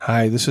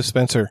Hi, this is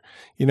Spencer.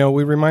 We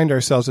remind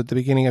ourselves at the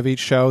beginning of each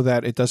show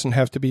that it doesn't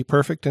have to be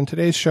perfect, and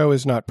today's show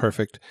is not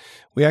perfect.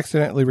 We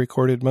accidentally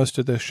recorded most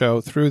of the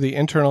show through the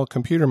internal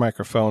computer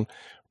microphone,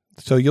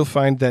 so you'll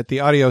find that the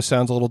audio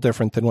sounds a little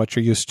different than what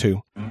you're used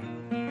to.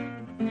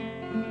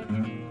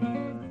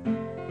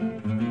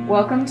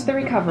 Welcome to The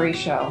Recovery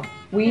Show.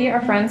 We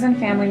are friends and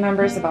family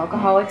members of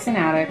alcoholics and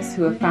addicts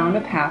who have found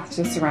a path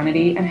to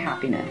serenity and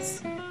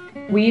happiness.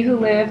 We who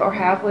live or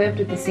have lived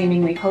with the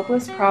seemingly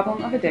hopeless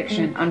problem of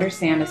addiction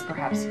understand as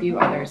perhaps few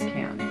others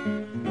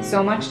can.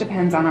 So much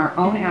depends on our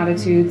own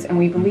attitudes, and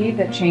we believe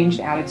that changed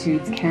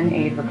attitudes can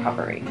aid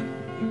recovery.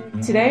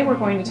 Today we're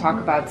going to talk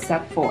about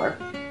Step 4,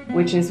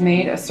 which is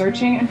made a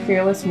searching and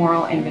fearless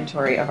moral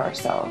inventory of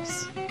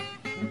ourselves.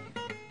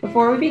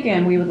 Before we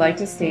begin, we would like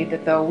to state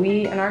that though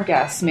we and our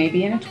guests may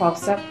be in a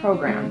 12-step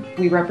program,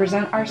 we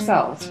represent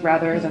ourselves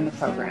rather than the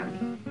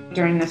program.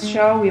 During this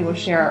show, we will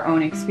share our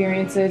own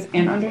experiences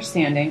and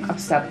understanding of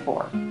Step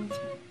 4.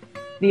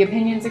 The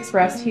opinions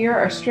expressed here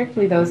are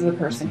strictly those of the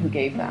person who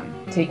gave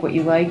them. Take what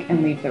you like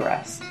and leave the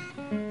rest.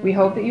 We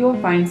hope that you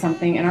will find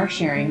something in our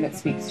sharing that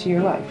speaks to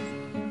your life.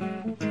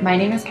 My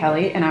name is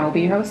Kelly, and I will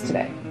be your host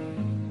today.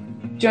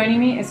 Joining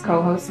me is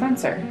co-host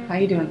Spencer. How are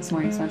you doing this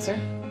morning, Spencer?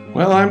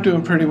 Well, I'm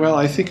doing pretty well.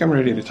 I think I'm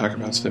ready to talk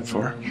about Step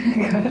 4.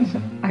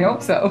 Good. I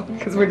hope so,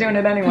 because we're doing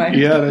it anyway.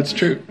 Yeah, that's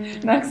true.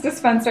 Next to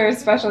Spencer's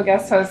special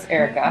guest host,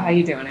 Erica. How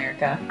you doing,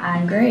 Erica?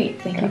 I'm great.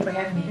 Thank you for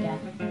having me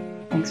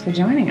again. Thanks for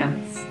joining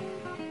us.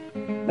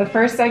 The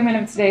first segment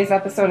of today's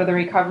episode of The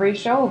Recovery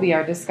Show will be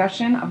our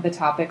discussion of the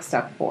topic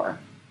Step 4.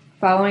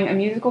 Following a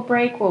musical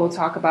break, we'll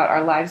talk about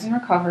our lives in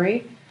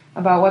recovery,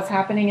 about what's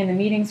happening in the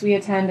meetings we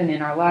attend and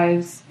in our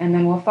lives, and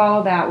then we'll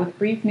follow that with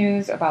brief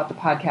news about the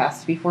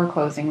podcast before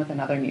closing with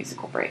another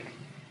musical break.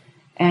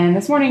 And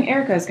this morning,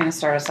 Erica is going to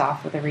start us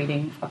off with a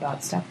reading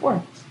about Step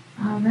 4.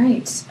 All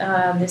right.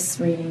 This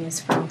reading is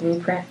from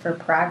Blueprint for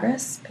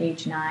Progress,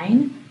 page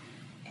 9,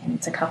 and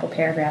it's a couple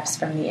paragraphs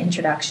from the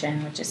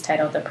introduction, which is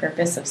titled The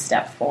Purpose of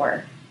Step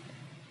 4.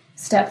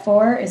 Step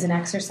 4 is an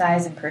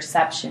exercise in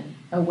perception,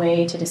 a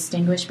way to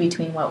distinguish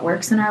between what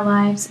works in our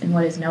lives and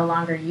what is no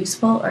longer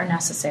useful or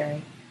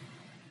necessary.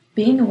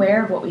 Being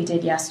aware of what we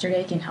did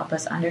yesterday can help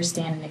us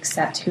understand and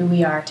accept who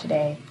we are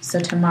today, so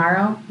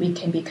tomorrow we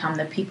can become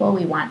the people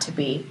we want to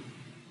be.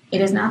 It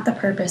is not the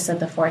purpose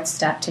of the fourth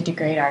step to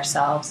degrade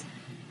ourselves,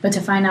 but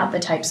to find out the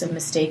types of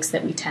mistakes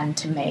that we tend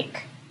to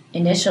make.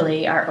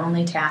 Initially, our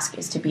only task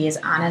is to be as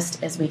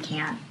honest as we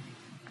can.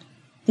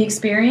 The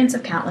experience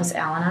of countless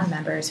Al-Anon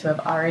members who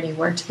have already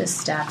worked this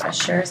step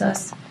assures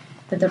us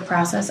that the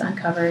process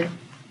uncovered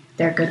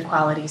their good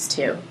qualities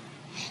too.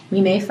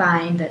 We may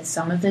find that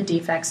some of the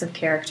defects of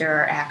character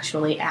are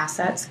actually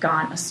assets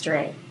gone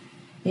astray.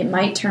 It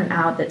might turn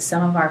out that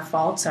some of our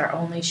faults are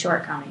only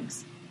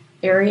shortcomings,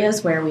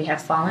 areas where we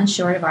have fallen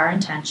short of our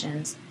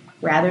intentions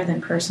rather than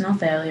personal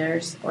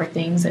failures or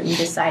things that we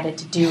decided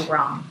to do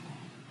wrong.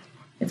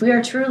 If we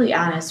are truly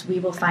honest, we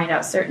will find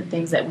out certain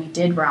things that we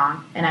did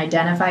wrong and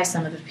identify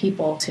some of the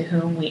people to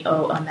whom we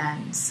owe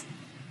amends.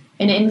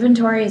 An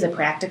inventory is a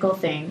practical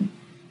thing,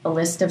 a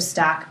list of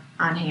stock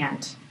on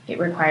hand. It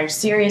requires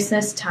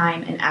seriousness,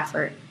 time, and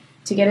effort.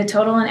 To get a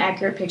total and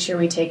accurate picture,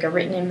 we take a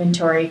written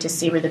inventory to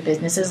see where the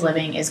business is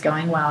living is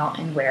going well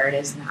and where it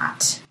is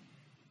not.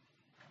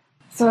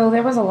 So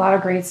there was a lot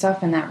of great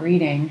stuff in that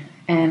reading,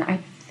 and I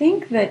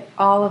think that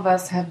all of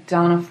us have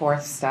done a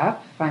fourth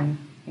step, if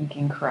I'm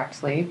thinking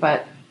correctly,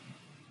 but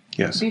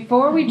yes.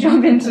 Before we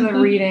jump into the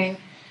reading,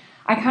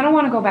 I kind of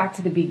want to go back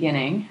to the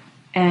beginning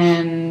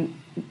and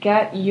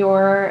get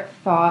your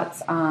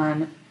thoughts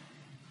on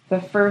the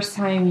first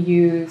time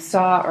you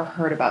saw or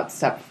heard about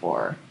Step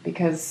 4,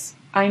 because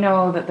I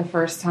know that the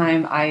first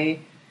time I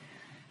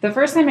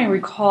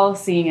recall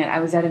seeing it,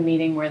 I was at a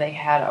meeting where they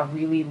had a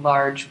really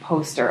large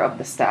poster of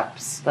the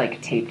steps,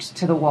 like taped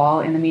to the wall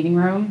in the meeting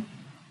room,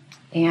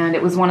 and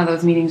it was one of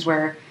those meetings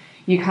where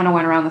you kind of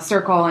went around the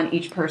circle and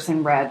each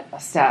person read a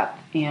step.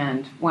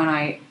 And when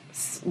I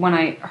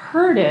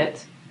heard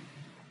it,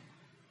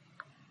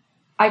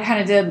 I kind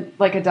of did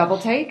like a double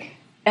take.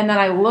 And then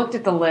I looked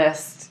at the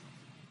list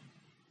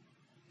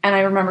and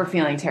I remember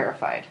feeling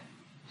terrified.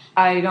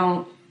 I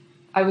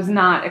was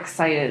not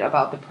excited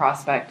about the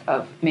prospect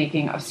of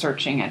making a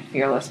searching and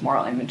fearless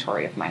moral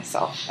inventory of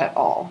myself at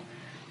all.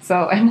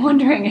 So I'm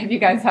wondering if you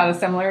guys had a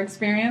similar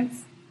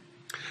experience.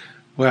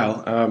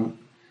 Well,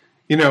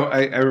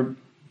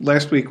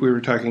 last week we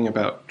were talking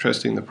about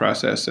trusting the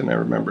process, and I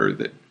remember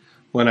that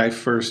when I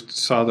first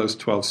saw those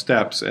 12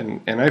 steps,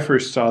 and I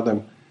first saw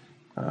them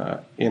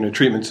in a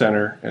treatment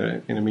center,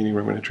 in a meeting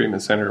room in a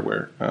treatment center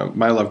where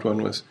my loved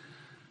one was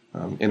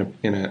in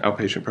an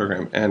outpatient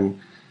program. And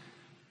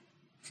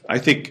I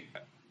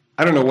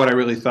don't know what I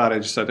really thought. I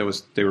just thought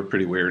they were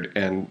pretty weird,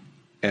 and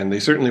they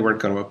certainly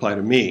weren't going to apply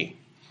to me.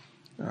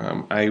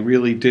 I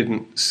really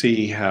didn't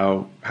see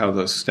how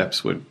those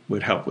steps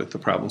would help with the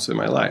problems in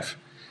my life.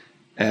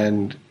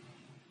 And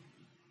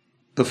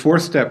the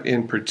fourth step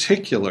in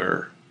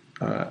particular,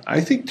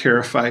 I think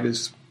terrified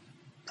is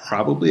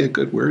probably a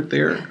good word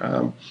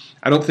there.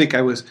 I don't think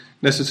I was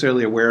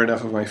necessarily aware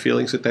enough of my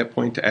feelings at that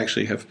point to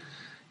actually have,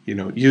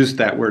 used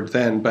that word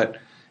then, but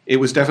it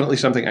was definitely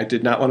something I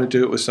did not want to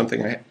do. It was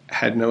something I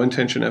had no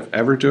intention of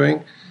ever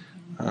doing.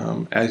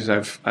 As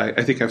I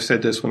think I've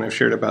said this when I've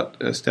shared about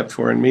Step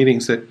 4 in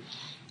meetings, that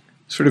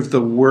sort of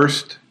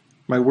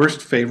my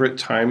worst favorite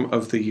time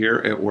of the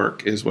year at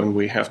work is when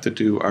we have to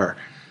do our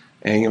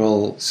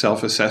annual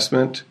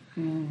self-assessment.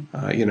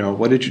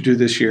 What did you do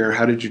this year?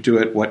 How did you do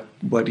it? What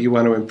do you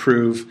want to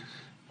improve?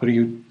 What are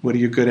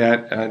you good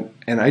at?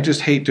 And I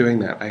just hate doing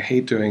that. I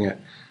hate doing it.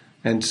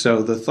 And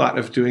so the thought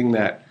of doing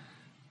that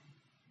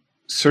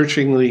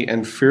searchingly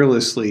and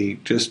fearlessly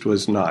just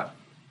was not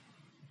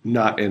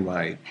in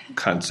my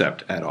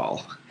concept at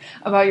all.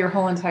 About your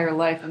whole entire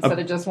life instead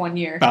of just 1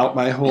 year. About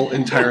my whole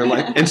entire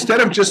life.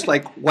 Instead of just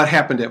like what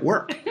happened at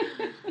work.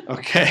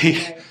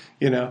 Okay.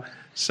 Right.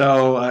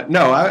 So,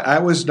 no, I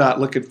was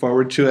not looking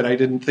forward to it. I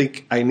didn't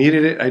think I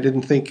needed it. I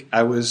didn't think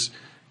I was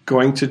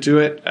going to do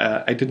it.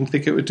 I didn't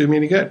think it would do me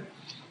any good.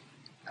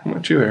 How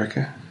about you,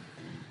 Erica?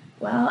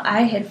 Well,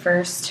 I had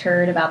first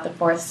heard about the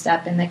 4th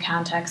step in the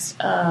context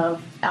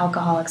of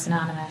Alcoholics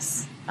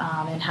Anonymous,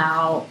 and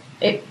how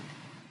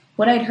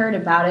what I'd heard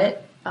about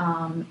it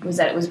was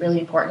that it was really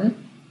important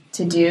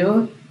to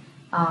do,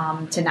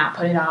 to not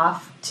put it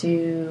off,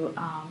 to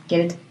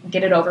get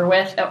it over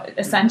with,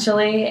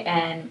 essentially,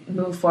 and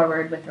move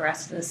forward with the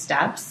rest of the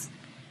steps.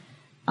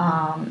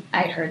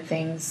 I'd heard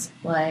things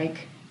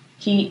like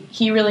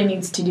he really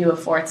needs to do a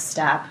 4th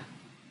step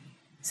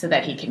so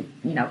that he can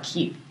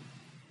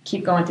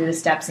keep going through the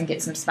steps and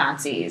get some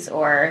sponsees,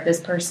 or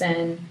this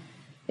person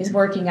is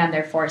working on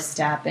their 4th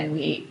step and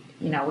we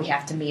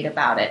have to meet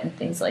about it and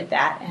things like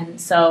that. And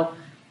so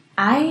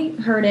I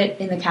heard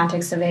it in the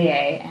context of AA,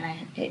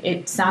 and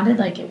it sounded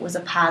like it was a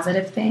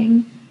positive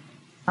thing,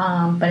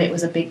 but it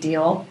was a big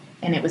deal,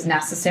 and it was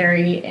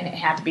necessary, and it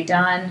had to be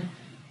done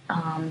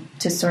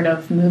to sort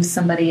of move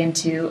somebody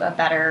into a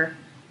better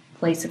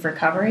place of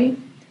recovery.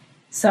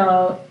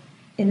 So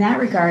in that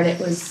regard, it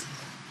was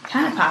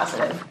kind of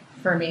positive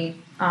for me.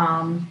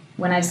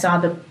 When I saw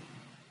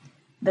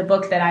the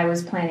book that I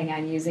was planning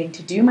on using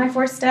to do my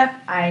 4th step,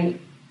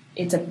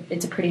 it's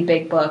a pretty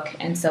big book,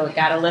 and so it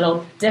got a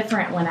little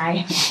different when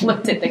I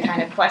looked at the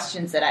kind of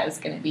questions that I was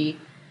going to be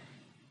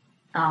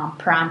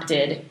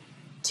prompted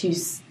to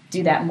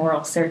do that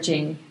moral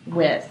searching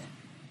with.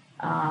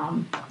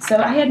 So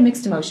I had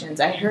mixed emotions.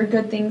 I heard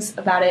good things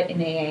about it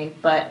in AA,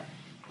 but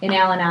in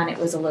Al-Anon it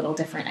was a little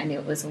different. I knew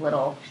it was a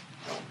little...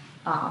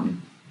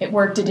 it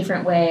worked a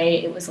different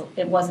way.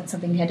 It wasn't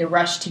something you had to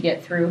rush to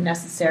get through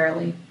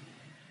necessarily.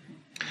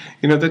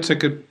 That's a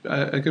good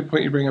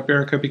point you bring up,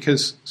 Erica,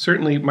 because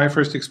certainly my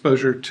first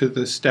exposure to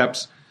the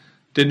steps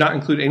did not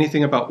include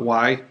anything about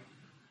why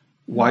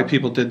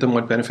people did them,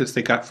 what benefits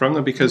they got from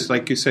them, because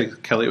like you say,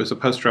 Kelly, it was a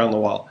poster on the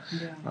wall.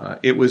 Yeah.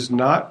 It was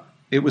not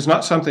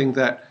something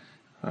that,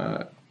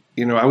 I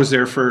was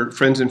there for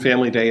Friends and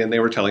Family Day, and they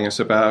were telling us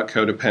about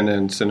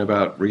codependence and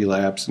about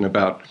relapse and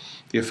about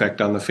the effect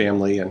on the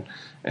family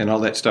and all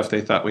that stuff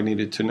they thought we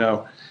needed to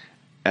know.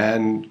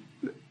 And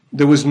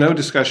there was no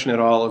discussion at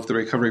all of the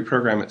recovery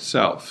program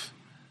itself.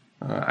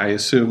 I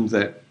assumed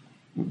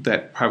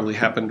that probably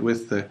happened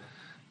with the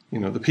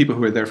people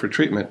who were there for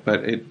treatment,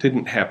 but it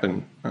didn't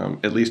happen,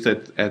 at least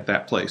at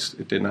that place.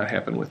 It did not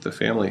happen with the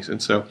families.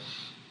 And so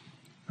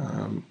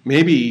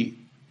maybe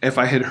if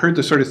I had heard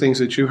the sort of things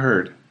that you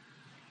heard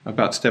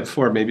about Step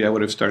 4, maybe I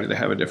would have started to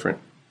have a different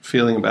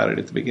feeling about it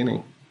at the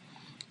beginning.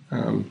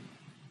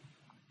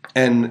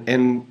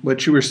 And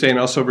what you were saying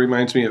also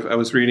reminds me of, I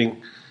was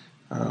reading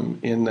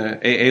in the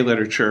AA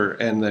literature,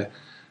 and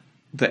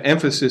the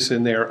emphasis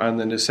in there on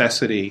the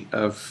necessity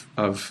of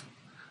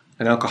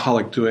an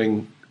alcoholic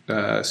doing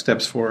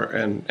steps 4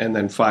 and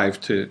then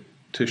 5 to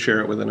share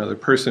it with another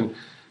person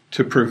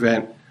to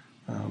prevent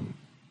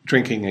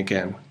drinking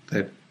again.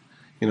 That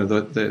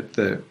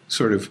the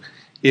sort of,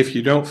 if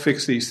you don't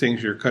fix these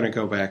things, you're going to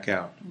go back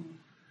out.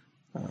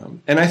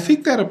 And I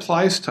think that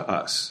applies to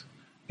us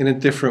in a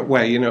different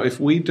way. If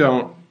we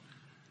don't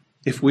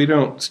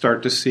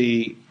start to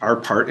see our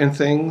part in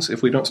things,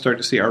 if we don't start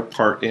to see our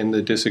part in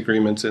the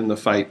disagreements, in the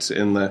fights,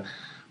 in the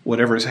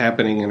whatever's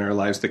happening in our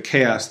lives, the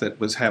chaos that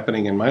was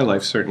happening in my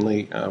life,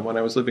 certainly when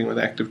I was living with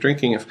active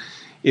drinking,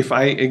 if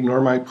I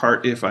ignore my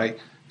part, if I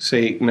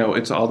say, no,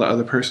 it's all the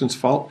other person's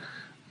fault,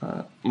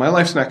 my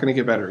life's not going to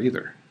get better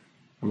either.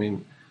 I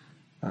mean,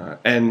 I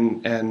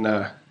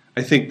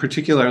think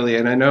particularly,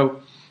 and I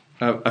know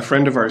a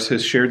friend of ours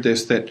has shared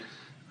this, that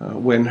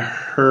when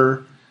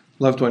her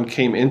loved one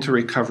came into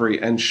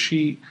recovery and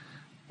she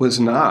was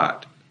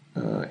not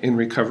in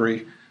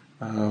recovery,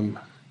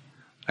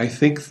 I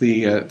think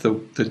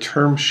the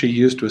term she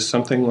used was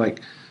something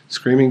like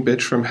 "screaming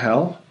bitch from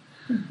hell,"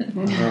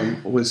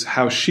 was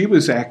how she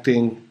was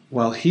acting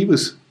while he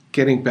was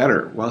getting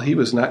better, while he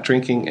was not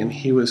drinking and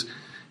he was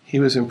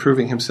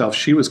improving himself.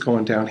 She was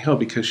going downhill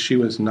because she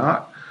was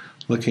not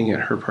looking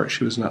at her part.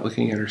 She was not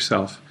looking at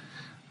herself,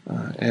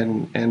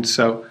 and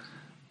so.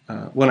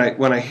 When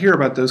I hear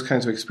about those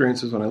kinds of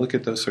experiences, when I look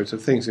at those sorts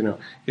of things, it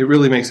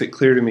really makes it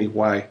clear to me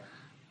why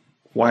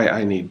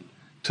I need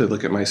to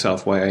look at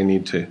myself, why I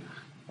need to,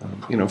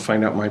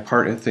 find out my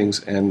part in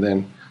things, and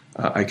then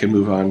I can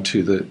move on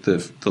to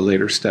the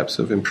later steps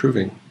of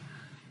improving.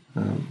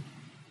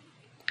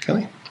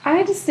 Kelly?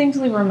 I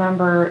distinctly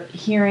remember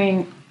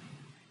hearing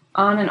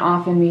on and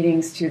off in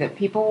meetings, too, that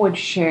people would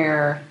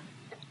share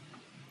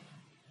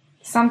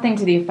something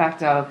to the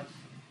effect of,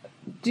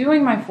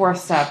 doing my 4th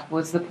step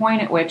was the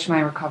point at which my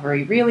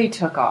recovery really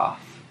took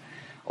off.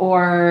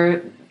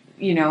 Or,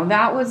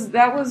 that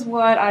was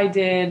what I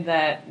did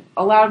that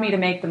allowed me to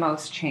make the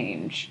most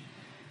change.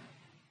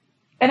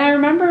 And I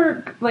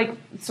remember,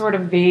 sort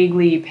of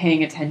vaguely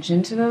paying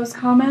attention to those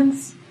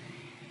comments.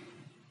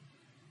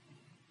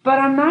 But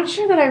I'm not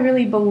sure that I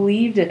really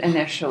believed it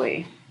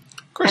initially.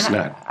 Of course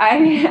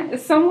not.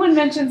 Someone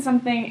mentioned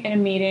something in a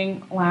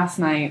meeting last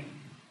night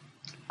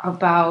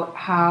about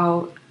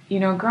how,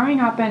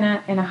 growing up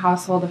in a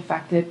household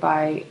affected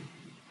by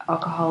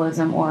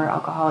alcoholism or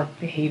alcoholic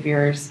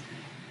behaviors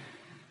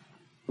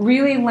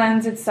really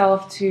lends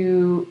itself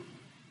to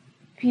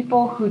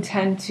people who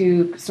tend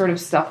to sort of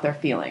stuff their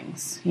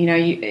feelings.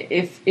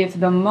 If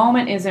the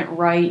moment isn't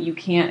right, you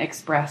can't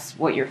express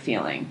what you're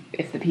feeling.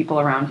 If the people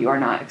around you are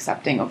not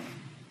accepting of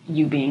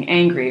you being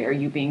angry or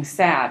you being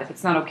sad, if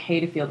it's not okay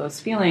to feel those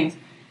feelings,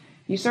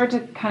 you start to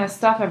kind of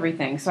stuff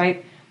everything. So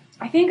I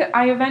think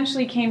I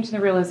eventually came to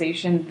the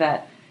realization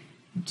that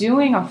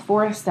doing a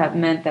 4th step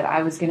meant that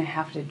I was going to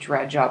have to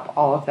dredge up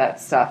all of that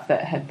stuff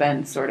that had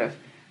been sort of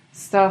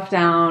stuffed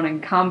down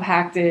and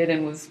compacted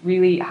and was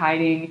really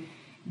hiding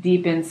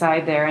deep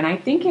inside there. And I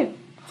think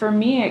for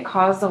me, it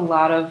caused a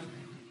lot of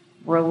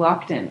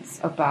reluctance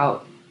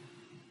about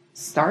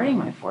starting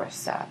my 4th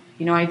step.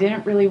 I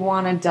didn't really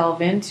want to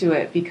delve into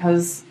it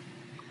because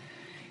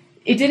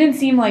it didn't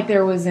seem like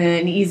there was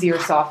an easier,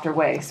 softer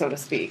way, so to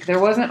speak. There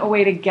wasn't a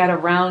way to get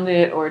around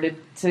it or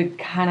to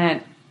kind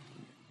of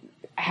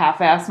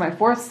half-ass my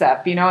 4th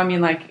step.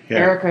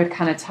 Erica had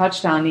kind of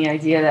touched on the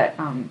idea that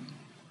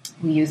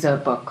we use a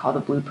book called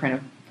The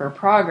Blueprint for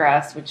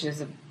Progress, which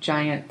is a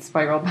giant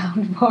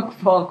spiral-bound book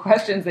full of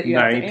questions that you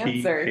have to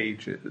answer. 90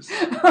 pages.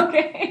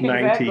 Okay,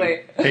 90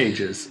 exactly.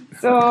 pages.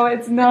 So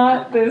it's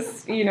not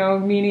this,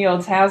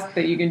 menial task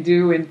that you can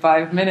do in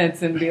 5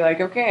 minutes and be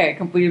like, okay, I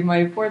completed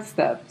my 4th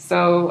step.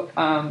 So,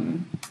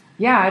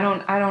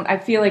 I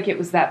feel like it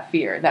was that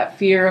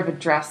fear of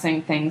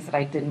addressing things that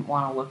I didn't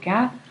want to look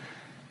at.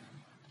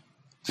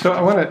 So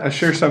I want to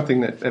share something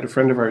that a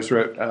friend of ours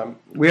wrote.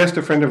 We asked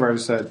a friend of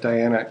ours,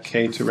 Diana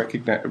Kay, to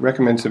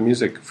recommend some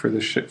music for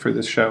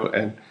this show,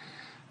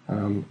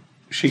 and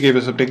she gave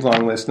us a big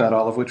long list, not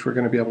all of which we're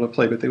going to be able to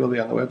play, but they will be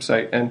on the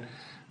website. And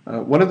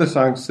one of the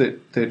songs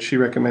that she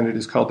recommended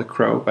is called "The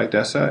Crow" by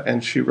Dessa,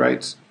 and she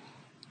writes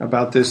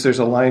about this. There's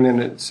a line in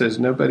it that says,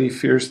 "Nobody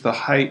fears the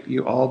height,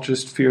 you all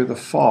just fear the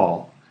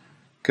fall.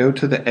 Go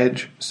to the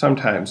edge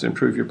sometimes and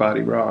prove your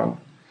body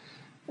wrong."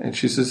 And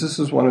she says, this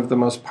is one of the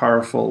most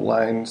powerful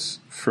lines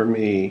for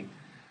me.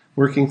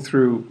 Working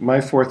through my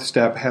 4th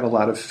step had a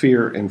lot of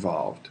fear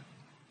involved.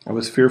 I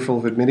was fearful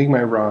of admitting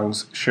my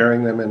wrongs,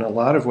 sharing them in a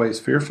lot of ways,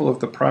 fearful of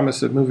the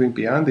promise of moving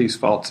beyond these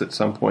faults at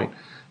some point,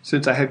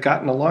 since I had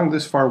gotten along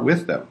this far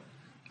with them,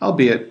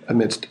 albeit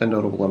amidst a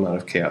notable amount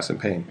of chaos and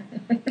pain.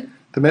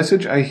 The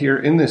message I hear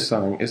in this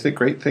song is that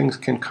great things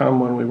can come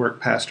when we work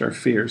past our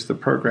fears. The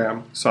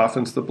program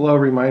softens the blow,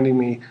 reminding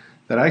me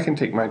that I can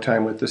take my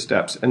time with the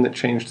steps, and that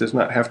change does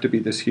not have to be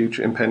this huge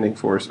impending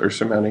force or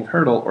surmounting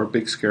hurdle or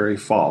big scary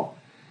fall.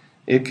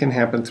 It can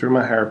happen through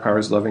my higher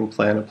power's loving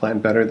plan, a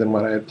plan better than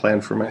what I had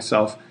planned for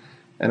myself,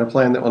 and a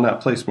plan that will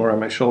not place more on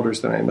my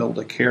shoulders than I'm able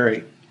to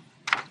carry.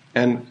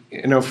 And,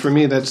 for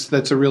me,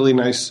 that's a really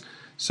nice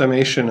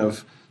summation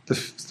of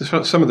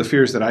some of the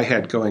fears that I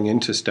had going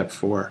into step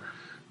 4,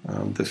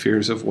 the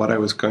fears of what I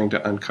was going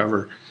to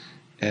uncover.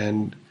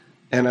 And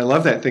I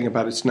love that thing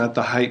about it's not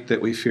the height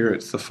that we fear,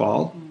 it's the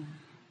fall.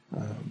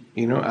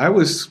 I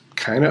was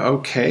kind of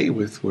okay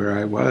with where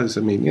I was.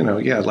 I mean,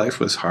 life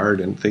was hard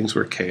and things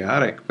were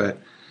chaotic, but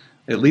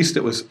at least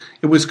it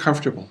was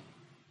comfortable.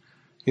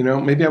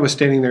 Maybe I was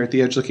standing there at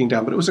the edge looking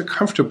down, but it was a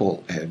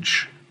comfortable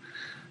edge.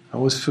 I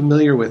was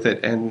familiar with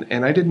it,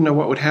 and I didn't know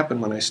what would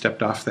happen when I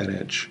stepped off that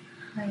edge.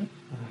 Right.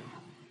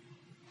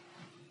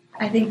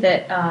 I think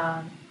that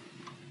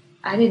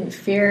I didn't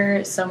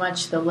fear so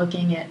much the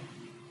looking at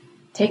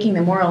taking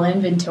the moral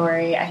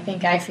inventory. I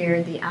think I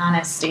feared the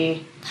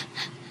honesty.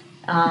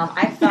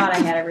 I thought I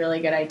had a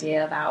really good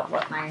idea about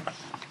what my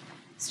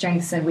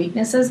strengths and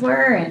weaknesses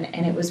were,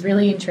 and it was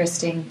really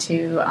interesting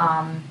to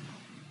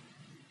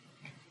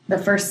the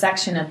first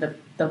section of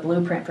the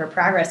Blueprint for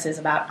Progress is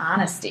about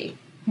honesty.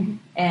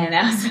 And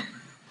as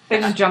they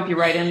just jump you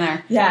right in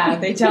there. Yeah,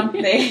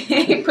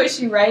 they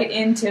push you right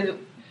into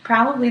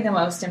probably the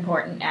most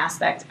important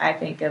aspect, I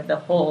think, of the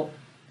whole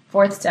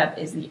 4th step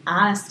is the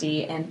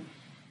honesty. And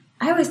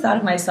I always thought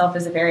of myself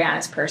as a very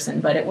honest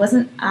person, but it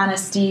wasn't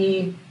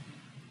honesty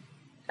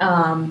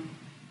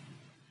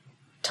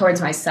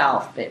towards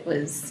myself. It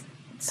was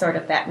sort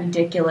of that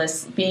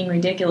being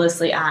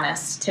ridiculously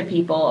honest to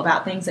people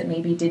about things that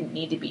maybe didn't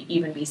need to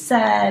even be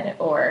said,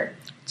 or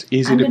It's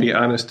easy to be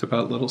honest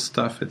about little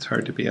stuff. It's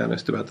hard to be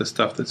honest about the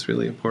stuff that's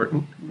really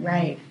important.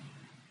 Right.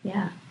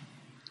 Yeah.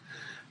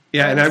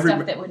 Yeah, and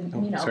stuff that would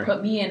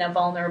put me in a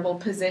vulnerable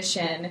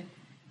position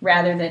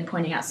rather than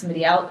pointing out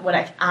somebody else what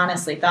I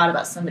honestly thought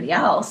about somebody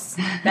else.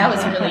 That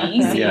was really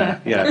easy.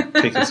 Yeah,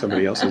 taking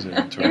somebody else's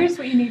inventory. Here's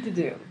what you need to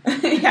do.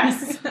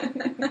 Yes.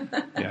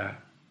 Yeah,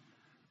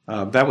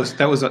 that was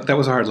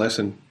a hard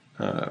lesson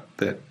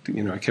that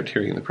I kept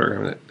hearing in the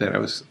program that I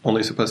was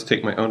only supposed to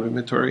take my own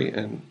inventory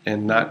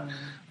and not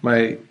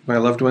my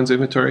loved one's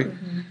inventory.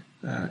 Mm-hmm.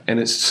 And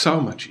it's so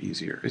much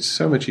easier. It's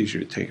so much easier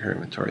to take her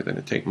inventory than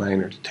to take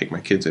mine or to take my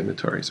kids'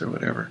 inventories or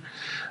whatever.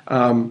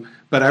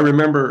 But I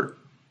remember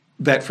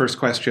that first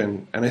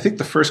question, and I think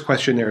the first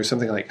question there is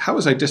something like, how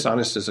was I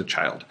dishonest as a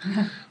child?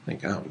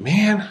 Like, oh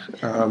man,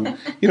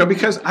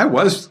 because I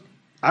was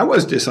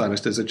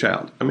dishonest as a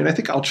child. I mean, I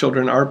think all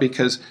children are,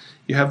 because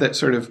you have that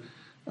sort of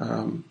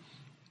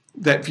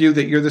that view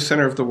that you're the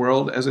center of the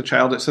world as a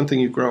child. It's something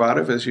you grow out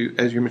of as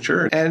you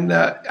mature. And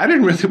I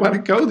didn't really want to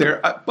go there,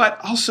 but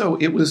also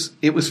it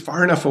was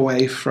far enough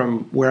away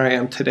from where I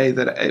am today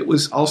that it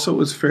was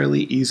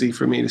fairly easy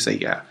for me to say,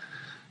 yeah,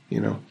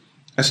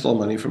 I stole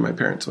money from my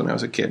parents when I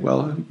was a kid.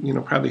 Well,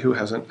 probably who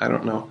hasn't? I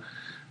don't know.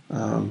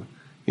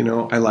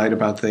 I lied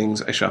about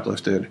things. I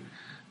shoplifted.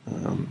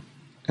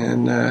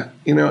 And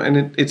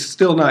it's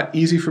still not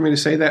easy for me to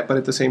say that, but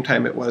at the same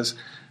time it was,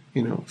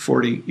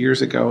 40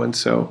 years ago. And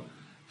so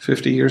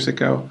 50 years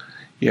ago,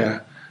 yeah,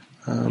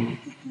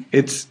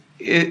 it's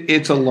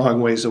a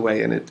long ways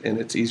away, and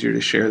it's easier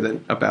to share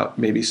than about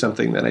maybe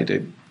something that I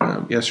did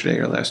yesterday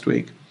or last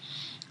week.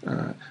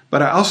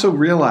 But I also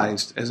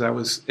realized as that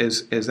was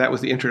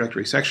the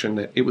introductory section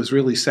that it was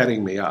really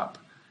setting me up.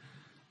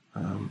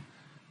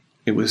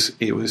 It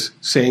was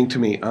saying to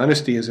me,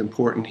 honesty is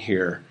important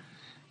here,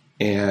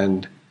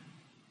 and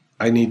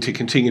I need to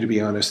continue to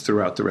be honest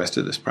throughout the rest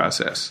of this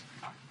process.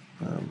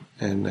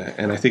 And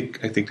I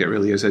think that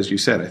really is, as you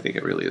said, I think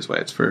it really is why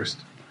it's first.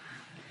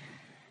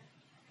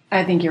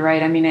 I think you're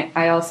right. I mean,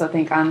 I also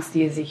think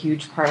honesty is a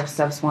huge part of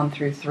steps 1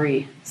 through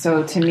 3.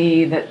 So to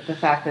me, that the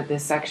fact that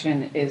this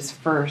section is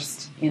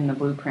first in the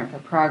Blueprint for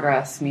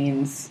Progress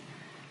means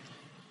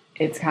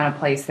it's kind of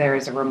placed there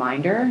as a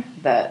reminder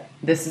that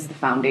this is the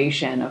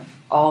foundation of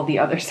all the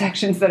other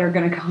sections that are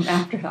going to come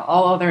after that.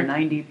 All other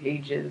 90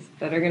 pages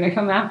that are going to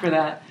come after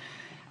that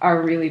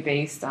are really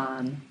based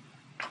on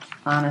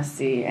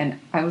honesty. And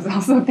I was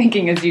also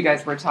thinking, as you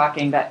guys were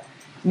talking, that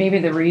maybe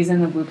the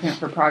reason the Blueprint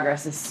for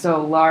Progress is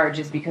so large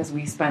is because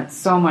we spent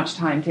so much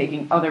time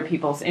taking other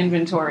people's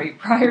inventory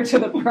prior to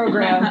the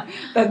program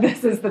that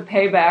this is the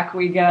payback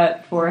we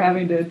get for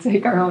having to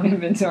take our own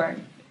inventory.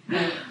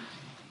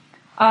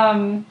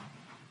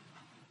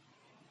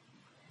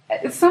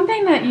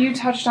 Something that you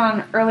touched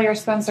on earlier,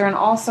 Spencer, and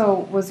also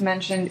was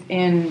mentioned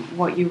in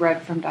what you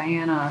read from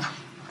Diana,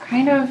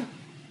 kind of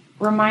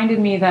reminded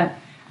me that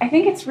I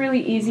think it's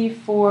really easy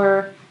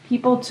for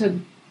people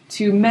to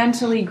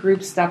mentally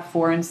group step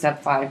 4 and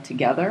step 5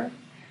 together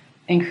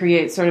and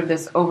create sort of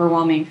this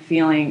overwhelming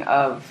feeling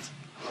of,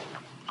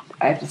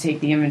 I have to take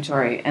the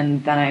inventory,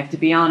 and then I have to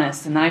be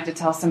honest, and then I have to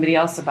tell somebody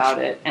else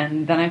about it,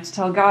 and then I have to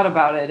tell God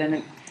about it,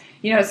 and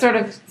it sort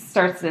of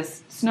starts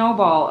this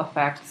snowball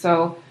effect.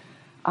 So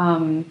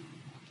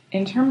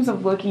in terms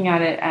of looking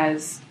at it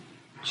as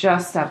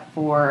just step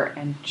 4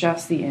 and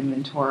just the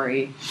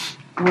inventory,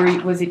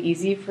 was it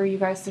easy for you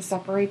guys to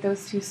separate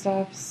those two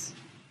steps?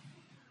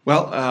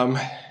 Well,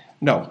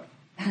 no.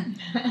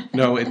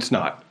 No, it's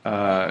not.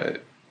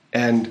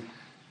 And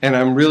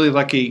I'm really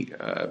lucky.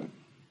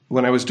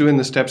 When I was doing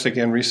the steps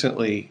again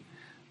recently,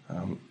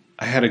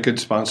 I had a good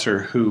sponsor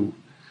who,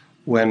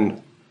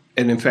 and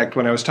in fact,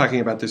 when I was talking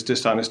about this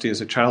dishonesty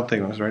as a child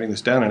thing, I was writing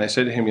this down, and I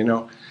said to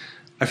him,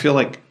 I feel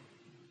like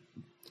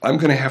I'm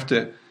going to have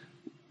to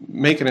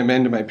make an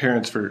amend to my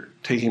parents for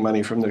taking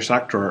money from their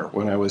sock drawer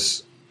when I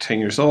was 10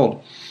 years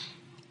old.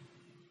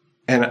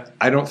 And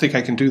I don't think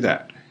I can do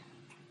that,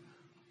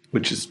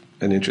 which is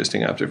an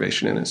interesting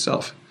observation in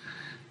itself.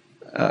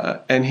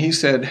 And he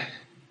said,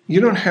 you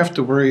don't have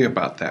to worry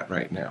about that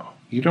right now.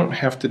 You don't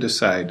have to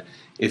decide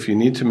if you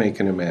need to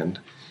make an amend.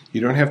 You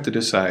don't have to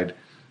decide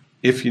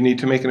if you need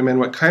to make an amend,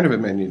 what kind of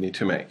amend you need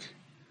to make.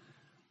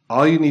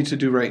 All you need to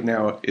do right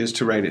now is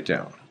to write it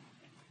down.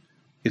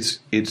 It's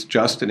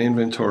just an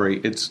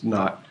inventory.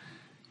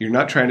 You're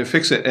not trying to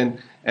fix it. And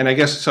I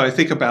guess, so I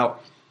think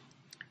about,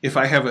 if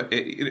I have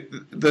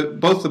the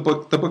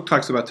book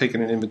talks about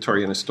taking an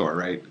inventory in a store,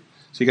 right?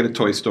 So you get a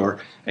toy store,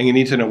 and you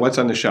need to know what's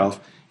on the shelf.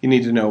 You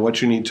need to know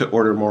what you need to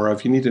order more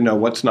of. You need to know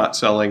what's not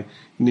selling.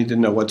 You need to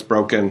know what's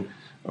broken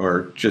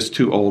or just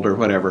too old or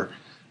whatever.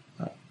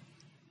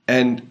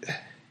 And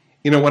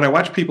when I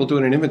watch people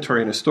doing an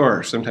inventory in a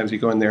store, sometimes you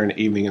go in there in the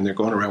evening and they're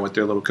going around with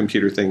their little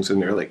computer things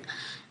and they're like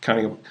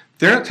counting.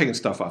 They're not taking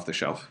stuff off the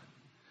shelf.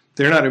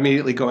 They're not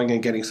immediately going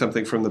and getting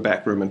something from the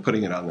back room and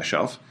putting it on the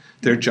shelf.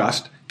 They're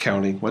just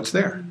counting what's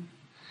there.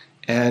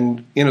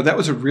 And, that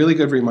was a really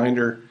good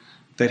reminder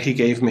that he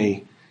gave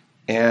me.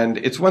 And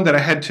it's one that I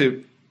had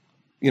to,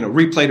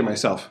 replay to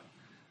myself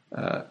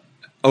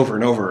over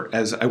and over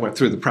as I went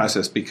through the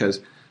process,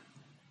 because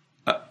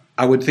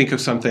I would think of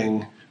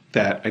something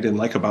that I didn't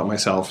like about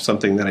myself,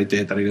 something that I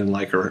did that I didn't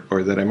like,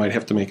 or that I might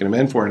have to make an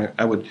amend for, and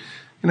I would,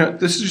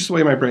 this is just the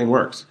way my brain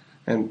works,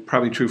 and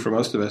probably true for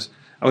most of us.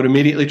 I would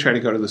immediately try to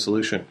go to the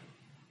solution.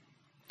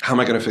 How am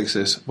I going to fix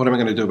this? What am I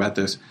going to do about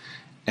this?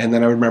 And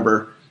then I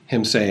remember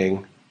him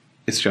saying,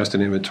 it's just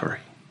an inventory.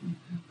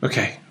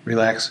 Okay,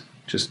 relax,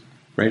 just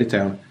write it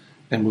down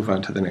and move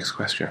on to the next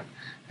question.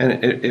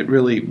 And it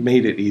really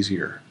made it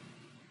easier.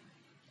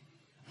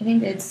 I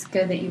think it's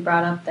good that you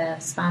brought up the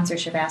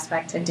sponsorship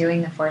aspect to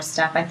doing the 4th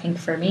step. I think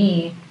for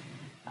me,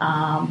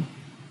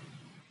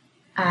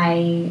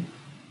 I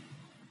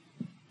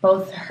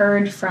both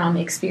heard from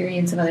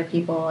experience of other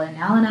people in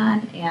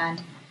Al-Anon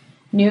and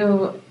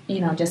knew,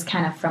 just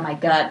kind of from my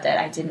gut that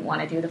I didn't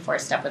want to do the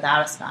 4th step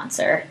without a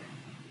sponsor.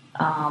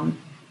 And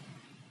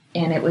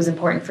it was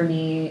important for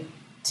me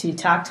to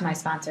talk to my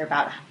sponsor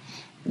about,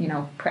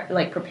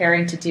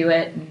 preparing to do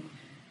it and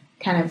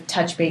kind of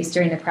touch base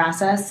during the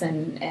process.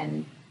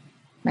 And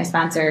my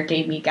sponsor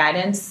gave me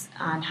guidance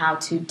on how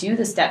to do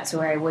the steps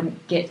where I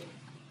wouldn't get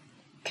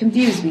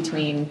confused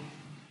between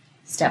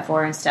step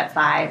 4 and step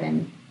 5.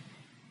 And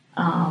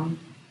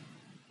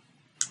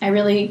I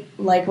really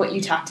like what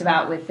you talked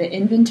about with the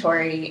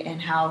inventory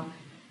and how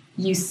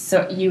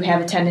you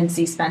have a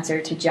tendency,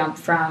 Spencer, to jump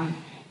from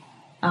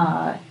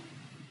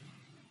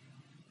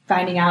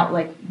finding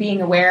out,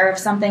 being aware of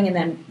something and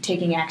then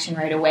taking action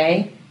right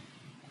away.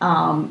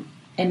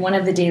 And one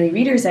of the daily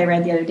readers I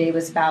read the other day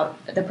was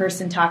about, the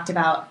person talked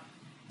about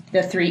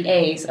the 3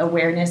 A's,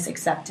 awareness,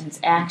 acceptance,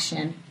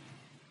 action,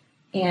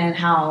 and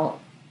how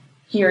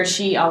he or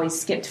she always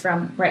skipped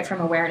from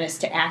awareness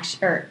to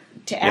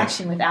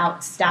action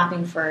without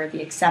stopping for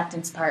the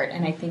acceptance part.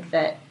 And I think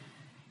that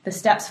the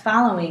steps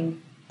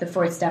following the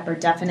 4th step are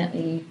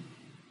definitely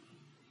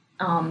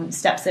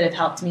steps that have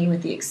helped me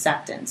with the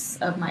acceptance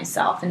of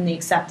myself and the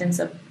acceptance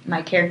of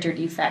my character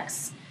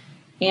defects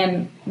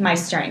and my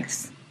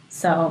strengths.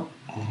 So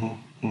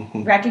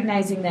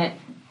recognizing that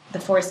the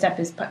 4th step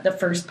is the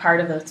first part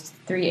of those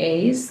 3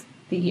 A's,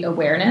 the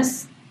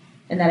awareness,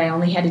 and that I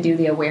only had to do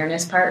the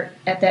awareness part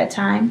at that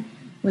time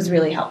was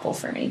really helpful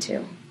for me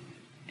too.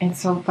 It's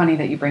so funny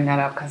that you bring that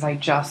up because I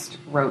just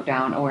wrote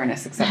down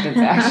awareness, acceptance,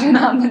 action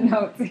on the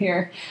notes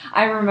here.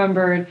 I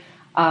remembered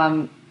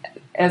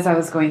as I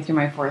was going through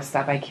my 4th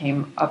step, I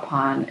came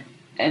upon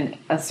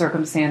a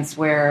circumstance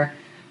where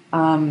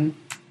I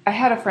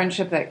had a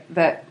friendship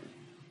that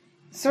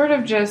sort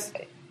of just,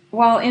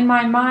 in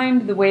my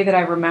mind, the way that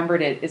I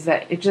remembered it is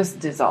that it just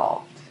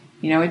dissolved.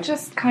 It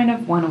just kind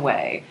of went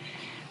away.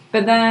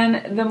 But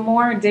then the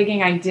more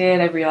digging I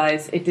did, I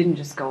realized it didn't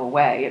just go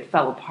away. It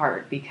fell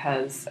apart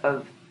because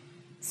of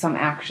some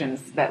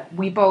actions that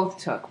we both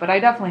took. But I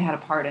definitely had a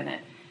part in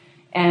it.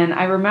 And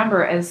I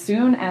remember as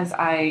soon as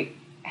I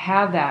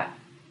had that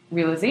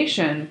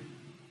realization,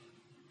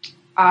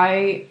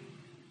 I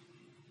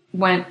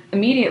went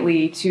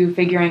immediately to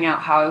figuring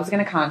out how I was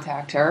going to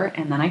contact her.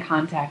 And then I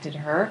contacted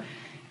her.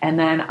 And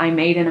then I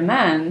made an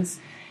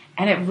amends.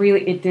 And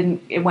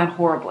it went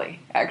horribly,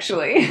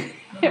 actually.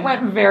 It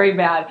went very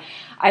bad.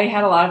 I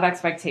had a lot of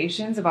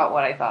expectations about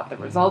what I thought the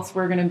results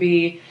were going to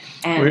be.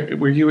 And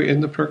were you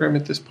in the program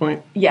at this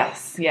point?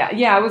 Yes.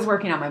 Yeah. I was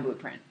working on my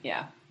blueprint.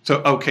 Yeah.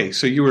 So, okay.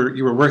 So you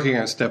were working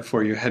on step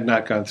 4. You had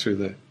not gone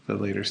through the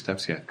later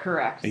steps yet.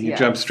 Correct. And you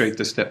jumped straight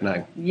to step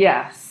 9.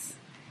 Yes.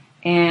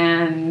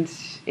 And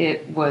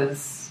it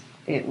was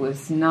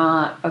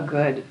not a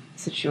good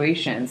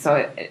situation.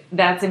 So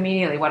that's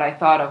immediately what I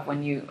thought of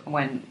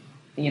when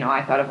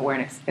I thought of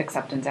awareness,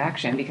 acceptance,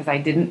 action, because I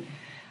didn't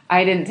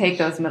take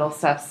those middle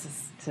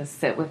steps to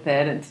sit with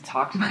it and to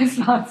talk to my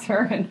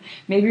sponsor and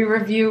maybe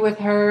review with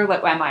her.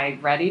 Am I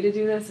ready to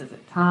do this? Is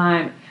it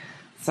time?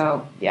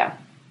 So, yeah.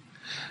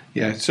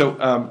 Yeah,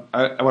 so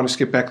I want to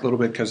skip back a little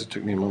bit because it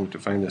took me a moment to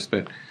find this,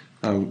 but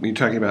you're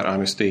talking about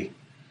honesty.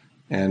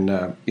 And,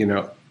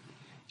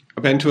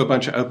 I've been to a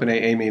bunch of open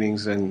AA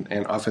meetings,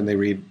 and often they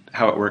read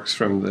How It Works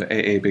from the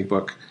AA Big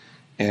Book.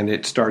 And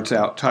it starts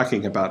out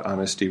talking about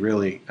honesty,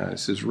 really. It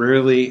says,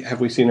 rarely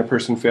have we seen a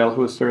person fail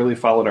who has thoroughly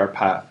followed our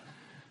path.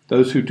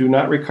 Those who do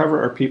not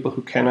recover are people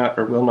who cannot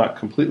or will not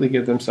completely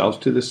give themselves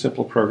to this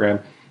simple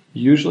program,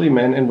 usually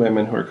men and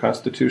women who are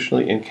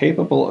constitutionally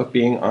incapable of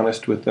being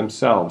honest with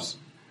themselves.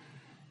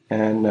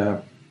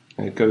 And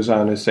it goes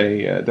on to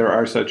say, there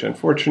are such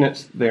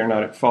unfortunates. They are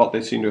not at fault.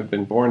 They seem to have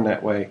been born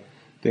that way.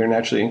 They are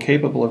naturally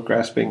incapable of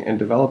grasping and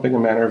developing a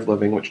manner of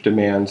living which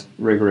demands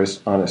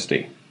rigorous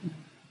honesty.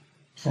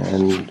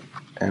 And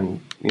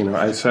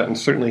I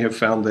certainly have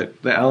found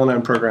that the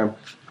Al-Anon program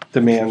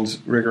demands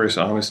rigorous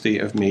honesty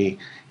of me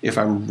if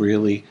I'm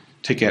really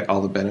to get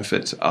all the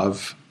benefits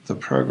of the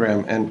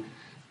program. And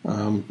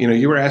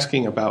you were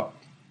asking about,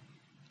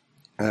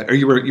 or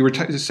you were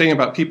saying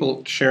about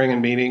people sharing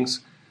in meetings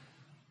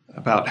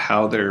about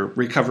how their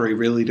recovery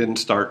really didn't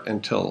start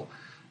until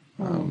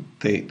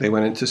they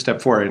went into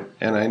step 4.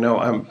 And I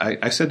know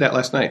I said that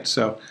last night,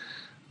 so.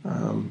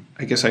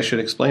 I guess I should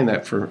explain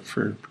that for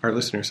our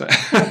listeners.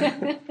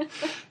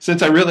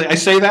 Since I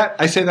say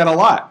that a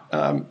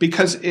lot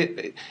because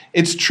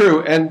it's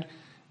true. And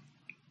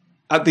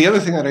the other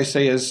thing that I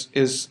say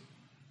is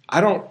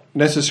I don't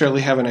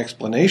necessarily have an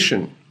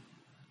explanation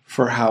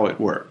for how it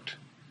worked.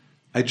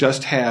 I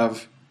just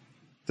have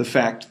the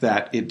fact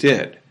that it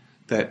did.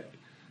 But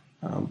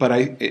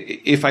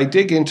if I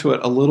dig into it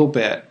a little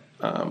bit,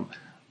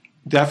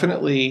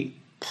 definitely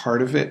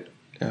part of it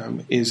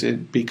is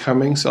it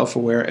becoming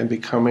self-aware and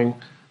becoming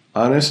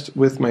honest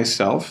with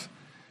myself.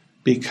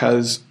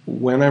 Because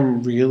when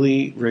I'm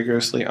really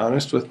rigorously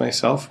honest with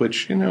myself,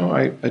 which,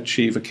 I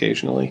achieve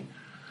occasionally,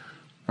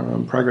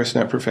 progress,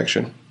 not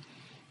perfection.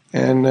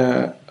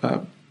 And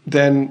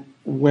then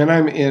when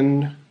I'm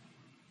in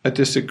a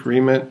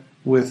disagreement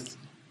with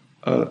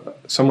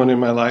someone in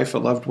my life, a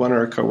loved one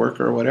or a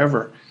coworker or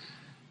whatever,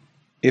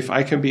 if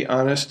I can be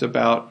honest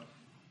about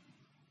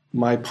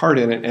my part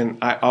in it, and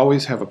I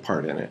always have a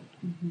part in it,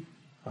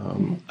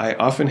 I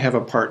often have a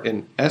part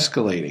in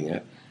escalating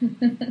it.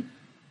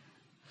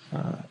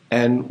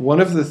 And one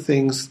of the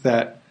things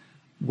that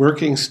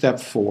working step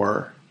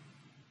 4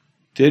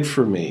 did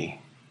for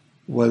me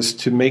was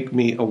to make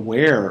me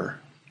aware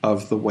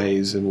of the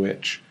ways in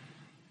which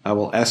I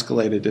will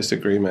escalate a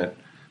disagreement,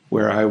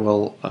 where I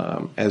will,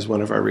 as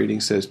one of our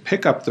readings says,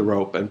 pick up the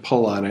rope and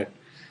pull on it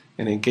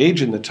and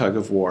engage in the tug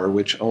of war,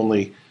 which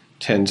only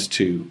tends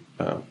to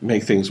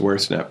make things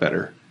worse, not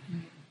better.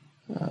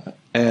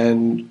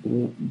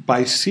 And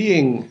by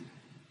seeing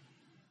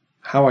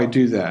how I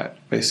do that,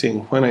 by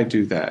seeing when I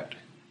do that,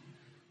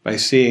 by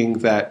seeing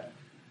that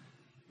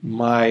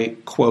my,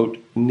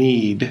 quote,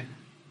 need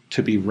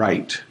to be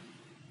right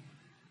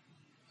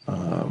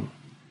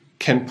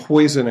can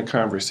poison a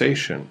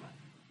conversation,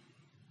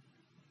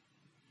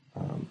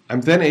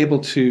 I'm then able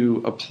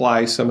to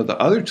apply some of the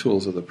other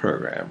tools of the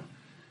program.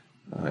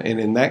 And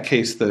in that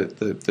case,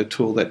 the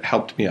tool that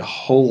helped me a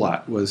whole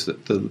lot was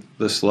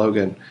the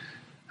slogan,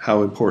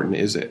 "How important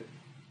is it?"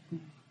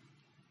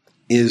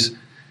 Is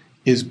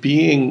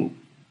being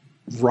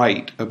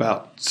right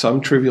about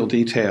some trivial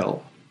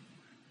detail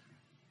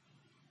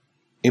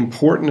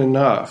important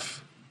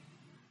enough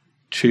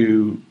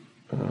to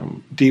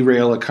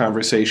derail a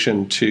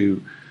conversation,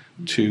 to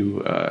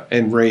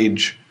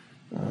enrage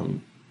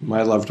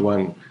my loved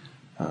one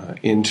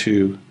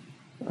into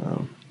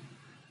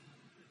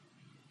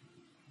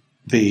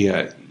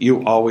the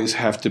you always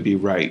have to be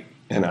right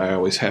and I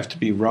always have to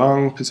be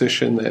wrong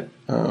position that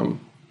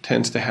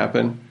tends to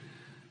happen.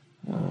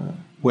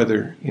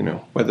 Whether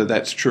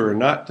that's true or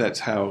not,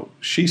 that's how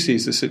she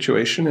sees the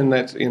situation, and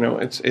that's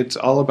it's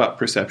all about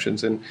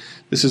perceptions. And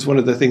this is one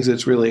of the things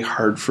that's really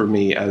hard for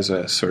me as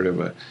a sort of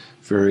a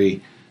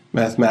very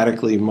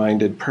mathematically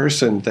minded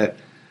person, that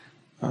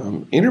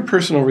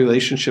interpersonal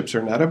relationships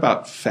are not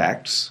about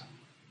facts.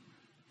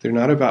 They're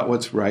not about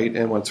what's right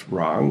and what's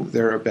wrong.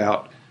 They're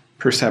about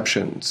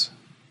perceptions,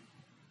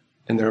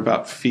 and they're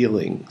about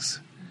feelings.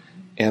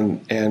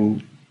 And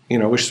I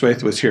wish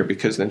Swetha was here,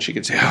 because then she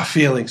could say, "Oh,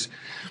 feelings."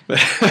 But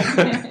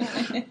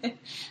I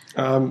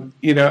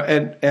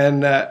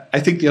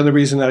think the other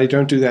reason that I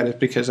don't do that is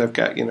because I've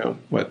got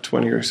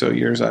 20 or so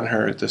years on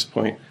her at this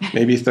point,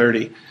 maybe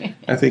 30.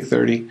 I think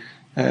 30.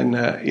 And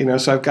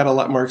so I've got a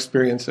lot more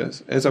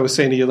experiences. As I was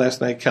saying to you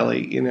last night,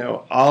 Kelly,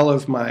 all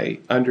of my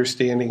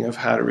understanding of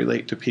how to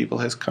relate to people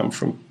has come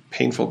from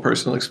painful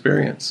personal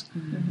experience.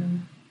 Mm-hmm.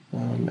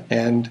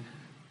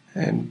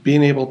 And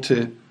being able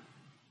to,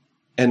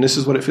 and this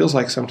is what it feels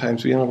like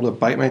sometimes, being able to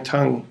bite my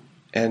tongue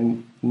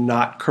and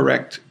not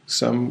correct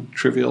some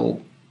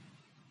trivial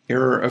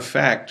error of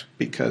fact,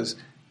 because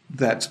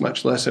that's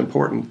much less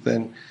important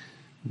than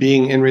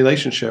being in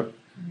relationship.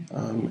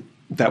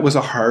 That was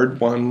a hard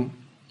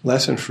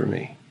lesson for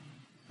me.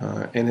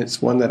 And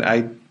it's one that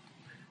I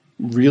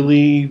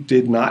really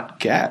did not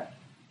get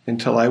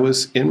until I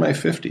was in my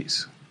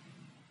 50s.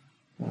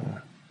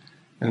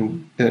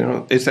 And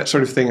it's that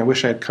sort of thing. I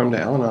wish I had come to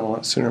Al-Anon a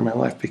lot sooner in my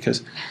life,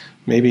 because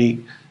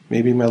maybe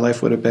my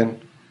life would have been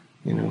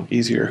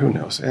easier. Who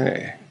knows?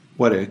 Hey,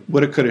 woulda,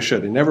 coulda,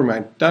 shoulda. Never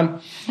mind. Done.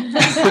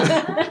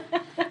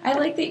 I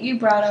like that you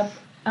brought up,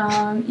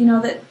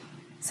 that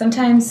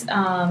sometimes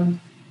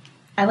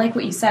I like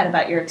what you said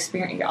about your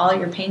experience, all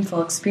your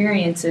painful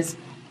experiences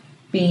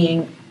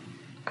being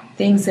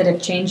things that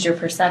have changed your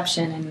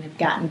perception and have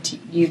gotten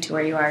you to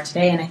where you are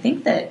today. And I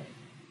think that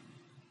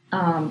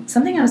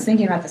something I was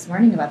thinking about this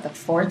morning about the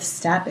 4th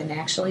step in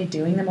actually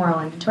doing the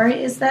moral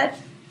inventory is that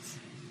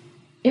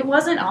it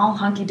wasn't all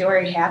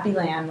hunky-dory happy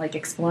land, like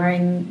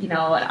exploring, an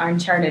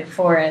uncharted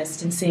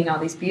forest and seeing all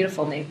these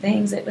beautiful new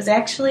things. It was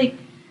actually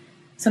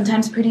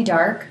sometimes pretty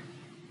dark,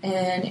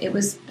 and it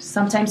was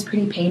sometimes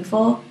pretty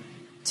painful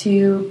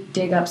to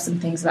dig up some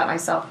things about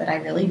myself that I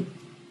really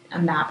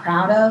am not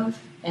proud of,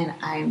 and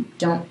I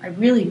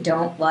really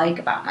don't like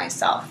about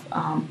myself.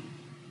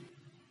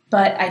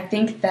 But I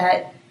think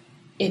that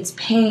it's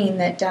pain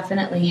that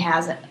definitely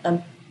has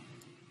a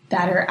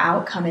better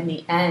outcome in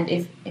the end.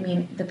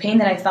 The pain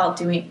that I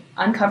felt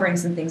uncovering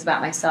some things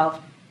about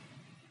myself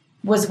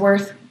was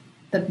worth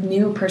the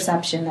new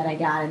perception that I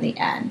got in the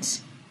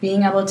end.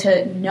 Being able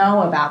to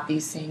know about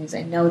these things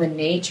and know the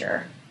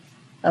nature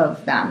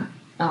of them.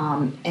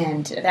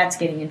 And that's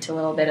getting into a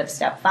little bit of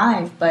step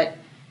 5, but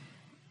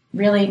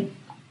really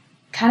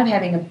kind of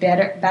having a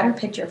better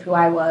picture of who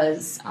I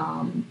was,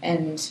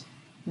 and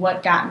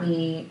what got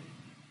me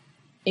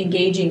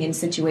engaging in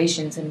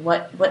situations, and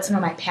what some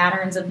of my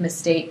patterns of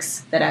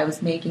mistakes that I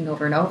was making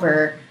over and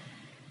over.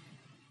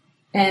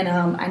 And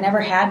I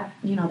never had,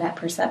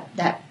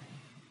 that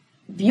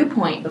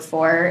viewpoint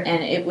before,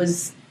 and it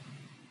was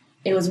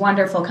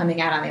wonderful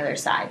coming out on the other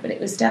side. But it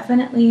was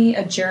definitely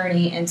a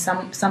journey, and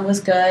some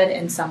was good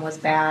and some was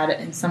bad,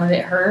 and some of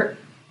it hurt,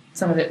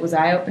 some of it was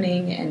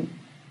eye-opening, and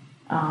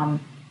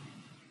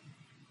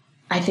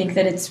I think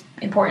that it's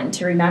important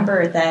to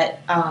remember that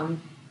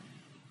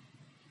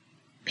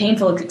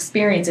painful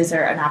experiences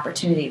are an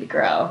opportunity to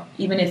grow.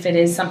 Even if it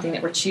is something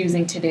that we're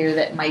choosing to do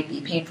that might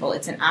be painful,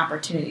 it's an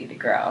opportunity to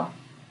grow.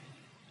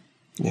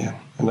 Yeah,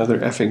 another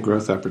effing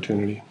growth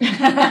opportunity.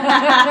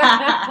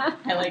 I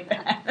like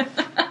that.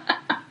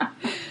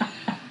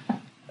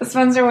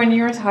 Spencer, when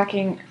you were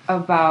talking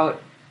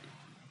about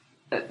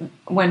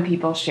when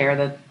people share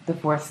that the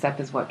fourth step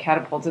is what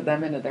catapulted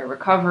them into their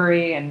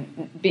recovery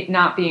and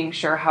not being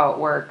sure how it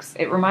works,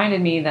 it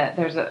reminded me that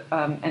there's an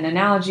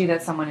analogy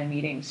that someone in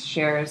meetings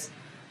shares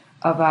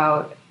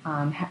about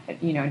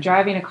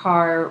driving a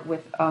car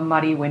with a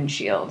muddy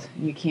windshield.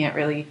 You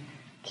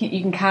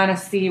can kind of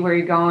see where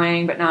you're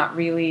going, but not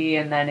really.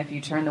 And then if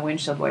you turn the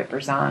windshield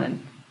wipers on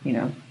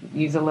and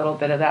use a little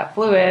bit of that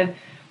fluid,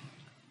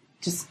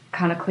 just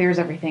kind of clears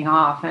everything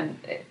off. And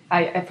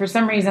I for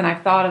some reason, I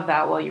thought of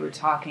that while you were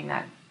talking.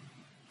 That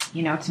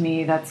to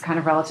me, that's kind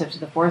of relative to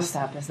the fourth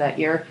step, is that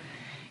you're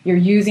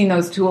using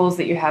those tools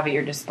that you have at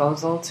your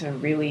disposal to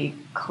really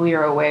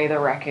clear away the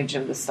wreckage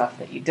of the stuff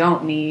that you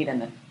don't need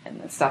and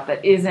the stuff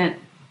that isn't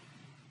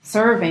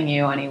serving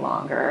you any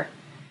longer.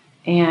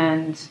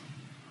 And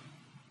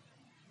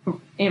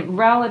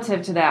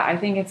relative to that, I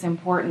think it's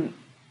important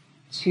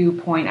to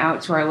point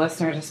out to our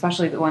listeners,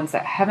 especially the ones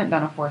that haven't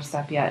done a fourth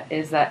step yet,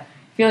 is that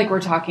I feel like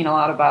we're talking a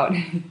lot about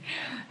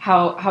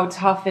how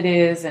tough it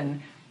is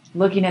and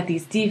looking at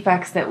these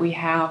defects that we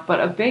have, but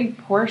a big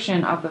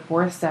portion of the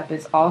fourth step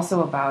is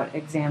also about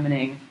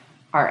examining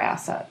our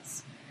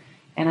assets.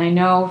 And I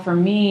know for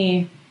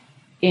me,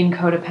 in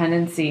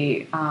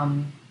codependency,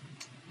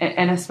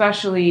 and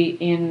especially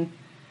in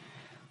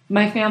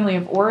my family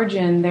of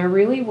origin, there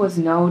really was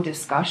no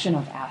discussion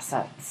of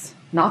assets.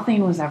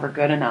 Nothing was ever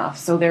good enough.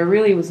 So there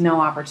really was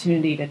no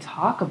opportunity to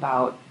talk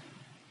about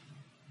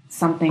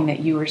something that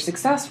you were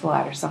successful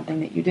at or something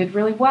that you did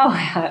really well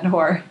at,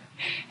 or,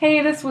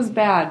 hey, this was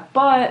bad,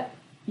 but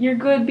you're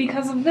good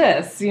because of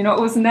this. It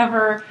was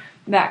never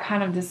that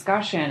kind of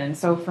discussion. And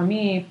so for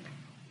me,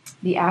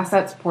 the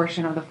assets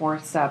portion of the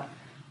fourth step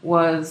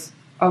was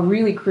a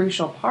really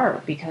crucial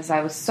part, because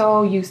I was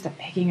so used to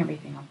picking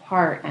everything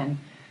apart and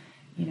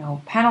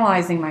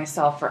penalizing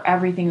myself for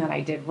everything that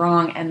I did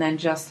wrong, and then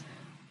just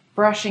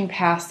brushing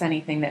past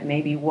anything that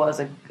maybe was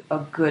a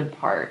good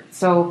part.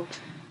 So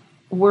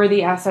were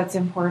the assets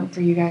important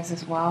for you guys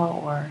as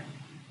well, or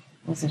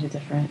was it a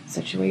different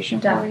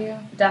situation for you?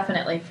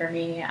 Definitely for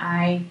me.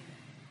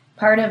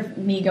 Part of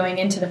me going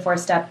into the fourth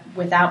step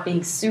without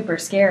being super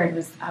scared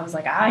was, I was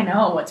like, I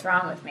know what's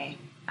wrong with me.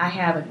 I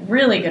have a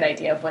really good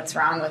idea of what's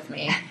wrong with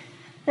me.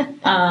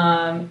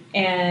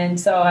 And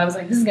so I was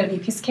like, this is going to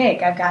be a piece of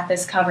cake. I've got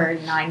this covered,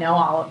 and I know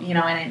all of,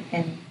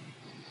 and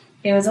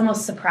it was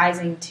almost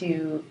surprising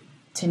to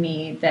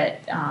me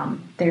that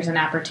there's an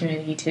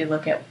opportunity to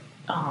look at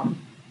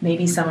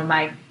maybe some of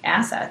my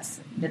assets,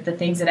 that the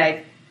things that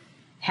I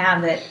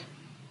have that,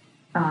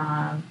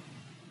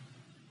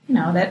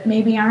 that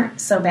maybe aren't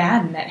so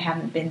bad, and that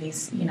haven't been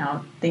these,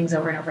 things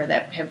over and over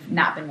that have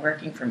not been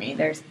working for me.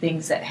 There's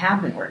things that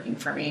have been working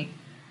for me.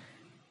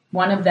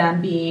 One of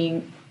them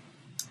being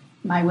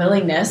my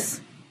willingness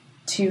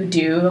to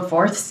do a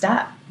fourth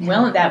step.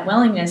 That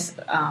willingness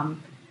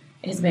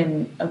has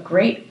been a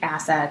great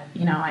asset.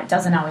 It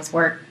doesn't always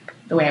work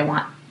the way I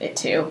want it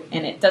to,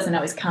 and it doesn't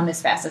always come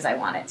as fast as I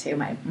want it to,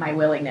 my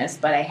willingness,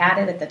 but I had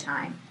it at the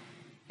time.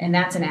 And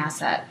that's an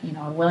asset,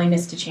 a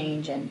willingness to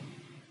change and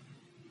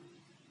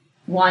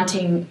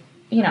wanting,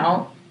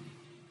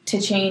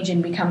 to change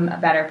and become a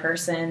better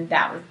person.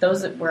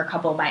 Those were a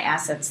couple of my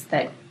assets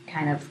that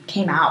kind of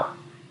came out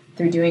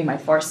through doing my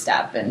fourth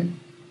step. And,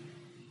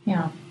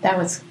 that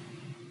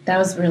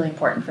was really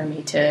important for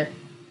me to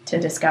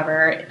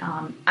discover.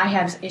 I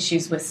have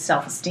issues with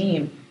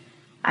self-esteem.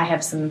 I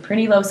have some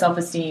pretty low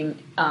self-esteem,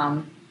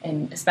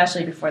 and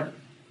especially before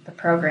the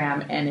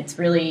program. And it's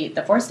really,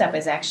 the fourth step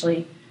is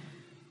actually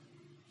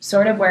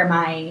sort of where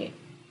my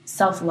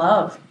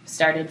self-love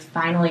started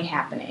finally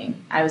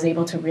happening. I was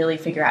able to really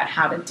figure out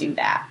how to do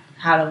that,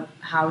 how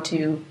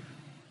to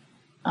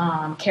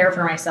care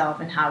for myself,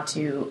 and how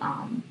to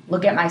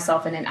look at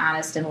myself in an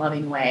honest and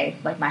loving way,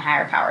 like my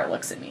higher power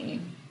looks at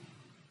me.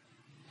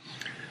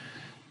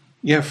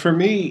 Yeah, for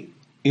me,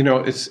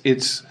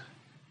 it's.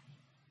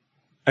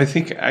 I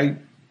think I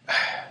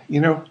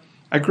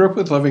grew up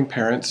with loving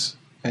parents,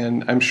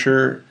 and I'm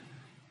sure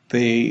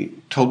they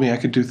told me I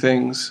could do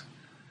things,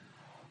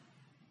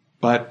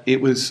 but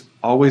it was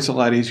always a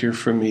lot easier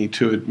for me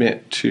to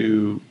admit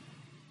to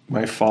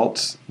my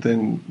faults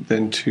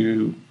than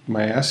to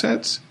my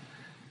assets.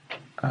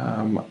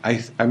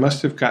 I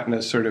must have gotten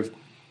a sort of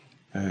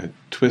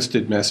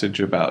twisted message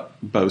about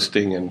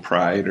boasting and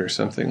pride or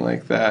something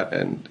like that,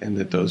 and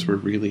that those were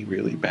really,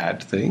 really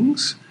bad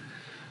things.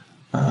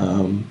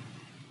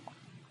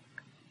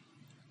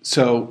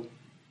 So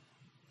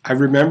I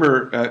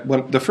remember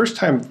when the first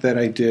time that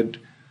I did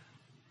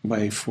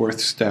my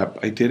fourth step,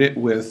 I did it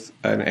with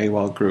an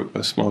AWOL group,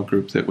 a small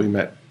group that we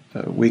met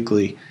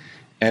weekly,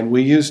 and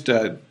we used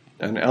an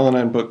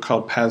Al-Anon book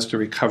called Paths to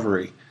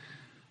Recovery,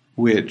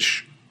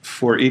 which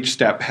for each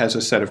step has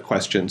a set of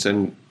questions,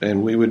 and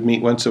we would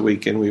meet once a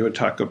week and we would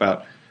talk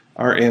about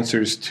our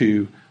answers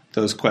to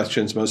those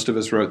questions. Most of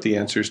us wrote the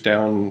answers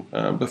down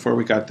before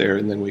we got there,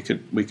 and then we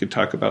could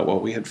talk about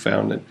what we had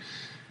found,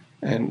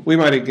 and we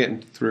might have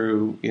gotten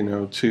through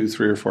 2,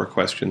 3, or 4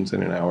 questions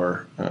in an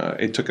hour.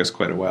 It took us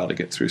quite a while to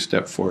get through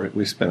step 4.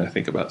 We spent, I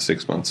think, about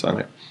 6 months on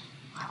it.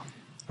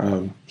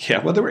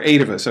 Well, there were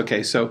 8 of us.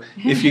 Okay, so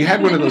if you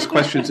had one of those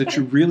questions that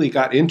you really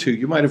got into,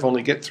 you might have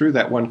only get through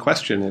that one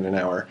question in an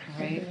hour.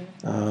 Right.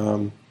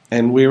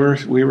 And we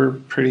were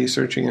pretty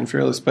searching and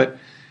fearless. But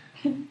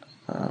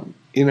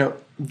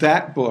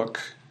that book,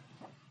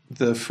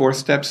 the 4th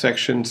step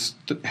section,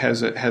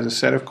 has a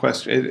set of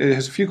questions. It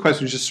has a few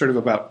questions just sort of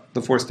about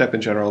the 4th step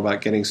in general,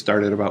 about getting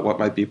started, about what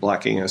might be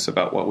blocking us,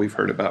 about what we've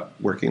heard about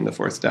working the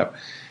 4th step,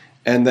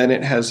 and then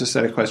it has a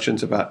set of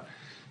questions about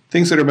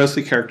things that are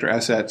mostly character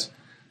assets.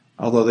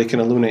 Although they can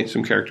illuminate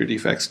some character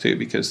defects too,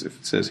 because if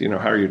it says, how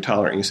are you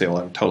tolerant? And you say, well,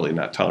 I'm totally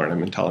not tolerant.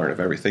 I'm intolerant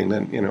of everything.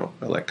 Then,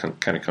 that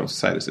kind of comes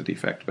aside as a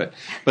defect. But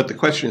the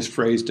question is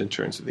phrased in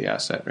terms of the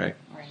asset, right?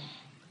 Right.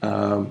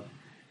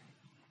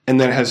 And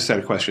then it has a set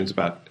of questions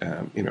about,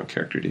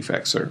 character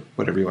defects or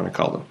whatever you want to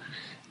call them.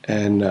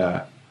 And,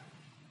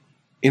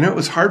 it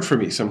was hard for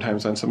me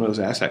sometimes on some of those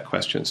asset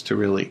questions to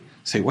really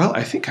say, well,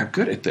 I think I'm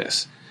good at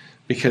this,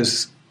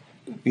 because,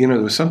 there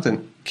was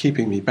something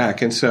keeping me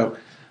back. And so,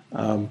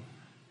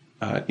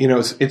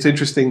 it's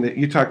interesting that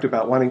you talked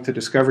about wanting to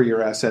discover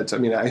your assets. I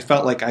mean, I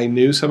felt like I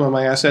knew some of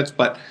my assets,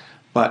 but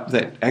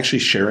that actually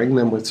sharing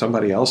them with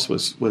somebody else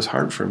was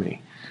hard for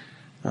me,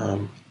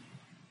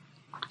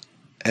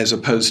 as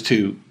opposed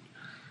to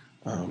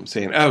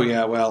saying, "Oh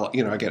yeah, well,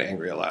 I get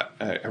angry a lot.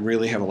 I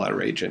really have a lot of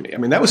rage in me." I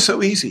mean, that was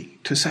so easy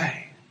to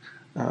say,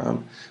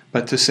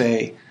 but to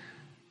say,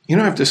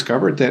 I've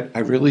discovered that I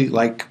really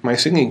like my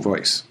singing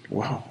voice.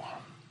 Whoa,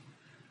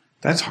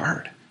 that's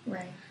hard.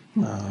 Right.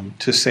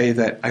 To say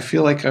that I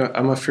feel like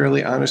I'm a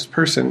fairly honest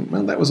person,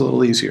 well, that was a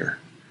little easier.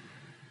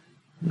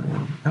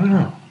 I don't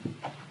know.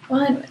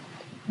 Well,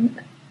 I'm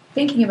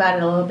thinking about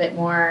it a little bit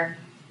more,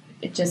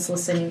 just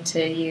listening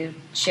to you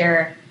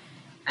share,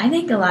 I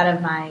think a lot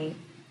of my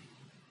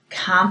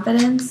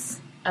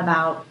confidence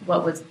about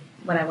what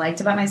I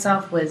liked about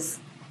myself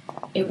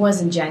it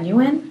wasn't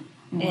genuine.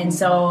 Mm-hmm. And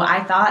so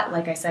I thought,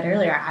 like I said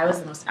earlier, I was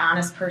the most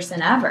honest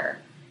person ever.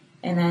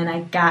 And then I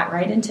got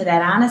right into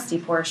that honesty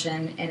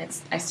portion,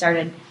 and I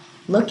started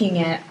looking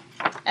at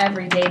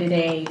every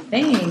day-to-day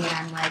thing, and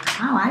I'm like,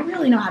 wow, I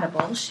really know how to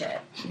bullshit.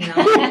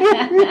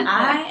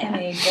 I am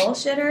a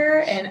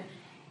bullshitter, and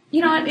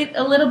it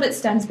a little bit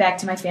stems back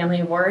to my family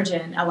of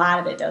origin. A lot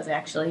of it does,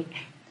 actually.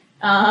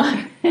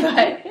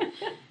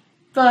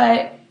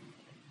 But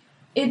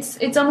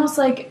it's almost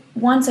like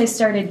once I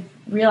started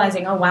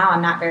realizing, oh wow,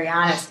 I'm not very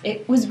honest,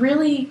 it was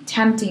really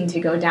tempting to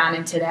go down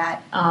into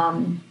that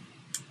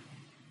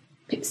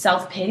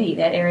self-pity,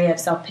 that area of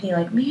self-pity,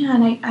 like,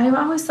 man, I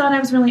always thought I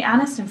was really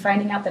honest, and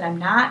finding out that I'm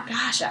not.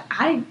 Gosh,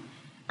 I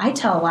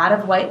tell a lot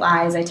of white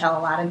lies, I tell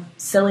a lot of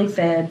silly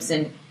fibs,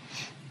 and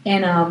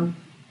then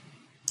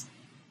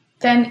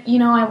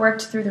I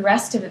worked through the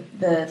rest of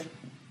the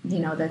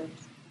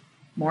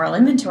moral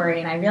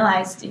inventory, and I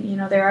realized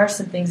there are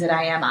some things that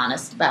I am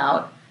honest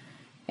about,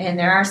 and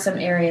there are some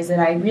areas that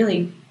I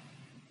really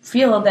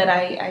feel that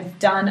I've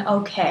done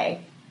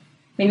okay.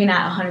 Maybe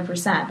not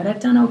 100%, but I've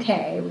done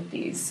okay with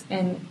these.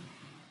 And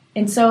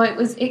so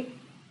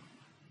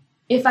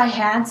if I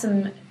had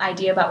some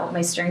idea about what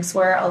my strengths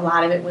were, a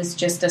lot of it was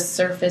just a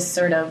surface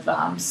sort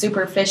of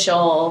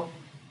superficial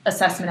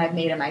assessment I've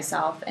made of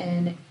myself.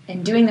 And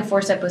doing the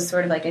 4-step was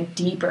sort of like a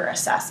deeper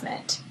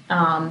assessment,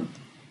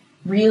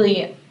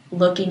 really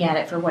looking at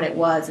it for what it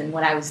was and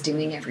what I was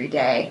doing every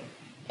day,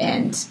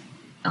 and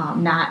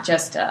not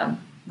just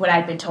what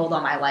I'd been told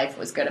all my life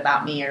was good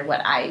about me, or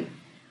what I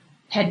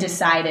had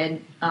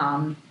decided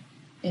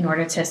in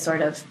order to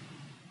sort of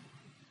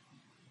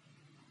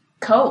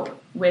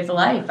cope with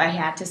life. I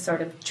had to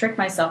sort of trick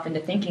myself into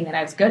thinking that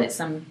I was good at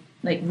some,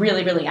 like,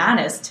 really, really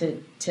honest,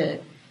 to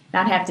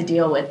not have to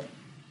deal with,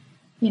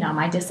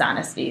 my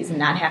dishonesties, and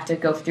not have to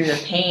go through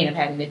the pain of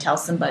having to tell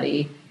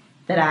somebody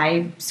that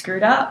I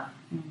screwed up,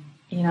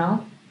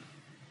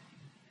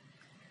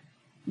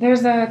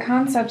 There's a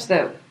concept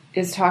that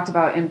is talked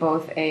about in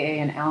both AA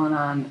and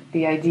Al-Anon,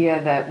 the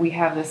idea that we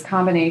have this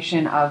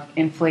combination of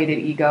inflated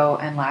ego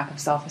and lack of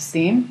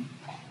self-esteem.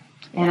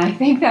 And I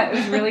think that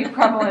is really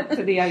prevalent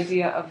to the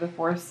idea of the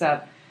 4th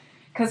step.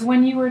 Because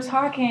when you were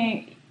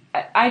talking,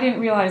 I didn't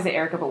realize it,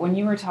 Erica, but when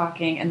you were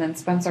talking and then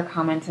Spencer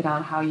commented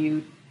on how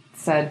you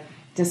said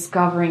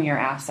discovering your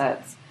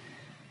assets,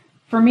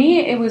 for me,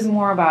 it was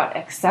more about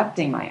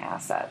accepting my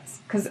assets,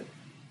 because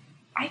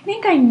I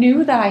think I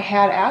knew that I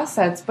had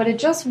assets, but it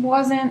just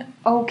wasn't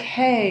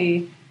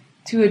okay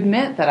to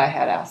admit that I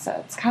had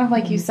assets. Kind of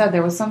like you said,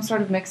 there was some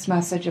sort of mixed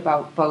message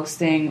about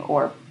boasting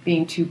or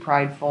being too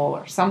prideful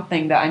or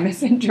something that I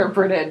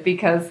misinterpreted,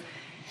 because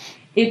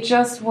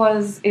it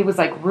was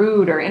like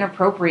rude or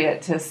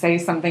inappropriate to say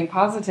something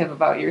positive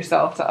about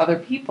yourself to other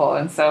people.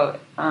 And so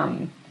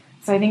I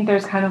think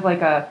there's kind of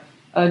like a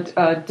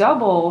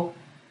double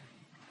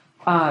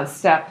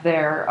step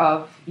there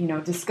of,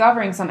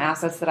 discovering some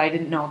assets that I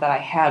didn't know that I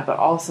had, but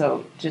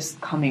also just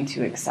coming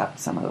to accept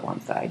some of the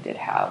ones that I did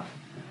have.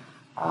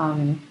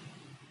 I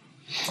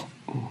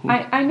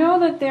know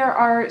that there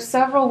are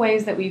several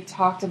ways that we've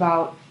talked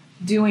about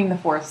doing the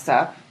fourth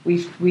step.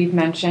 We've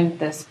mentioned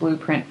this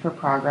Blueprint for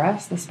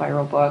Progress, the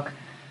spiral book.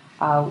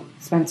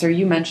 Spencer,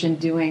 you mentioned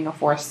doing a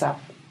fourth step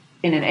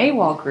in an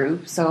AWOL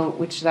group,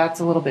 which that's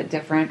a little bit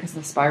different because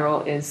the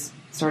spiral is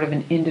sort of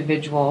an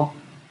individual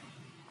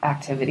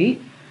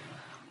activity.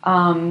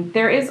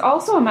 There is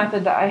also a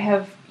method that I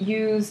have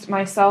used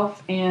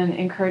myself and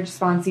encourage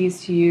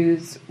sponsees to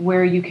use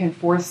where you can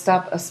fourth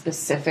step a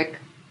specific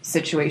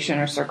situation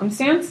or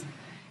circumstance.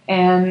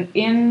 And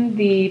in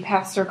the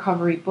Paths to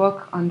Recovery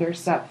book under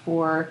step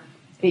 4,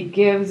 it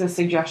gives a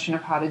suggestion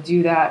of how to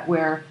do that,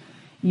 where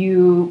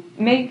you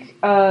take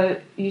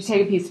a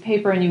piece of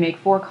paper and you make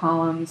 4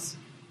 columns,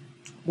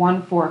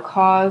 one for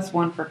cause,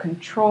 one for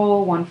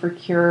control, one for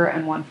cure,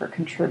 and one for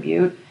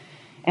contribute.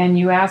 And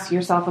you ask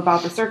yourself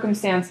about the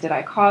circumstance. Did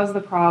I cause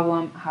the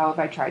problem? How have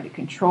I tried to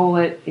control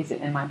it? Is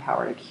it in my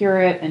power to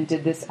cure it? And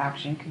did this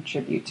action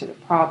contribute to the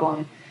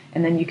problem?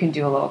 And then you can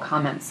do a little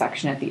comment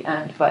section at the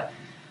end. But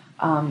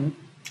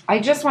I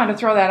just wanted to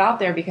throw that out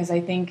there because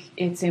I think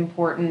it's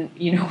important.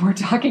 We're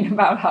talking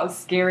about how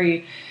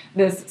scary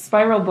this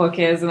spiral book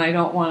is, and I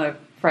don't want to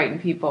frighten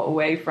people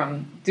away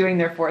from doing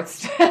their fourth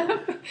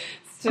step.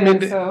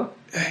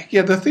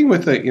 The thing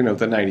with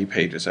the 90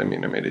 pages, I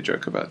made a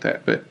joke about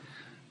that, but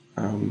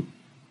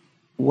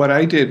what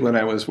I did when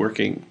I was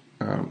working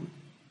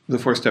the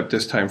fourth step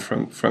this time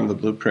from the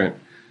Blueprint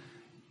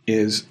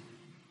is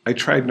I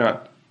tried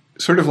not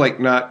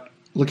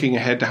looking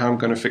ahead to how I'm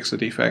going to fix the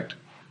defect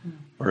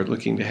or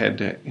looking ahead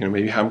to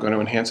maybe how I'm going to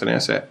enhance an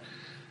asset.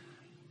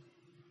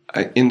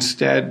 I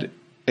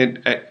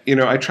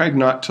tried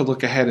not to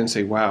look ahead and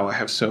say, wow, I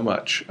have so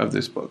much of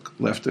this book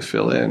left to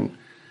fill in.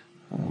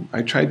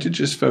 I tried to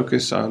just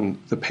focus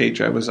on the page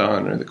I was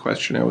on or the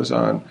question I was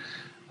on.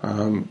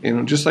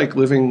 Just like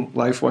living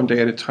life one day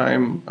at a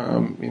time,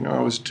 I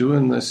was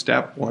doing the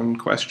step one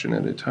question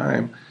at a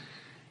time.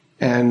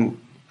 And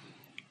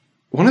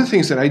one of the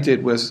things that I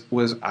did was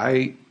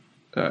I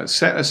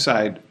set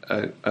aside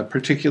a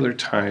particular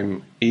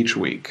time each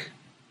week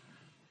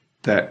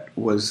that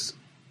was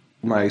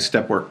my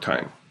step work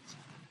time.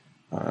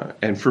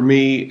 And for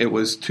me, it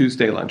was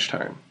Tuesday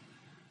lunchtime.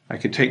 I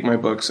could take my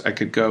books, I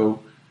could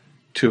go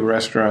to a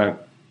restaurant,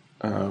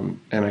 and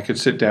I could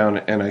sit down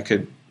and I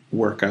could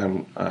work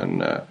on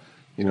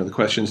the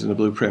questions in the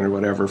Blueprint or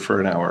whatever for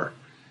an hour.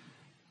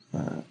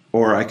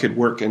 Or I could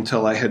work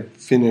until I had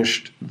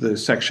finished the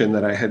section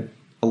that I had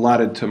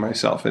allotted to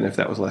myself. And if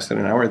that was less than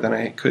an hour, then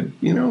I could,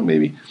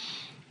 maybe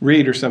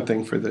read or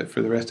something for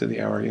the rest of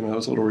the hour. It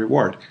was a little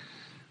reward.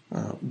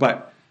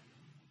 But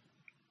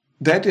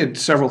that did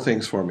several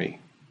things for me.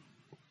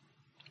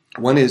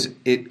 One is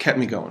it kept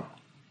me going.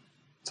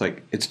 It's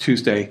like, it's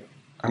Tuesday,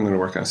 I'm going to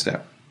work on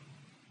step.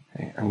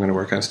 Okay, I'm going to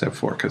work on step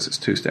 4 because it's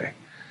Tuesday.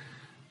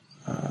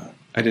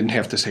 I didn't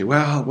have to say,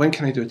 well, when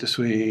can I do it this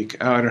week?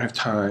 Oh, I don't have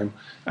time.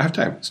 I have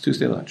time. It's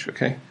Tuesday lunch,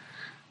 okay?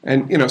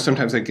 And,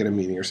 sometimes I'd get a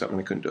meeting or something,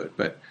 I couldn't do it.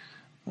 But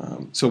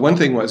so one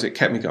thing was it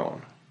kept me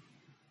going.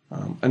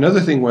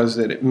 Another thing was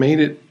that it made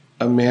it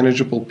a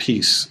manageable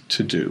piece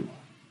to do.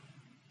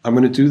 I'm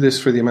going to do this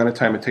for the amount of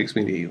time it takes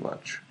me to eat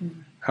lunch.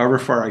 Mm-hmm. However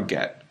far I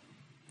get,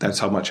 that's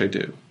how much I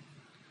do.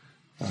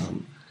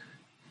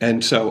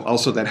 And so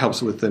also that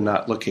helps with the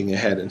not looking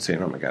ahead and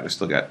saying, oh my God, I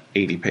still got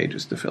 80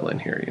 pages to fill in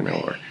here,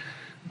 or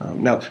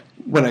now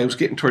when I was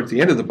getting towards the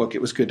end of the book,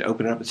 it was good to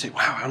open it up and say,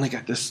 wow, I only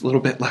got this little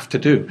bit left to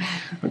do.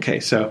 Okay,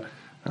 so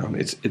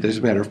there's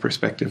a matter of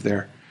perspective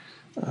there.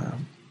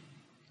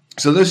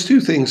 So those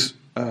two things,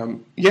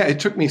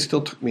 it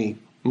still took me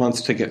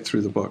months to get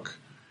through the book.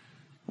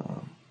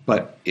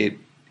 But it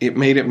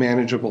made it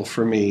manageable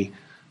for me,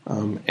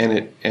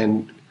 and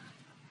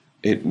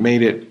it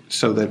made it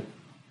so that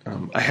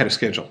I had a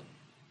schedule,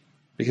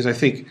 because I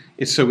think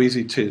it's so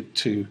easy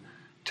to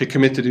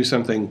commit to do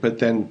something but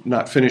then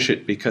not finish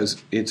it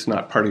because it's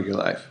not part of your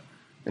life,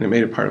 and it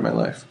made it part of my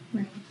life.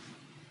 Right.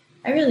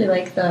 I really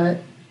like the.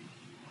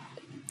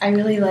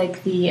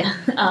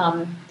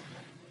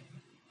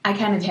 I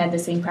kind of had the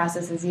same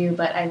process as you,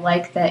 but I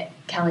like that,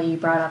 Kelly, you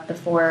brought up the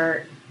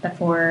four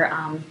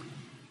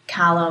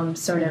column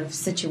sort of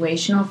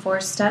situational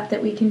fourth step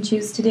that we can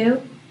choose to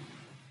do.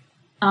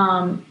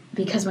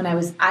 Because when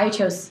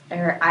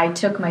I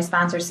took my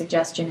sponsor's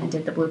suggestion and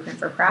did the Blueprint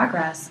for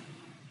Progress,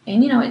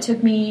 and it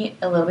took me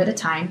a little bit of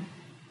time.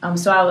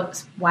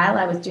 While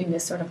I was doing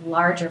this sort of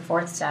larger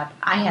fourth step,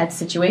 I had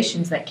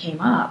situations that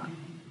came up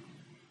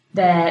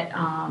that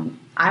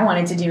I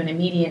wanted to do an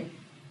immediate.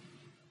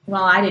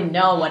 Well, I didn't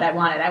know what I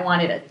wanted. I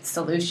wanted a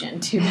solution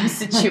to the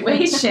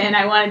situation.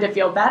 I wanted to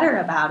feel better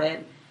about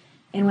it.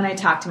 And when I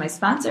talked to my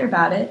sponsor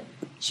about it,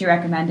 she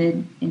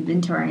recommended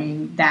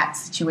inventorying that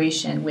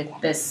situation with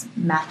this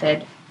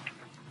method,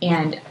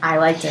 and I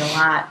liked it a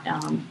lot.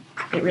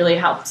 It really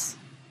helped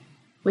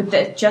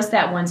with just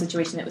that one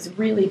situation that was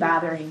really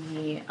bothering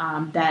me,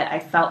 that I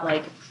felt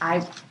like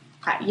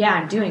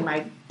I'm doing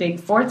my big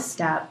fourth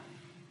step,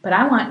 but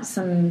I want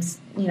some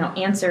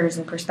answers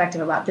and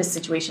perspective about this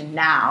situation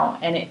now,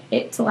 and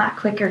it's a lot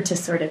quicker to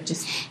sort of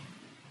just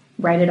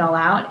write it all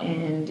out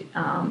and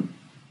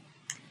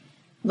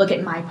look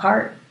at my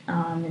part,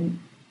 and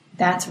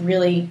that's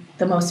really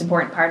the most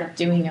important part of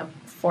doing a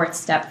fourth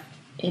step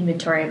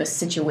inventory of a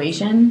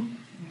situation,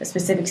 a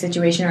specific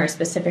situation or a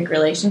specific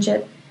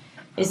relationship,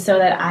 is so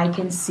that I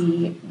can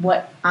see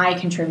what I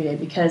contributed,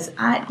 because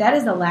that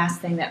is the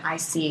last thing that I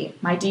see.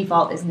 My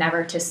default is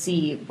never to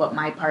see what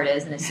my part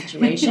is in a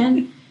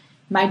situation.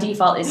 My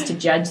default is to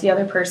judge the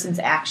other person's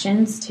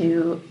actions,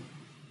 to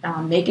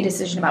make a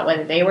decision about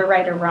whether they were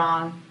right or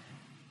wrong,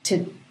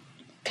 to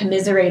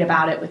commiserate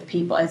about it with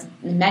people, as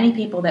many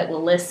people that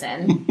will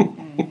listen.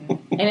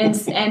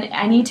 and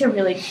I need to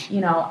really,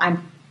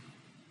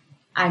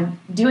 I'm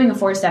doing a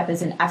fourth step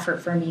as an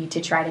effort for me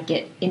to try to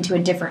get into a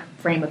different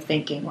frame of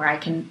thinking where I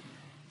can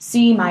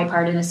see my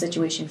part in a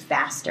situation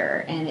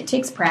faster, and it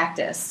takes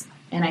practice.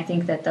 And I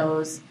think that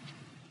those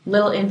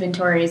little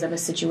inventories of a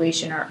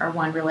situation or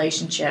one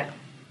relationship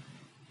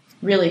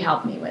really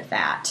help me with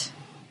that.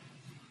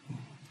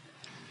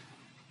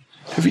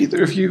 Have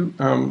either of you,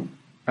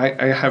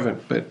 I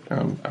haven't, but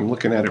I'm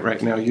looking at it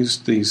right now,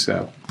 used these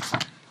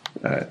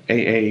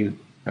AA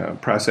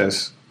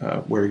process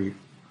where you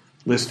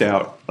list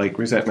out like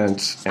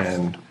resentments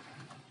and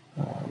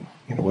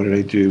what did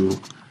I do,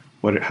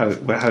 how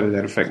did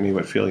that affect me,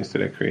 what feelings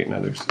did I create in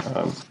others,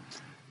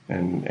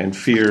 and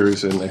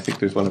fears, and I think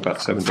there's one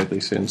about 7 deadly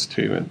sins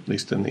too, at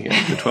least in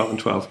the 12 and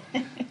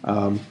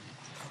 12.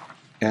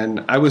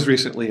 And I was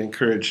recently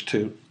encouraged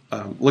to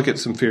look at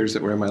some fears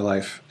that were in my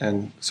life,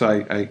 and so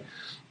I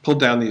pulled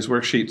down these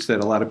worksheets that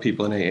a lot of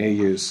people in AA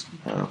use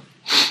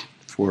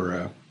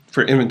for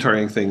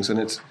inventorying things, and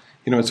it's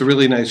a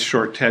really nice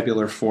short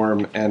tabular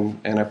form,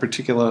 and I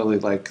particularly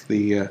like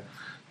the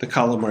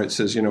column where it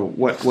says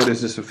what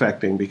is this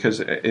affecting, because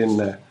at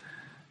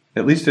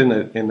least in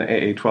the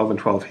AA 12 and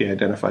 12 he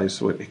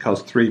identifies what he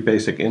calls 3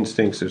 basic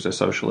instincts. There's a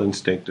social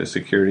instinct, a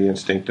security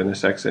instinct, and a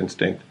sex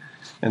instinct,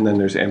 and then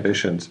there's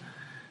ambitions,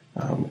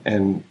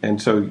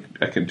 and so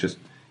I can just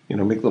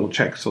make little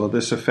checks. So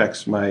this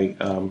affects my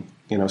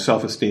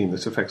self-esteem.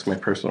 This affects my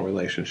personal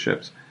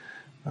relationships.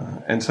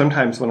 And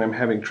sometimes when I'm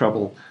having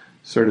trouble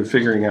sort of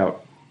figuring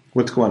out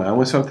what's going on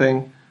with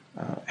something,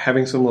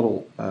 having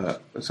some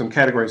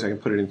categories I can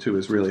put it into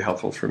is really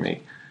helpful for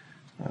me.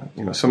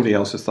 Somebody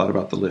else has thought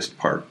about the list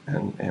part,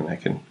 and I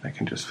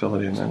can just fill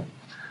it in. And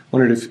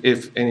wondered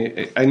if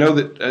any. I know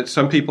that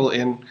some people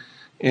in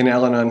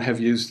Al-Anon have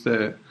used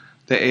the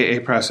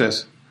AA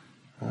process.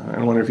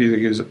 I wonder if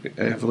either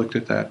have looked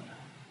at that.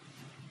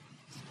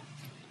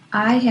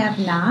 I have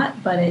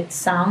not, but it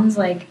sounds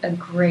like a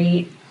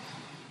great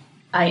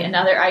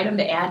another item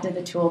to add to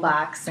the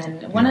toolbox.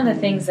 And one of the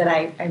things that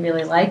I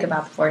really like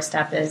about the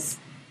 4-step is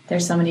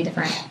there's so many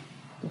different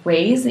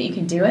ways that you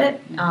can do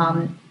it.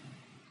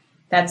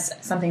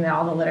 That's something that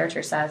all the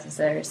literature says is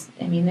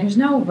there's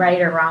no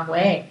right or wrong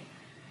way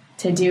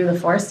to do the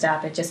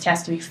 4-step. It just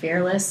has to be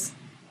fearless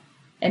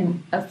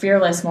and a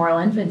fearless moral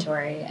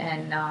inventory.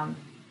 And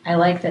I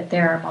like that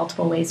there are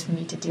multiple ways for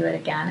me to do it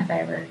again if I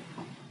ever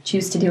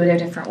choose to do it a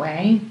different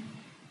way.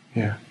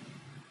 Yeah.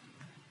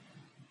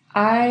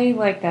 I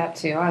like that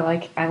too. I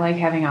like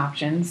having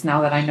options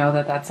now that I know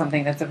that that's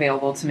something that's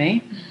available to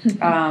me.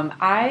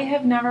 I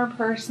have never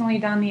personally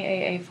done the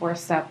AA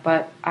 4-step,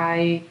 but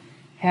I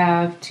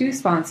have 2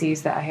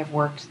 sponsees that I have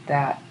worked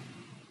that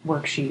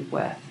worksheet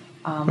with.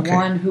 Okay.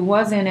 One who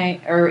is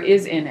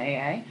in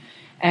AA,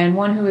 and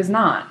one who is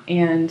not.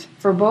 And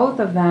for both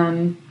of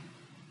them,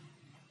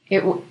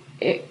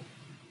 it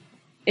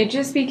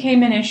just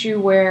became an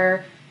issue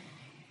where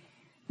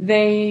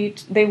they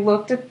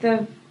looked at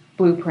the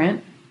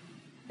blueprint.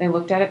 They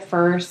looked at it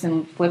first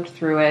and flipped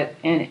through it,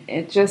 and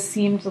it just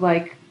seemed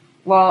like,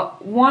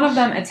 one of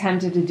them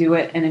attempted to do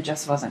it, and it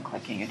just wasn't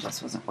clicking. It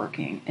just wasn't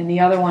working. And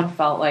the other one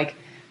felt like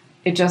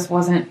it just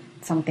wasn't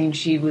something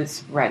she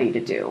was ready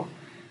to do.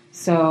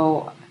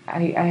 So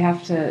I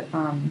have to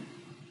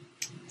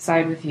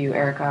side with you,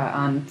 Erica,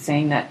 on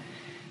saying that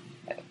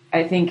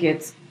I think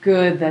it's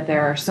good that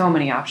there are so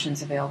many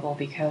options available,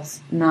 because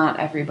not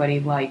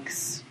everybody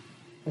likes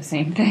the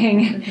same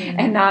thing,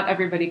 and not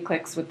everybody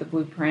clicks with the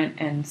blueprint.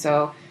 And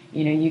so,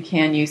 you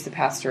can use the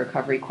path to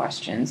recovery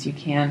questions. You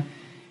can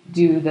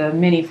do the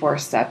mini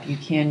 4-step, you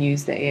can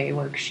use the AA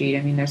worksheet.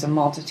 I mean, there's a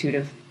multitude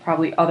of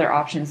probably other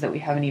options that we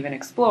haven't even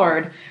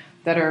explored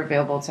that are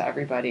available to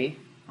everybody.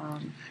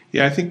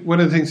 Yeah, I think one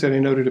of the things that I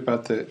noted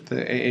about the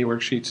AA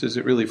worksheets is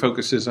it really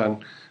focuses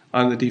on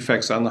the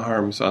defects, on the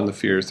harms, on the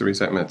fears, the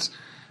resentments,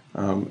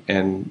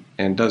 and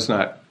does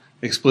not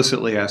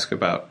explicitly ask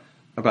about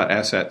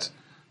assets.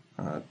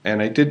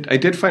 And I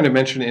did find a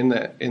mention in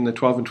the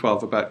 12 and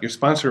 12 about your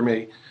sponsor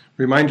may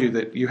remind you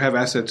that you have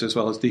assets as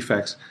well as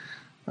defects,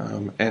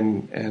 and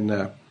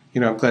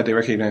I'm glad they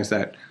recognize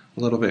that a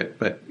little bit.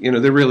 But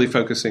they're really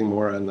focusing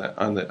more on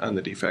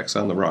the defects,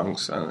 on the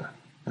wrongs,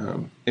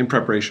 in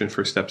preparation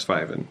for steps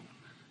 5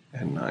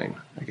 and 9,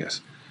 I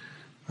guess.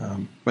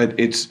 But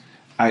it's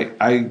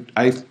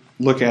I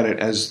look at it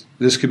as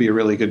this could be a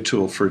really good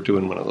tool for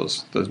doing one of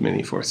those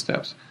mini 4th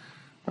steps.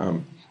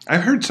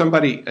 I've heard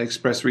somebody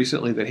express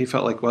recently that he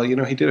felt like, well,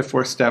 he did a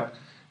 4th step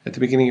at the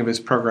beginning of his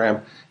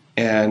program,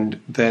 and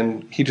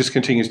then he just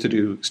continues to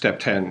do step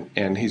 10,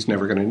 and he's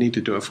never going to need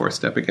to do a 4th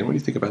step again. What do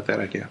you think about that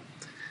idea?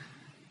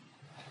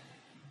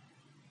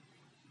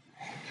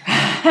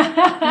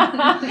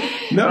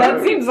 No.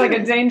 That seems like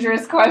a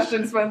dangerous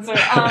question, Spencer.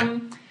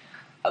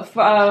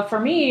 For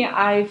me,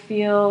 I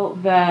feel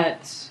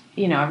that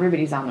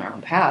everybody's on their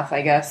own path,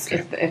 I guess.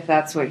 Okay. If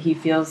that's what he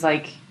feels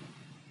like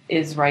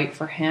is right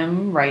for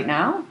him right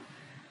now,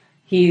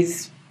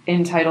 he's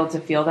entitled to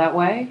feel that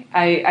way.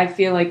 I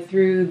feel like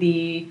through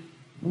the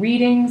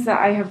readings that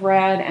I have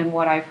read and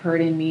what I've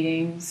heard in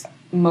meetings,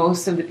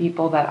 most of the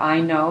people that I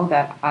know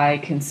that I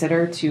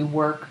consider to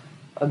work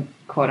a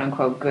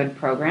quote-unquote good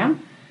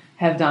program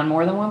have done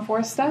more than one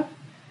 4th step.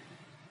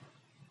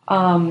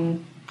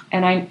 And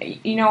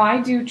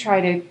I do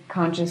try to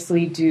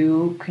consciously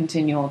do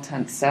continual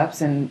 10th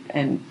steps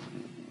and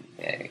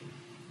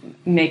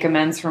make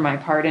amends for my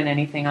part in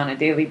anything on a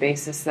daily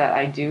basis that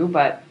I do.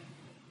 But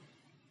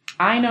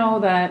I know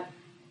that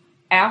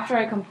after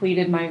I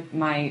completed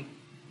my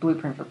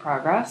Blueprint for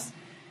Progress,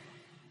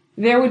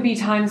 there would be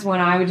times when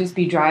I would just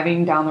be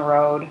driving down the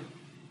road,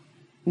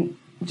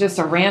 just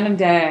a random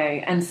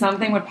day, and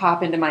something would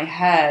pop into my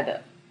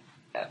head,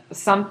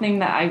 something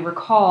that I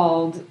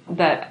recalled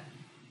that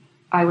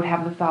I would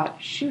have the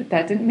thought, shoot,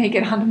 that didn't make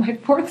it onto my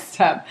 4th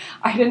step.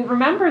 I didn't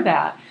remember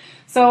that.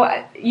 So,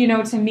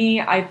 to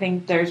me, I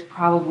think there's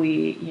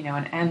probably,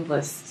 an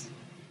endless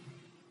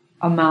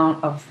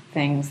amount of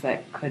things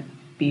that could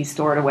be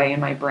stored away in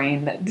my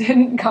brain that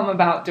didn't come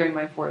about during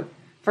my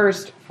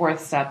first 4th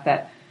step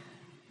that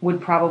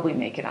would probably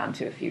make it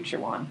onto a future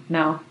one.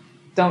 Now,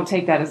 don't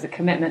take that as a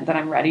commitment that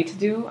I'm ready to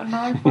do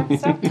another 4th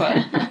step,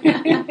 but...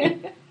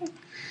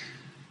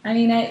 I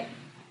mean,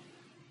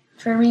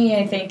 for me,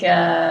 I think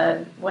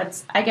I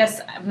guess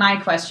my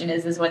question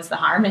is what's the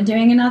harm in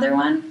doing another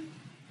one?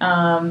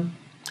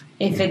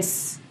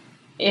 If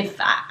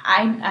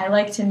I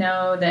like to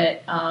know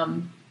that,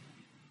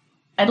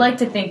 I'd like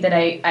to think that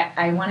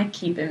I want to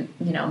keep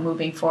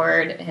moving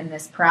forward in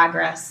this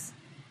progress.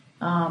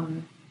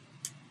 The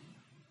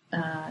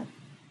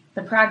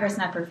progress,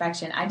 not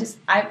perfection.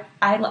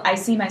 I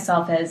see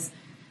myself as,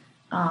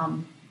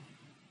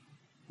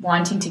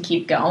 wanting to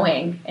keep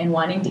going and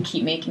wanting to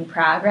keep making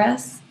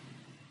progress.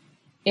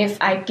 If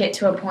I get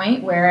to a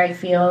point where I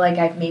feel like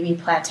I've maybe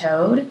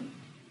plateaued,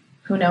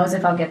 who knows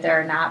if I'll get there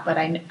or not, but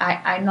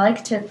I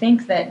like to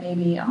think that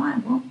maybe,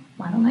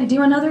 why don't I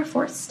do another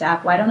 4th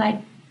step? Why don't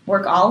I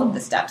work all of the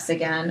steps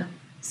again?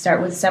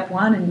 Start with step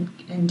 1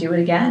 and do it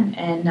again.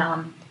 And,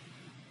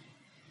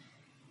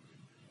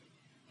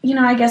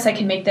 I guess I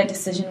can make that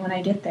decision when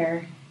I get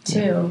there,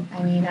 too.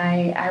 I mean,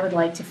 I would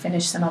like to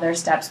finish some other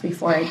steps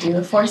before I do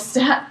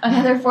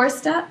another 4th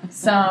step.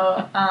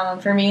 So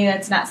for me,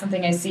 that's not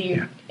something I see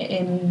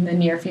in the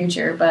near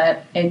future,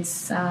 but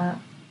it's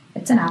an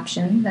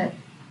option that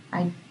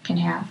I can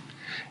have.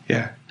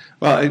 Yeah.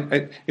 Well,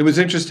 it was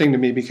interesting to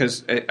me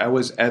because I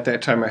was at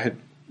that time I had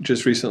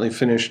just recently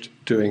finished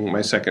doing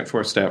my second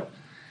 4th step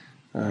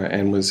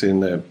and was in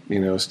the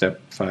step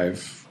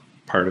 5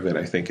 part of it,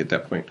 I think, at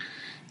that point.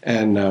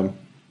 And I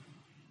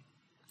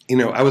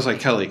was like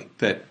Kelly,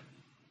 that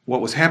what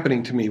was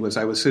happening to me was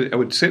I would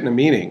sit in a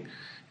meeting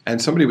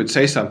and somebody would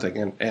say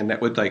something and that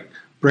would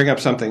bring up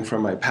something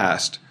from my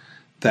past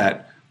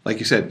that, like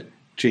you said,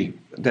 gee,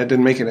 that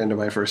didn't make it into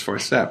my first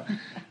 4th step.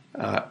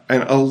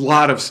 And a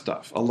lot of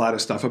stuff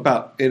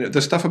about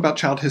the stuff about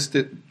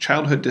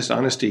childhood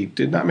dishonesty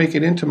did not make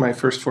it into my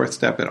first 4th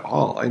step at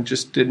all. I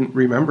just didn't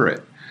remember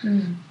it.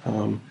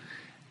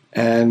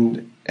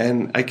 And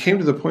I came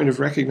to the point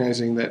of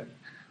recognizing that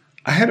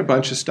I had a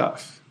bunch of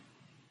stuff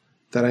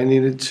that I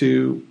needed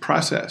to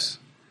process.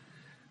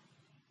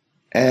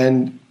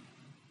 And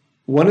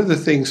one of the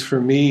things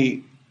for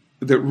me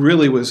that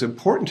really was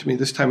important to me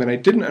this time, and I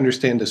didn't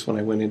understand this when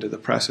I went into the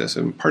process,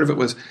 and part of it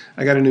was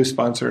I got a new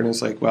sponsor, and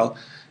it's like, well,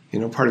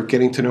 part of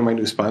getting to know my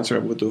new sponsor, I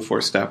would do a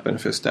 4th step and a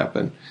 5th step,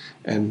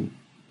 and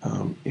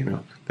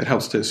that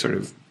helps to sort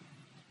of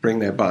bring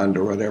that bond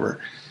or whatever.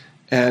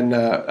 And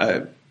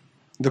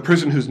the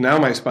person who's now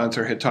my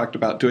sponsor had talked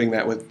about doing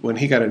that when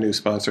he got a new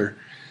sponsor.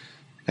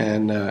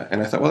 And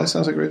I thought, well, that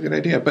sounds like a really good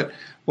idea. But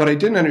what I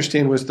didn't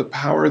understand was the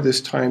power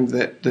this time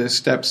that the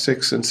step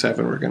 6 and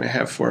 7 were going to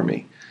have for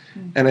me.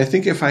 Mm-hmm. And I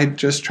think if I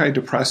just tried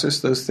to process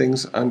those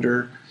things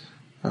under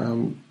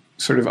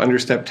sort of under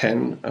step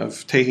 10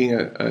 of taking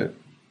a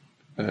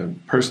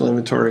personal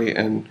inventory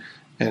and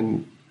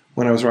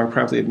when I was wrong,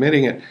 promptly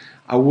admitting it,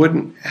 I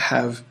wouldn't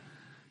have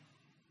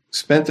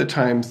spent the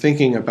time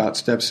thinking about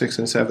step 6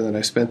 and 7 that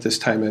I spent this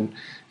time in.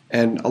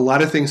 And a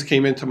lot of things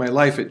came into my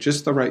life at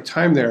just the right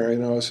time there.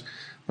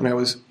 When I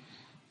was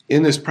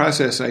in this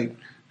process, I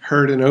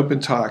heard an open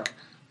talk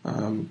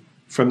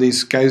from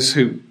these guys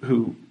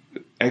who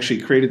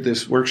actually created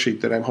this worksheet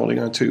that I'm holding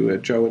on to,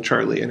 Joe and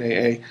Charlie in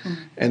AA. Mm-hmm.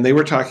 And they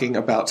were talking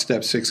about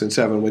step 6 and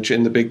 7, which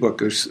in the big book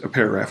there's a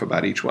paragraph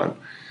about each one.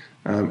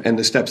 And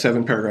the step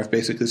 7 paragraph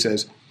basically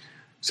says,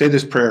 say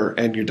this prayer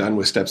and you're done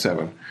with step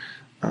 7.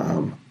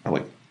 And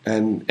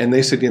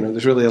they said,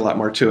 there's really a lot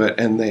more to it.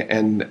 And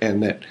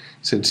that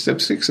said step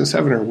 6 and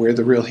 7 are where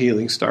the real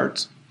healing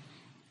starts.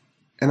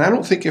 And I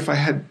don't think if I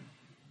had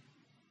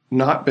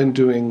not been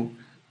going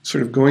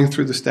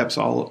through the steps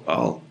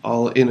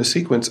all in a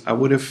sequence, I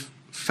would have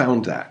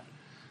found that.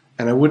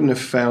 And I wouldn't have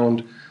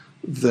found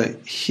the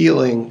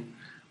healing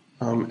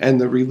and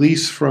the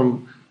release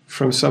from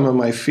some of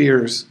my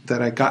fears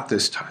that I got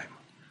this time.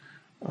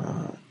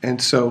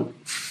 And so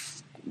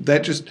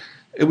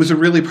it was a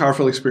really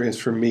powerful experience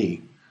for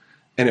me,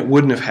 and it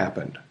wouldn't have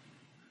happened.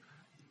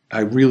 I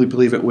really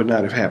believe it would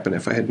not have happened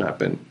if I had not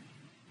been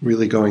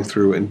really going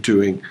through and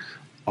doing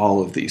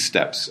all of these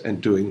steps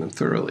and doing them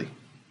thoroughly.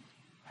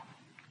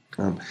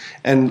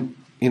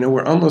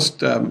 We're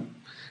almost,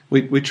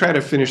 we try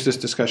to finish this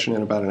discussion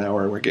in about an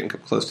hour, and we're getting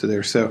close to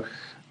there. So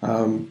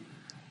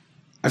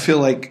I feel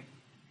like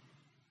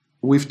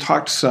we've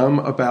talked some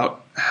about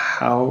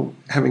how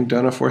having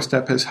done a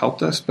 4-step has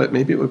helped us, but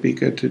maybe it would be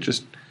good to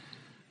just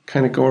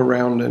kind of go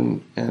around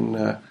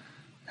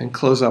and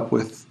close up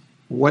with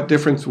what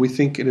difference we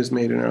think it has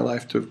made in our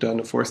life to have done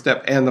a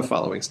 4-step and the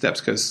following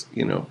steps, because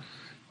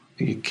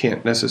you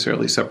can't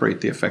necessarily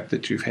separate the effect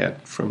that you've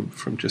had from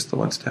just the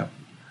 1 step.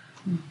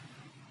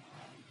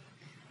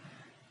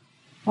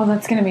 Well,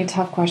 that's going to be a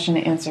tough question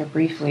to answer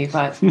briefly,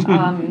 but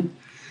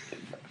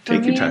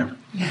take your time.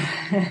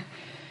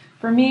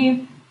 For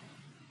me,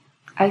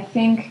 I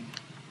think,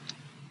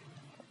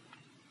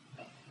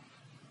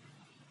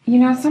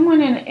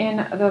 someone in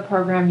the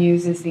program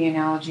uses the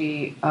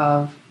analogy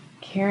of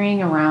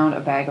carrying around a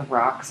bag of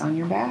rocks on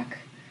your back.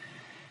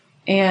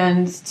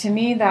 And to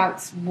me,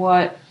 that's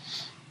what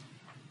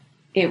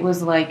it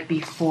was like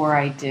before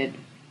I did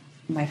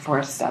my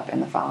 4th step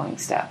and the following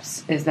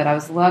steps, is that I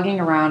was lugging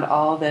around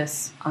all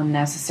this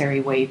unnecessary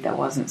weight that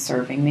wasn't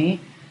serving me.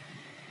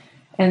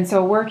 And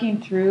so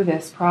working through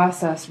this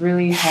process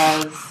really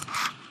has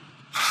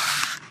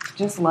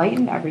just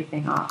lightened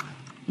everything up.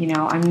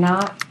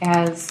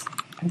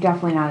 I'm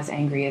definitely not as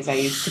angry as I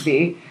used to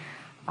be.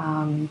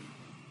 I'm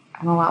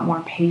a lot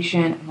more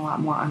patient, I'm a lot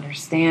more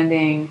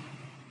understanding,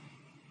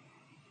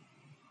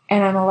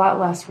 and I'm a lot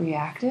less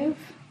reactive.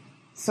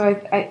 So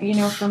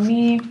I for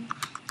me,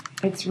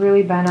 it's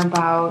really been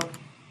about,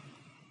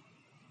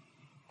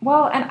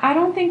 and I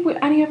don't think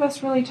any of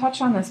us really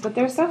touch on this, but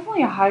there's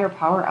definitely a higher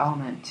power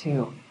element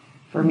too,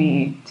 for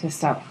me, to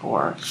step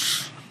 4.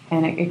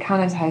 And it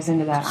kind of ties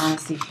into that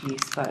honesty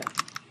piece, but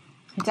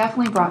it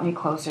definitely brought me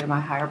closer to my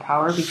higher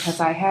power, because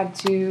I had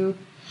to,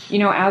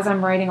 as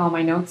I'm writing all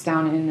my notes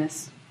down in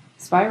this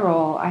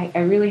spiral, I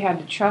really had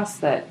to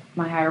trust that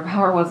my higher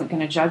power wasn't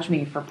going to judge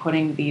me for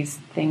putting these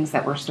things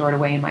that were stored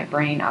away in my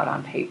brain out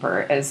on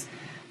paper. As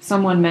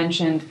someone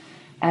mentioned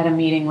at a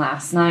meeting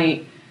last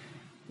night,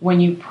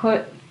 when you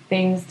put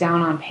things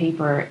down on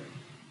paper,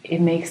 it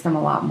makes them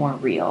a lot more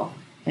real,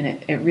 and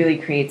it really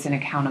creates an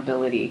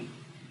accountability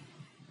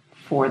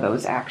for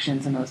those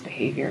actions and those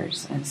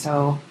behaviors. And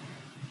so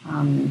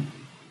I'm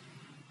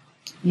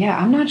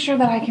not sure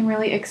that I can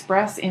really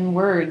express in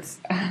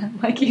words,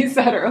 like you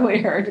said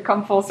earlier, to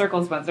come full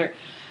circle, Spencer.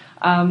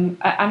 I'm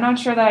not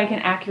sure that I can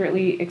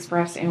accurately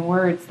express in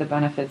words the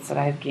benefits that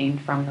I've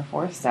gained from the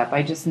 4th step.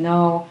 I just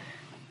know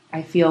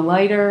I feel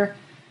lighter,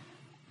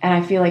 and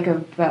I feel like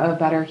a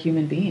better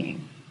human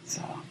being.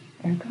 So,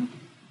 Erica?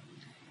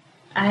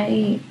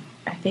 I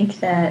think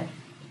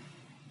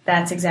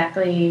that's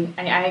exactly,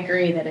 I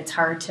agree that it's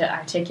hard to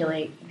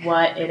articulate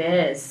what it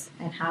is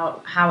and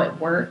how it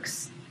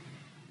works.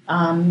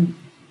 I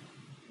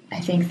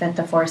think that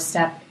the 4th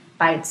step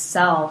by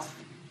itself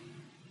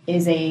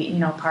is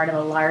part of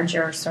a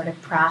larger sort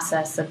of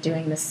process of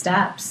doing the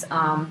steps.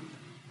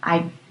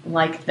 I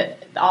like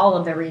all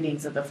of the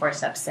readings of the 4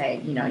 steps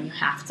say, you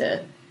have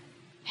to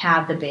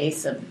have the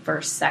base of the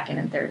 1st, 2nd,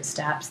 and 3rd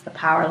steps, the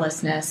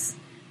powerlessness,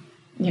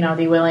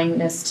 the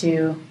willingness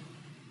to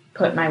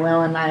put my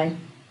will and my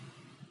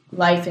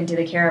life into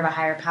the care of a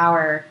higher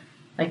power,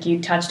 like you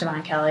touched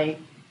on, Kelly,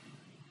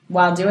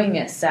 while doing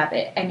this step.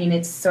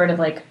 It's sort of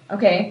like,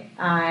 okay,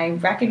 I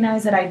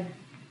recognize that I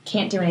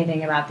can't do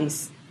anything about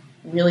these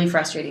really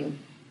frustrating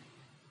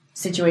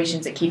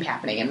situations that keep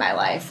happening in my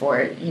life,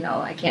 or,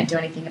 I can't do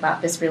anything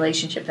about this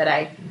relationship that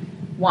I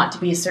want to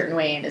be a certain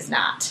way and is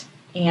not.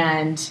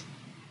 And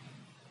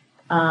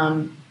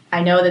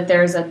I know that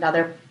there's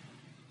another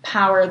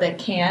power that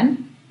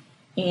can,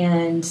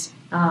 and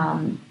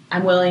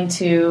I'm willing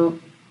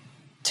to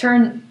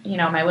turn,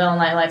 my will and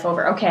my life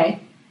over.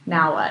 Okay,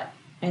 now what?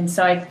 And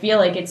so I feel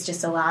like it's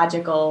just a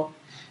logical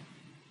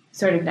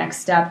sort of next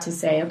step to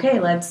say, okay,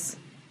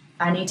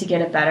 I need to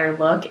get a better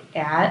look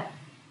at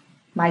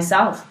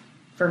myself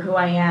for who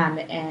I am.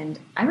 And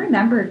I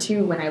remember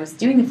too, when I was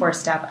doing the 4th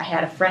step, I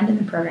had a friend in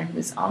the program who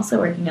was also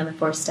working on the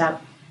 4th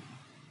step,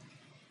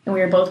 and we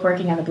were both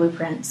working on the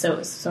blueprint. So it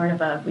was sort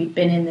of we'd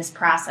been in this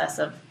process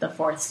of the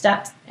 4th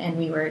step, and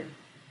we were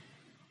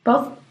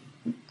both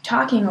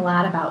talking a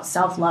lot about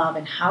self-love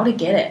and how to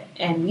get it.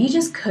 And we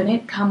just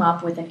couldn't come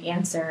up with an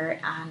answer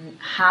on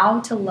how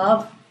to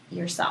love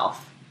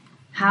yourself,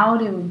 how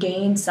to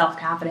gain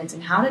self-confidence,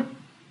 and how to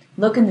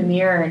look in the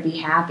mirror and be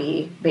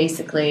happy,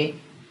 basically.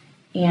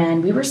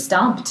 And we were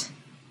stumped.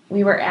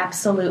 We were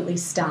absolutely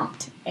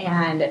stumped.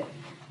 And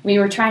we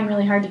were trying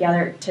really hard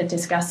together to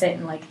discuss it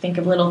and think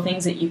of little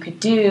things that you could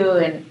do,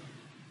 and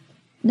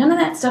none of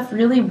that stuff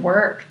really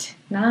worked.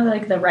 None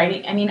of the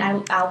writing. I mean,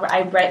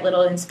 I write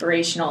little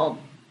inspirational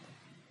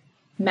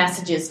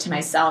messages to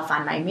myself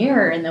on my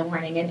mirror in the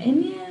morning,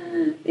 and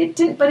yeah, it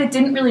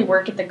didn't really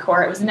work at the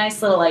core. It was a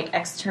nice little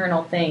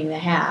external thing to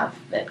have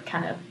that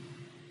kind of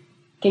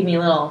gave me a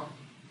little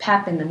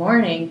pep in the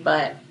morning,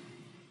 but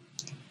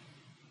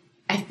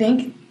I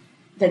think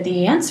that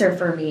the answer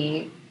for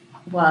me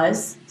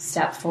was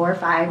step 4,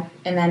 5,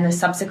 and then the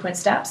subsequent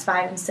steps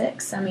 5 and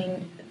 6. I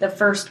mean, the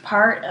first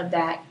part of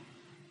that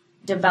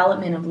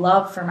development of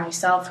love for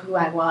myself, who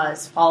I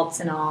was, faults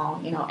and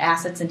all,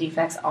 assets and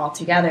defects all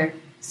together,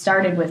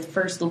 started with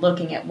first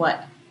looking at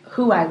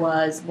who I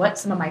was, what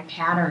some of my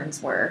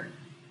patterns were,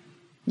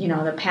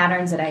 the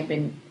patterns that I'd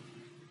been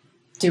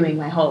doing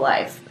my whole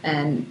life,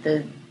 and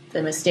the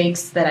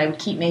mistakes that I would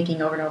keep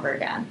making over and over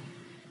again.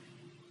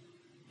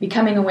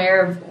 Becoming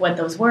aware of what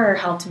those were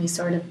helped me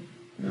sort of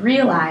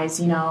realize,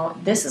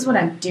 this is what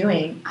I'm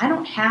doing. I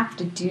don't have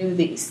to do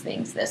these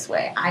things this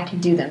way. I can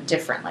do them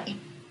differently.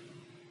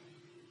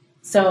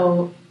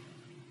 So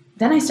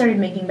then I started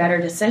making better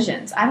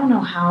decisions. I don't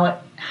know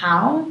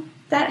how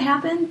that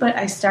happened, but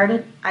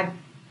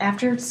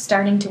after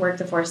starting to work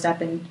the 4th step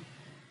and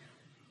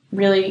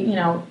really,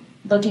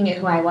 looking at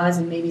who I was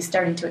and maybe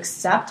starting to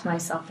accept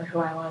myself for who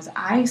I was,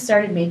 I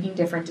started making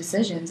different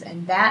decisions,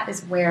 and that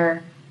is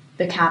where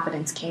the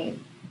confidence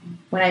came.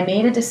 When I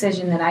made a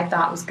decision that I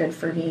thought was good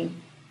for me,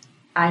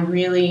 I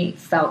really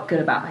felt good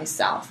about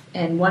myself.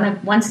 And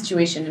one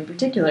situation in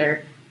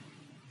particular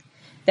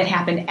that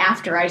happened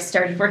after I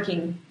started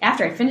working,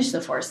 after I finished the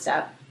 4th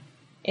step,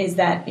 is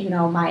that,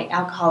 my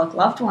alcoholic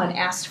loved one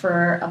asked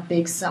for a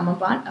big sum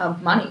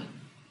of money,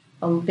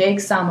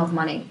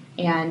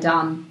 and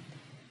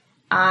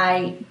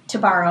to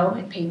borrow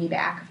and pay me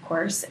back, of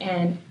course,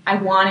 and I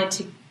wanted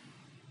to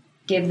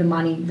give the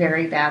money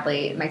very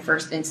badly. My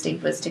first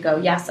instinct was to go,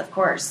 yes, of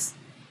course.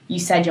 You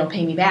said you'll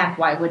pay me back.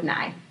 Why wouldn't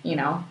I?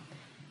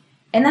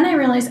 And then I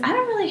realized I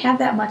don't really have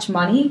that much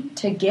money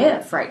to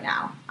give right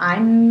now. I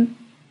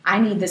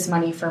need this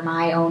money for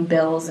my own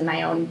bills and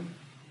my own,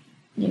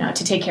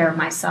 to take care of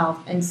myself.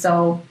 And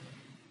so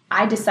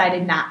I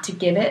decided not to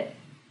give it,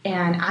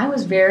 and I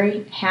was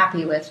very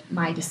happy with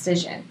my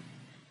decision.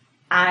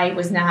 I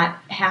was not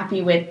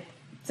happy with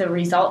the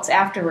results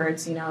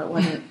afterwards. It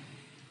wasn't.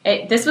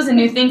 This was a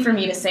new thing for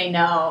me to say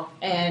no,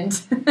 and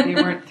they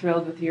weren't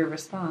thrilled with your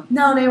response.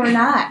 No, they were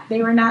not.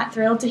 They were not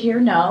thrilled to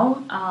hear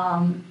no,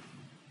 and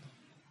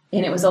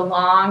it was a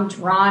long,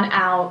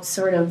 drawn-out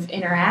sort of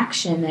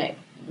interaction that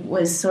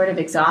was sort of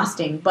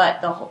exhausting.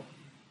 But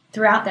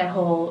throughout that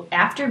whole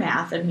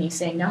aftermath of me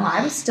saying no,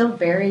 I was still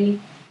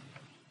very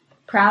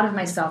proud of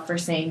myself for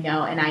saying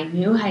no, and I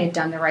knew I had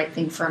done the right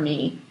thing for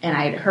me, and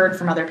I had heard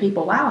from other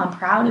people, wow, I'm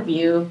proud of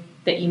you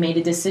that you made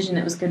a decision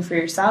that was good for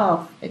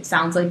yourself. It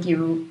sounds like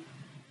you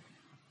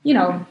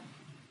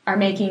are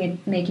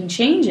making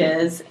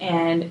changes,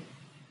 and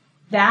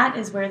that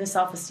is where the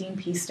self-esteem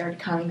piece started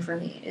coming for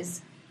me,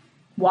 is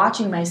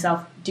watching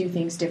myself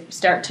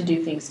start to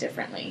do things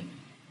differently.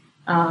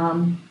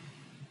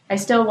 I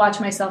still watch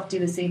myself do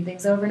the same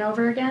things over and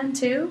over again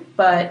too,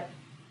 but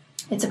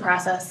it's a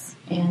process,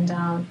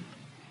 and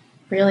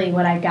really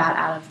what I got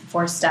out of the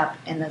 4th step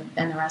and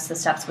the rest of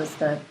the steps was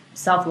the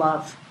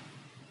self-love.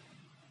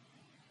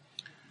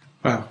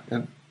 Wow,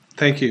 and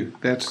thank you.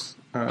 That's,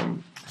 I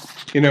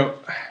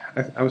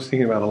was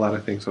thinking about a lot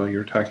of things while you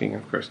were talking.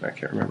 Of course, I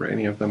can't remember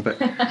any of them, but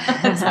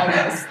that's how it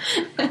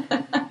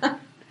goes.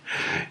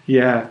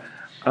 Yeah.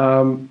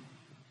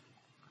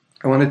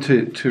 I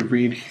wanted to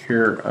read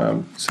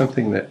here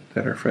something that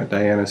our friend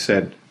Diana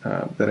said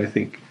that I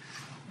think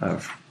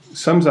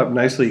sums up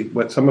nicely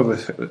what some of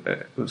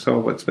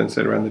what's been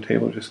said around the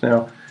table just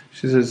now.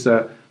 She says,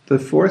 the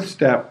 4th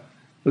step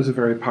was a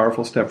very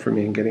powerful step for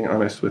me in getting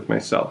honest with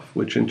myself,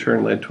 which in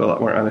turn led to a lot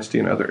more honesty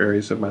in other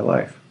areas of my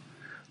life.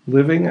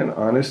 Living an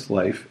honest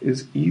life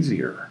is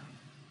easier.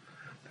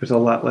 There's a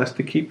lot less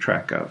to keep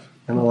track of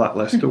and a lot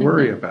less to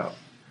worry about.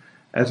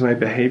 As my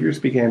behaviors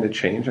began to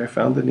change, I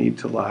found the need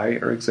to lie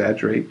or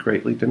exaggerate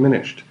greatly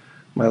diminished.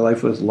 My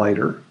life was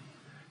lighter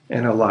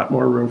and a lot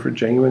more room for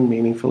genuine,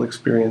 meaningful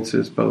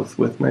experiences, both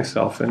with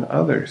myself and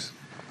others.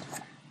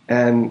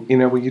 And,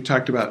 when you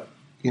talked about,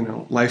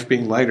 life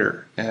being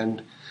lighter,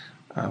 and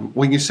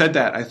when you said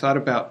that, I thought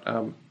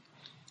about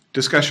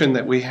discussion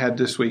that we had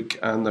this week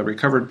on the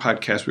Recovered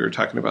podcast. We were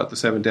talking about the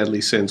 7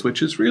 deadly sins,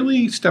 which is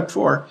really step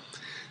 4,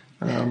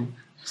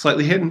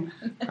 slightly hidden.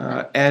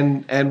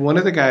 And one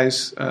of the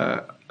guys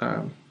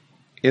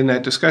in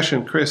that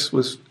discussion, Chris,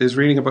 is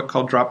reading a book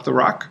called Drop the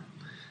Rock,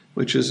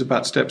 which is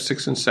about steps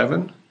 6 and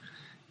 7.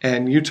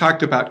 And you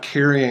talked about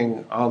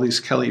carrying all these,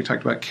 Kelly, you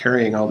talked about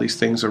carrying all these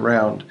things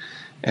around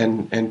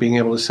and being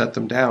able to set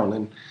them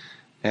down.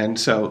 And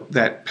so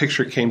that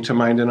picture came to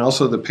mind, and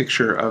also the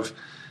picture of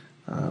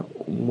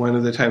one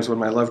of the times when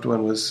my loved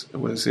one was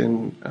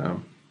in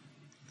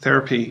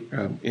therapy,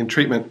 in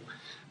treatment.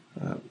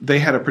 They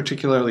had a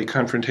particularly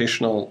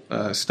confrontational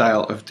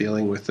style of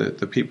dealing with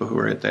the people who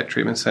were at that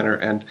treatment center,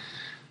 and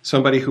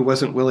somebody who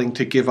wasn't willing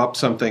to give up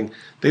something,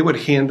 they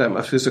would hand them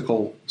a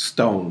physical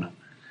stone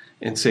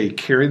and say,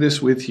 carry this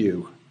with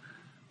you.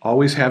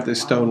 Always have this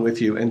stone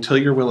with you until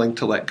you're willing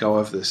to let go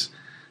of this.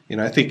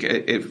 I think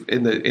if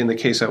in the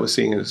case I was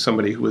seeing is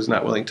somebody who was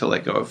not willing to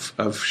let go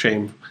of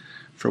shame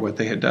for what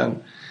they had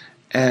done.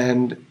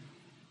 And,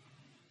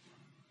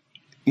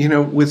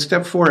 with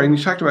step 4, and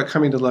you talked about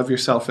coming to love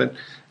yourself, and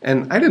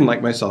I didn't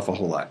like myself a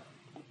whole lot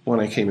when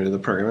I came into the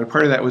program. And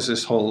part of that was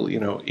this whole,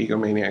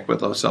 egomaniac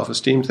with low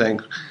self-esteem thing,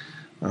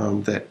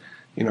 that,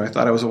 I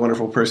thought I was a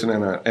wonderful person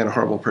and a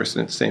horrible person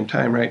at the same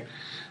time, right?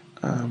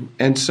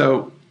 And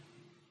so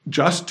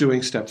just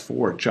doing step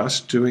 4,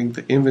 just doing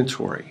the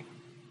inventory,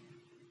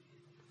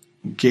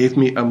 gave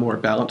me a more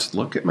balanced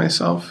look at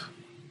myself.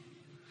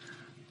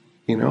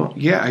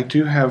 I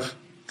do have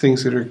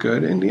things that are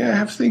good, and I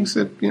have things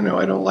that,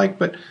 I don't like,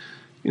 but,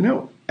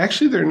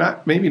 actually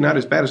they're maybe not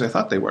as bad as I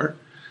thought they were.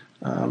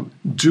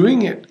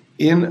 Doing it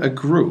in a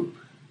group,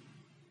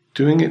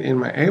 doing it in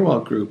my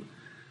AWOL group,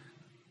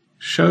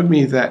 showed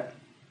me that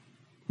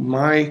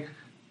my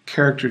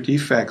character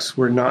defects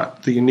were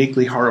not the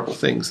uniquely horrible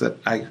things that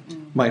I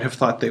might have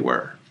thought they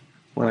were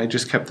when I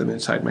just kept them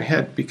inside my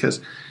head, because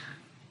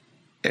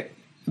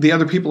the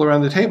other people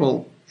around the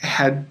table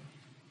had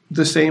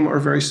the same or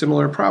very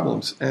similar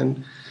problems.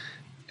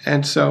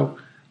 And so,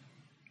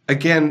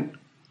 again,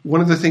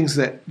 one of the things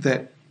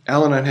that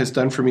Al-Anon has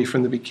done for me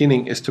from the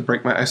beginning is to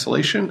break my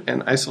isolation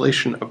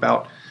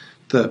about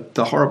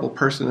the horrible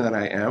person that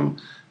I am.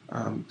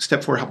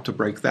 Step 4 helped to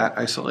break that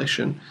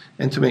isolation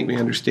and to make me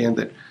understand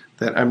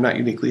that I'm not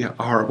uniquely a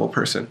horrible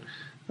person.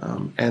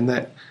 And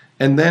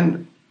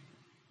then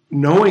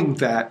knowing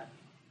that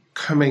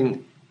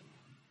coming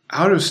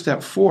out of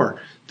step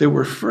 4, there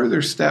were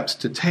further steps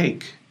to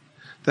take,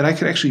 that I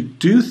could actually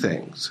do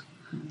things.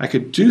 I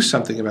could do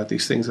something about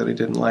these things that I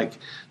didn't like,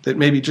 that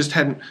maybe just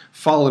hadn't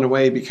fallen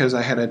away because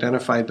I had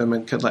identified them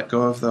and could let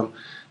go of them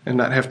and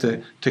not have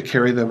to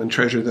carry them and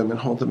treasure them and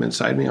hold them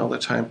inside me all the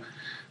time.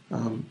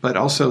 But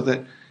also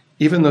that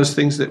even those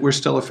things that were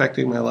still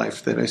affecting my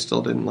life that I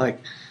still didn't like,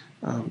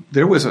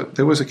 there was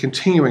a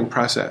continuing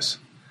process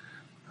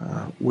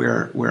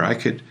where I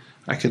could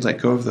let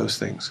go of those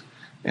things,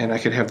 and I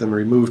could have them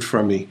removed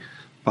from me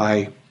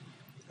by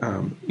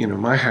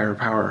my higher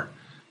power,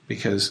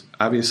 because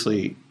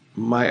obviously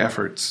my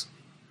efforts,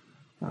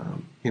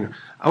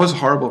 I was a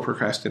horrible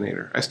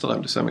procrastinator. I still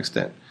am to some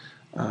extent.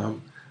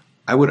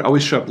 I would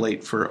always show up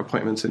late for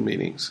appointments and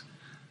meetings.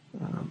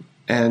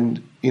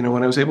 And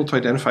when I was able to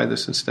identify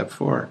this in step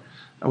 4,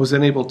 I was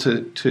then able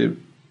to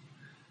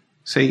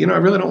say, I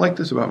really don't like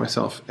this about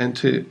myself, and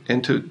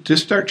to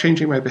just start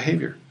changing my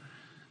behavior.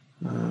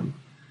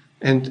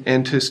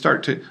 And to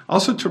start to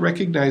also to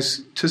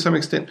recognize to some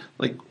extent,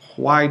 like,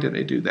 why did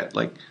I do that?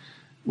 Like,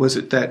 was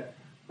it that,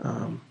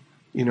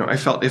 I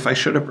felt if I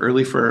showed up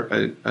early for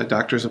a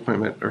doctor's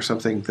appointment or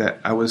something that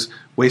I was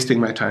wasting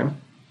my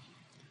time?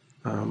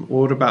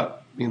 What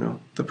about,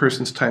 the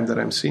person's time that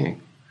I'm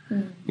seeing?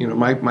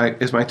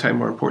 Is my time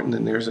more important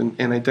than theirs? And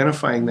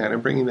identifying that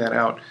and bringing that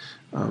out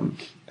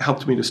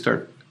helped me to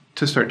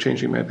start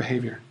changing my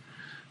behavior,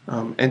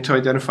 and to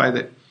identify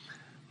that,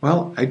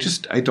 well, I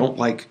don't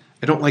like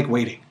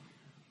waiting.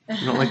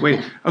 I don't like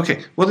waiting.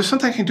 Okay, well, there's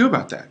something I can do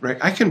about that, right?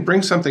 I can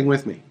bring something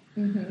with me.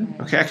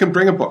 Mm-hmm. Okay, I can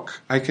bring a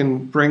book. I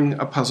can bring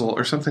a puzzle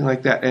or something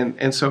like that.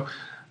 And so,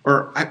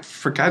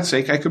 for God's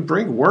sake, I could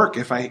bring work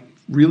if I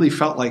really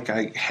felt like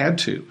I had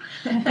to.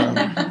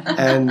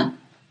 And,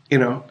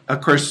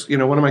 of course,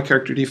 one of my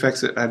character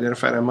defects that I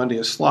identified on Monday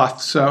is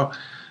sloth. So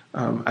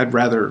I'd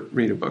rather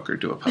read a book or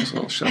do a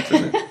puzzle or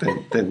something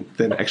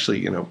than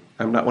actually,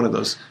 I'm not one of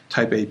those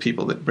type A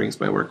people that brings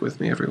my work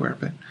with me everywhere.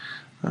 But,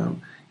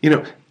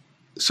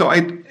 so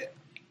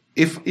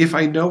if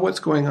I know what's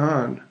going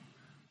on,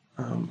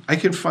 I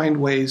can find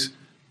ways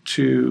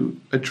to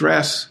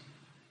address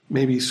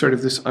maybe sort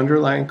of this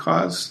underlying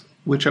cause,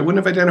 which I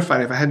wouldn't have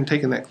identified if I hadn't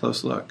taken that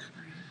close look.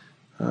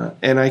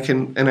 And I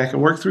can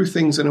work through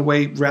things in a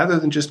way rather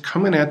than just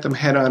coming at them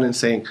head on and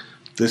saying,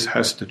 this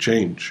has to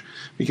change.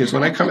 Because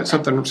when I come at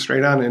something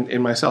straight on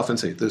in myself and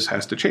say, this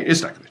has to change,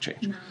 it's not going to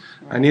change. No.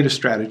 I need a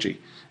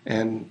strategy.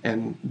 And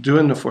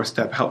doing the 4th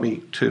step helped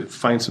me to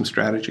find some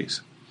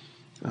strategies.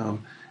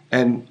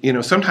 And,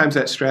 sometimes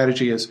that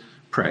strategy is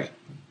pray,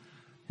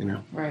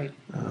 Right.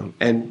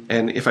 And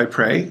if I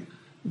pray,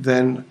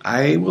 then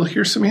I will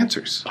hear some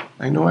answers.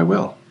 I know I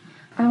will.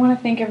 I want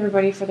to thank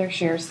everybody for their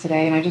shares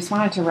today, and I just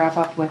wanted to wrap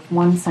up with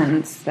one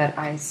sentence that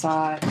I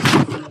saw in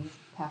the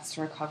Paths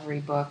to Recovery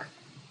book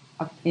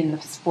in the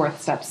 4th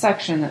step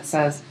section that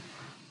says,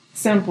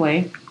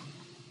 simply,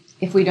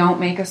 if we don't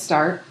make a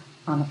start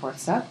on the 4th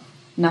step,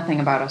 nothing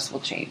about us will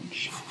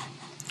change.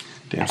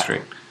 Damn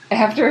straight.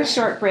 After a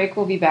short break,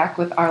 we'll be back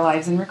with Our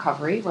Lives in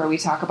Recovery, where we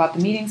talk about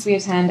the meetings we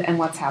attend and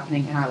what's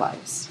happening in our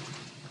lives.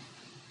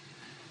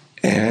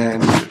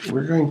 And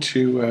we're going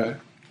to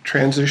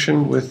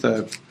transition with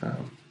a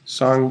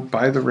song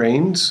By the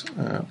Rains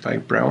by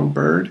Brown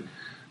Bird.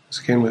 This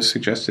again was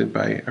suggested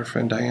by our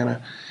friend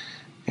Diana.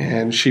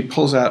 And she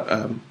pulls out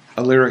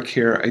a lyric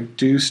here. I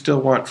do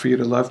still want for you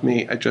to love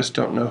me. I just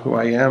don't know who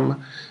I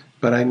am.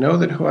 But I know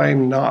that who I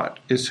am not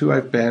is who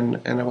I've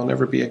been, and I will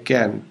never be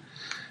again.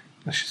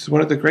 She says,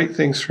 one of the great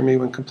things for me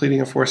when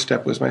completing a 4th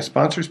step was my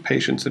sponsor's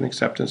patience and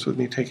acceptance with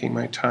me taking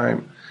my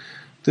time.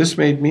 This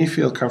made me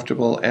feel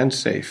comfortable and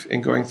safe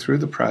in going through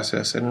the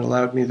process, and it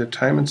allowed me the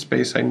time and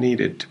space I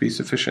needed to be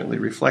sufficiently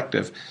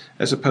reflective,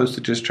 as opposed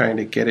to just trying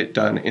to get it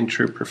done in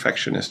true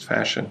perfectionist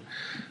fashion.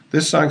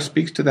 This song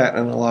speaks to that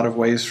in a lot of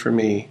ways for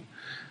me.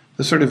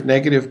 The sort of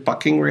negative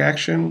bucking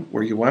reaction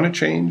where you want to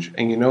change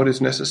and you know it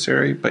is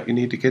necessary, but you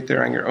need to get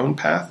there on your own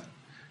path.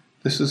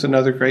 This is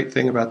another great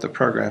thing about the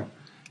program.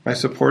 My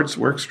supports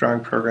Work Strong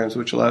programs,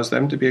 which allows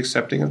them to be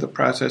accepting of the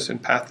process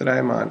and path that I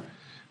am on,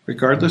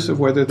 regardless of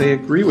whether they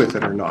agree with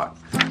it or not.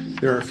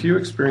 There are a few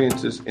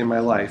experiences in my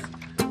life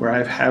where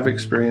I have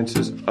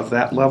experiences of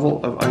that level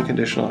of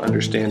unconditional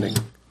understanding.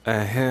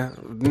 I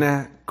have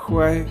not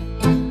quite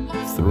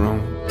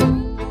thrown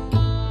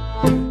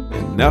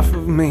enough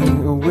of me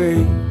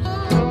away.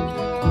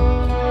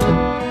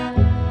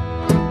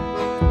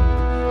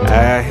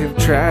 I have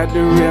tried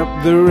to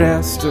rip the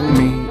rest of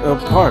me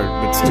apart,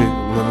 but still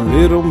a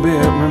little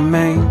bit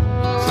remains.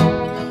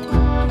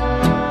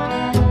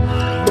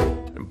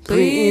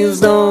 Please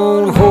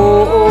don't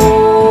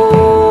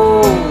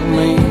hold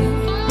me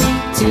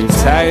too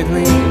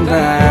tightly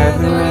by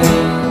the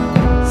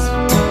reins.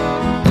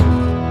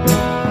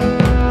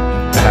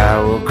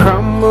 I will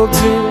crumble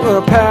to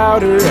a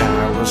powder,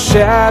 I will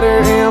shatter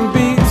and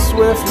be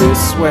swiftly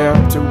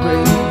swept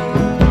away.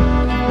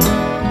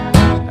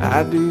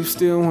 I do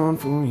still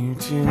want for you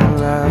to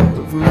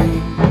love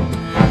me.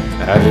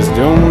 I just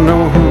don't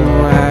know who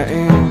I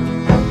am.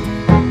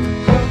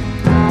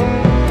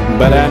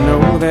 But I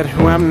know that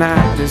who I'm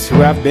not is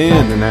who I've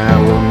been, and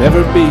I will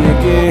never be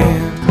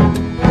again.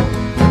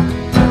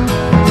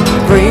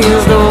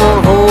 Please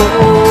don't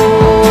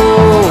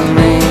hold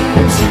me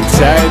too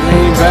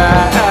tightly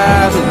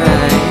by the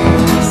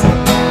reins,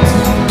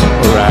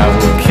 or I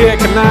will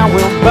kick and I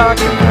will buck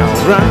and I'll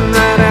run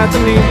right at the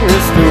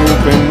nearest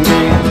open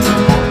gate.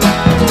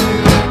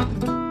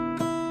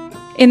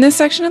 In this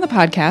section of the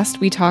podcast,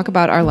 we talk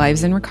about our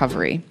lives in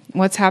recovery,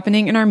 what's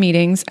happening in our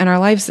meetings and our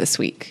lives this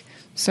week.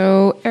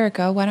 So,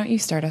 Erica, why don't you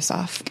start us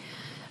off?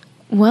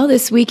 Well,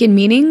 this week in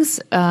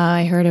meetings,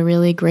 I heard a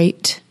really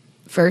great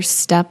 1st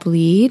step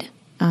lead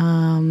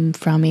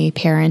from a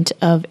parent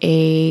of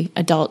a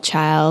adult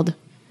child,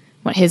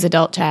 his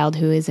adult child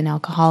who is an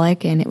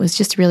alcoholic, and it was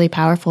just really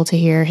powerful to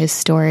hear his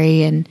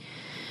story and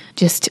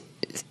just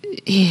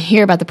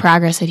hear about the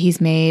progress that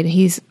he's made.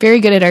 He's very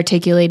good at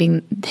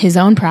articulating his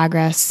own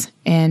progress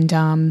and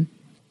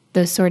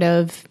the sort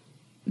of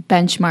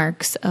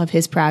benchmarks of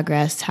his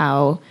progress,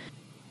 how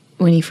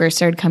when he first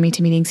started coming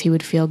to meetings, he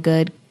would feel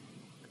good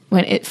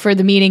for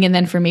the meeting and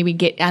then for maybe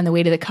get on the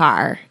way to the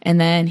car.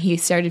 And then he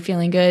started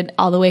feeling good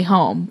all the way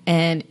home.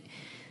 And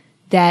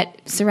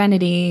that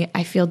serenity,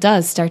 I feel,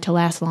 does start to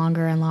last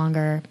longer and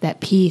longer.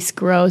 That peace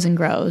grows and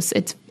grows.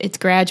 It's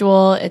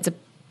gradual. It's a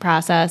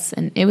process.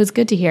 And it was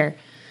good to hear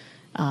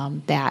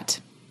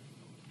that.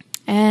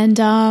 And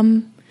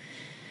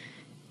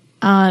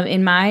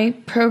in my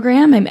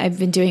program, I've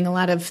been doing a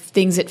lot of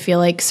things that feel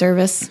like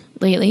service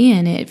lately,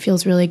 and it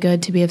feels really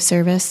good to be of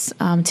service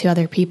to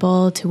other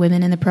people, to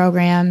women in the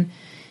program.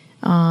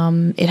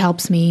 It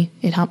helps me.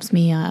 It helps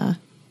me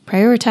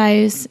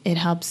prioritize. It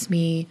helps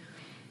me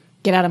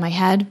get out of my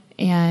head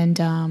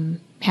and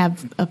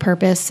have a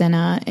purpose and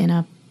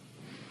a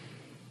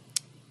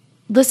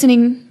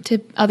listening to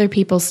other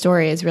people's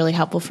story is really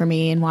helpful for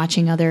me, and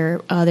watching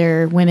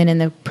other women in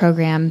the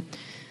program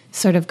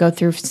sort of go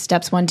through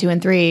steps 1, 2,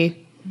 and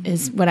 3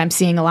 is what I'm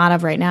seeing a lot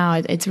of right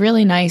now. It's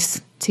really nice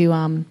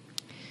to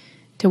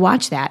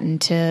watch that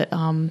and to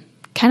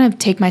kind of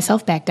take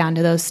myself back down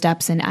to those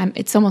steps, and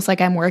it's almost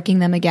like I'm working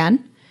them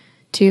again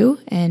too,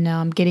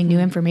 and getting new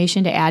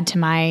information to add to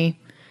my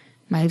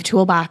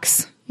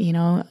toolbox.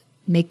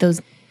 Make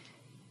those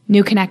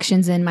new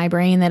connections in my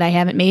brain that I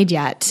haven't made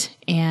yet,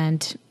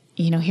 and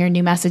hear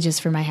new messages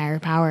from my higher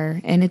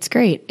power. And it's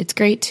great. It's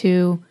great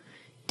to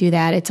do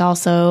that. It's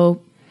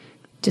also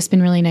just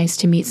been really nice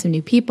to meet some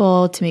new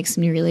people, to make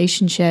some new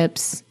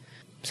relationships.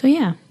 So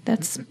yeah,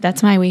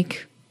 that's my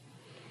week.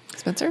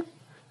 Spencer?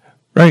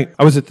 Right.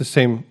 I was at the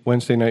same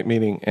Wednesday night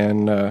meeting,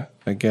 and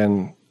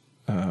again,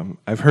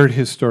 I've heard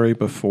his story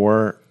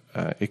before.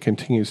 It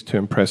continues to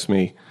impress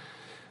me.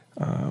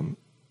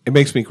 It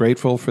makes me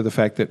grateful for the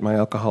fact that my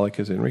alcoholic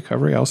is in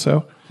recovery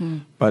also,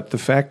 but the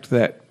fact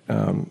that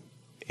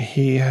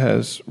he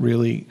has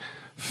really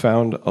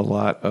found a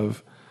lot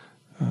of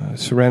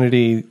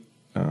serenity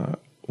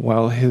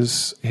while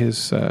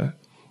his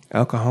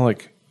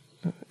alcoholic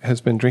has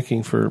been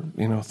drinking for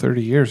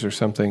 30 years or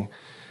something.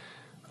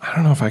 I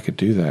don't know if I could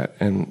do that,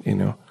 and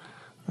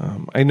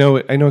I know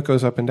it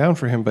goes up and down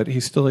for him, but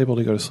he's still able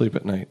to go to sleep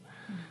at night,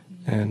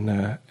 and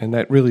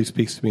that really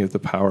speaks to me of the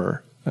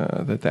power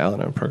that the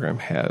Al-Anon program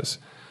has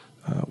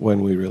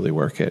when we really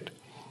work it.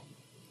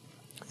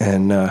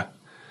 And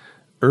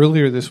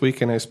earlier this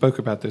week, and I spoke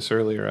about this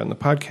earlier on the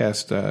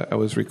podcast, I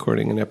was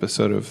recording an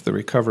episode of the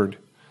Recovered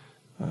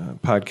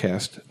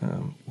podcast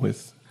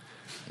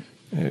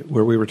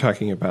where we were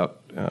talking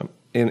about,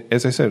 and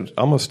as I said,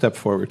 almost step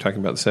 4, we were talking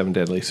about the 7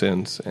 deadly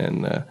sins,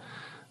 and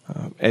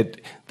that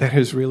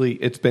has really,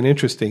 it's been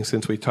interesting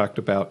since we talked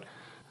about,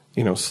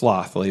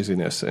 sloth,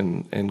 laziness,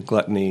 and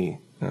gluttony,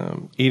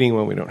 eating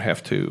when we don't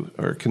have to,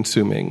 or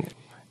consuming,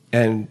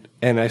 and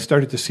I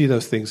started to see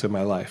those things in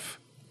my life.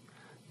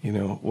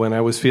 When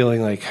I was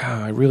feeling like,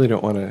 I really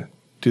don't want to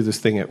do this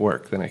thing at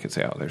work, then I could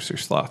say, there's your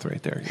sloth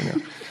right there,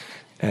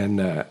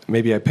 And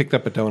maybe I picked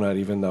up a donut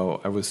even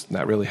though I was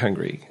not really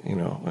hungry,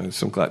 there's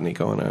some gluttony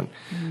going on.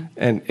 Mm-hmm.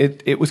 And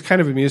it was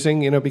kind of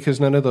amusing, because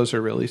none of those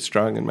are really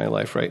strong in my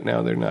life right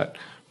now. They're not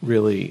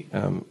really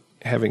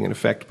having an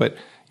effect. But,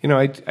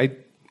 I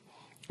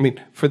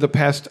mean, for the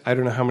past, I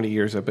don't know how many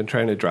years, I've been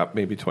trying to drop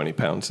maybe 20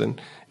 pounds.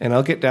 And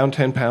I'll get down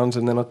 10 pounds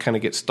and then I'll kind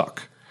of get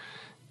stuck.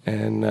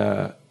 And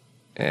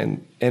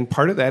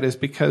part of that is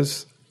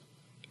because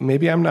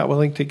maybe I'm not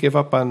willing to give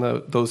up on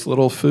those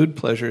little food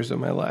pleasures in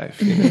my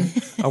life.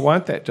 I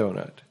want that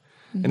donut.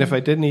 Mm-hmm. And if I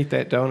didn't eat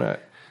that donut,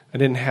 I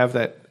didn't have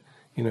that,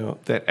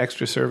 that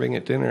extra serving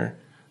at dinner,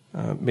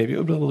 maybe it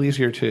would be a little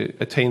easier to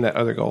attain that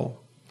other goal.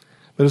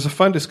 But it was a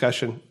fun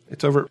discussion.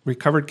 It's over at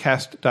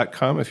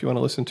recoveredcast.com if you want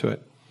to listen to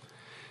it.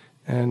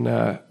 And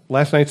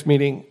last night's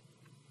meeting,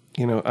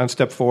 on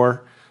step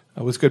 4,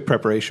 was good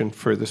preparation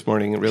for this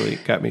morning. It really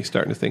got me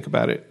starting to think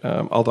about it,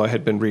 although I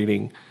had been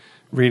reading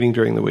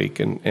during the week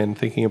and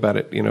thinking about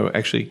it,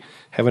 actually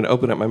having to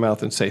open up my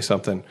mouth and say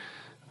something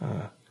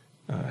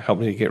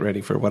helped me to get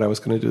ready for what I was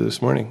going to do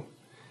this morning.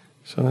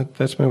 So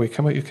that's my week.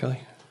 How about you,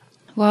 Kelly?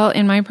 Well,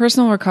 in my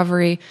personal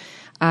recovery,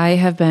 I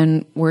have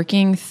been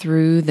working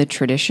through the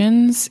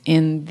traditions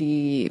in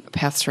the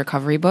Paths to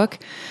Recovery book.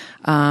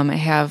 I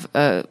have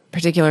a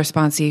particular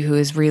sponsee who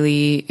is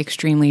really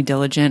extremely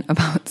diligent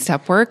about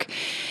step work,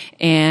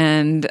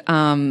 and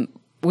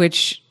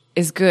which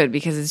is good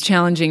because it's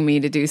challenging me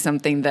to do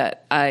something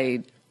that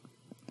I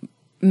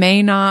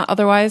may not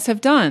otherwise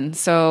have done.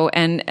 So,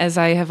 and as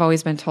I have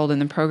always been told in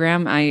the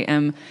program, I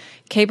am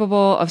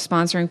capable of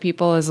sponsoring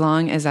people as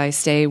long as I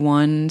stay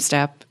one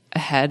step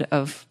ahead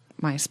of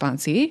my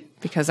sponsee,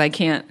 because I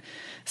can't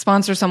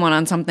sponsor someone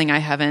on something I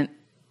haven't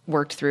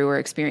worked through or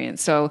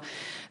experienced. So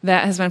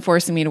that has been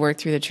forcing me to work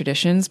through the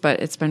traditions, but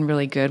it's been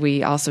really good.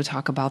 We also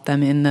talk about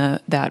them in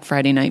that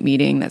Friday night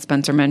meeting that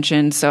Spencer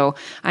mentioned. So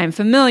I'm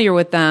familiar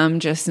with them,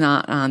 just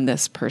not on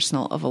this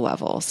personal of a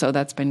level. So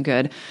that's been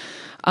good.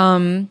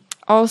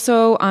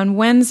 Also on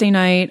Wednesday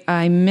night,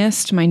 I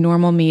missed my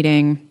normal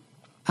meeting.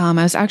 I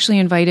was actually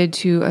invited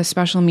to a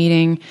special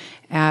meeting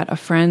at a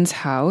friend's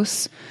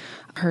house.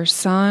 Her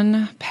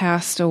son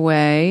passed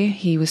away.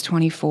 He was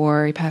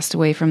 24. He passed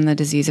away from the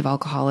disease of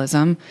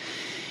alcoholism.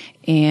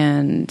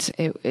 And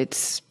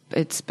it's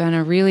been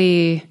a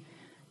really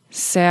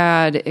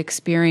sad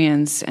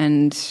experience,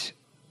 and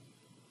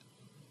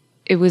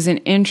it was an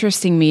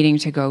interesting meeting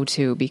to go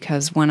to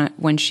because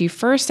when she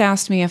first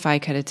asked me if I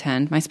could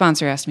attend, my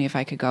sponsor asked me if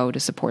I could go to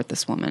support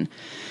this woman.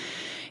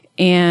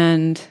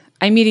 And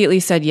I immediately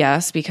said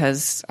yes,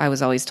 because I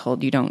was always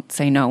told you don't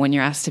say no when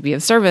you're asked to be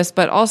of service,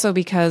 but also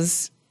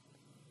because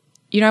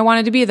I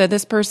wanted to be there.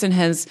 This person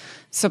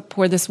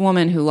this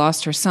woman who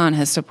lost her son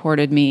has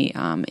supported me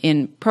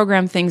in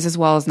program things as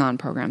well as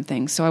non-program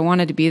things. So I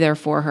wanted to be there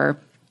for her.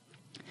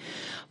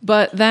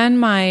 But then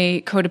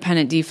my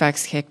codependent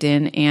defects kicked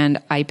in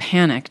and I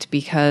panicked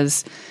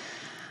because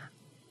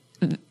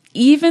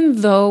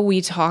even though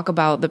we talk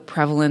about the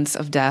prevalence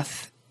of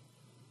death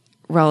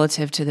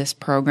relative to this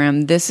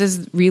program, this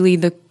is really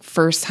the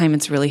first time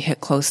it's really hit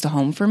close to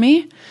home for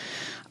me.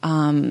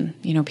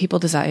 People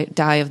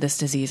die of this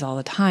disease all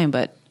the time,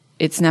 but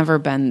it's never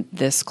been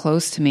this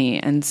close to me.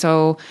 And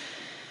so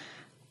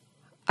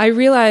I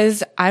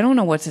realized I don't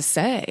know what to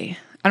say.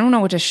 I don't know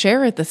what to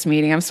share at this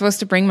meeting. I'm supposed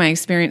to bring my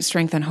experience,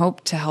 strength, and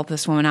hope to help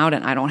this woman out,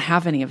 and I don't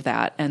have any of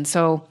that. And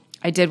so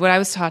I did what I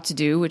was taught to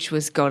do, which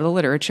was go to the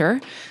literature.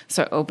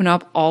 So I open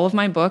up all of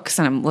my books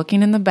and I'm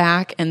looking in the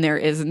back and there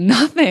is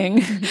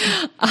nothing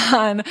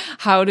on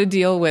how to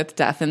deal with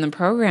death in the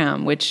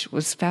program, which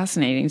was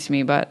fascinating to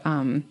me. But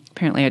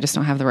apparently I just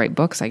don't have the right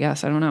books, I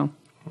guess. I don't know.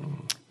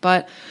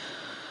 But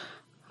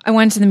I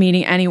went to the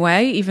meeting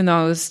anyway, even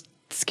though I was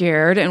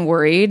scared and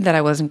worried that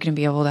I wasn't going to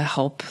be able to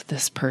help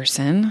this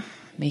person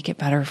make it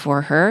better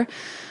for her.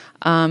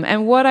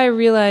 And what I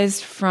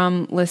realized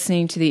from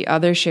listening to the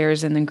other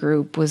shares in the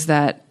group was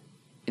that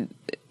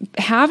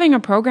having a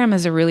program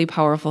is a really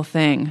powerful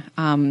thing.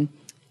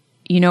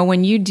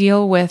 When you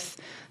deal with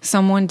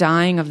someone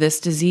dying of this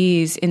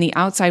disease in the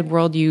outside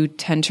world, you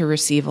tend to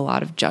receive a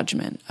lot of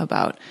judgment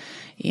about,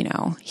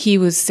 he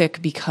was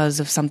sick because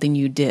of something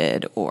you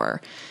did,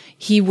 or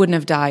he wouldn't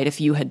have died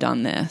if you had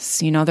done this.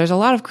 There's a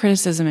lot of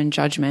criticism and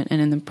judgment. And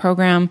in the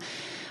program,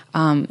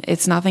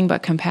 it's nothing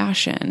but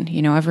compassion.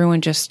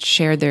 Everyone just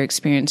shared their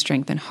experience,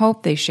 strength, and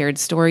hope. They shared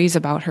stories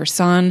about her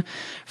son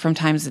from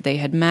times that they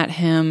had met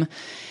him.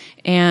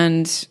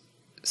 And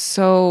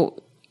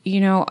so,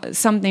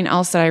 something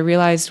else that I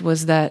realized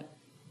was that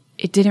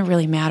it didn't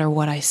really matter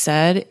what I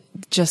said,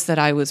 just that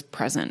I was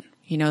present,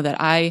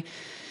 that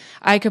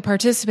I could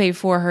participate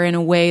for her in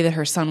a way that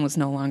her son was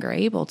no longer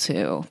able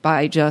to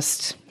by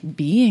just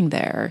being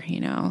there,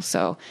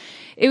 So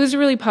it was a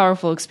really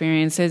powerful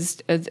experience. It's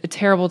a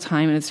terrible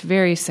time and it's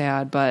very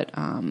sad, but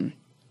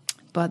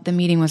the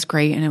meeting was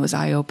great and it was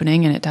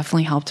eye-opening and it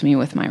definitely helped me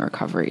with my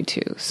recovery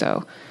too.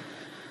 So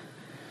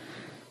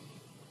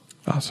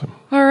awesome.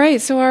 All right,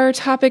 so our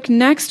topic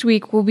next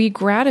week will be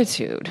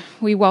gratitude.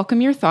 We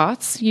welcome your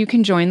thoughts. You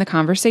can join the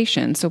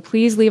conversation. So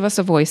please leave us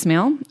a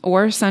voicemail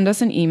or send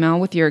us an email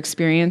with your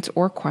experience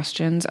or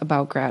questions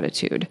about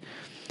gratitude.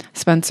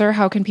 Spencer,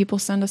 how can people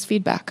send us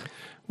feedback?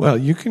 Well,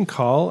 you can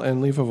call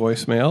and leave a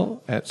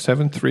voicemail at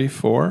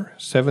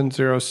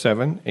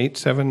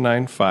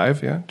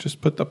 734-707-8795. Yeah,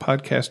 just put the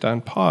podcast on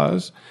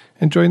pause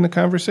and join the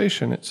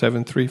conversation at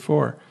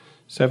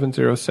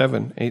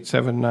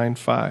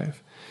 734-707-8795.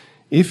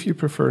 If you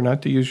prefer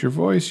not to use your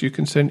voice, you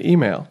can send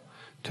email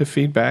to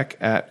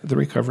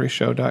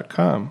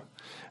feedback@therecoveryshow.com.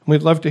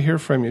 We'd love to hear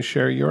from you.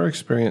 Share your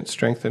experience,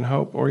 strength, and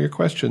hope, or your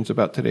questions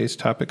about today's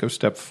topic of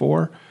Step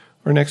 4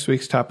 or next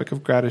week's topic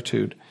of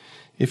gratitude.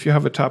 If you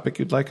have a topic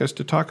you'd like us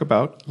to talk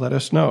about, let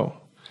us know.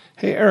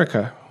 Hey,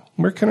 Erica,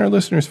 where can our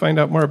listeners find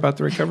out more about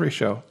The Recovery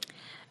Show?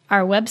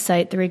 Our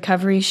website,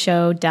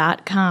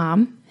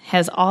 therecoveryshow.com,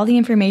 has all the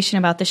information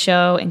about the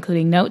show,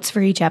 including notes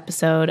for each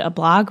episode, a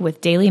blog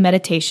with daily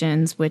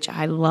meditations, which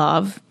I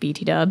love,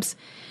 BT dubs,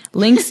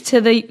 links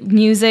to the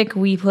music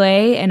we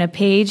play, and a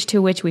page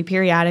to which we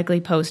periodically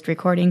post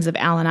recordings of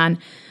Al-Anon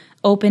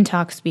open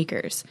talk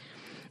speakers.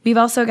 We've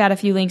also got a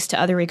few links to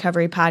other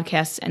recovery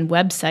podcasts and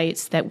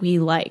websites that we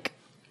like.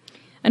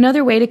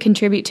 Another way to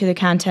contribute to the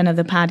content of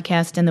the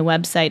podcast and the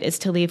website is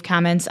to leave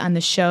comments on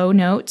the show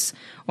notes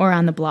or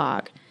on the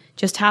blog.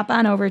 Just hop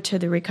on over to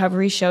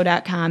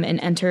therecoveryshow.com and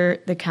enter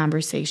the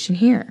conversation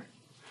here.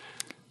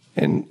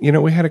 And,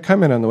 we had a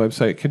comment on the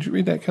website. Could you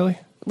read that, Kelly?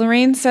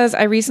 Lorraine says,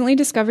 I recently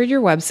discovered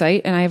your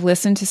website and I have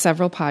listened to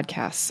several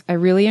podcasts. I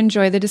really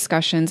enjoy the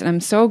discussions and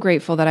I'm so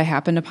grateful that I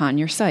happened upon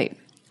your site.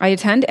 I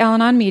attend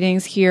Al-Anon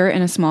meetings here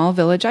in a small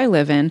village I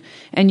live in,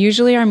 and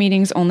usually our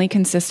meetings only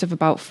consist of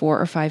about 4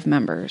 or 5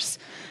 members.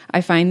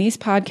 I find these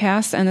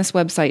podcasts and this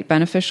website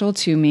beneficial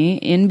to me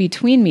in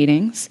between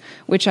meetings,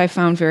 which I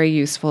found very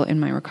useful in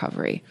my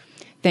recovery.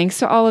 Thanks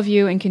to all of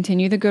you and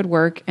continue the good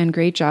work and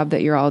great job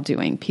that you're all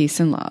doing. Peace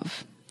and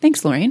love.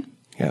 Thanks, Lorraine.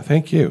 Yeah,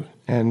 thank you.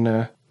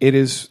 And it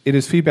is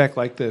feedback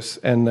like this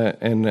and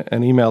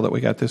an email that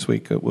we got this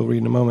week that we'll read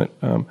in a moment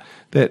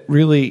that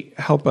really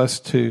help us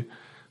to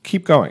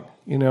keep going.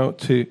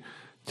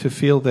 To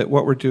feel that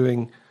what we're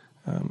doing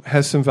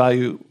has some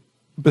value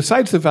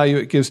besides the value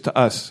it gives to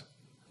us.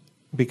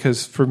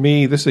 Because for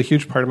me, this is a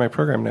huge part of my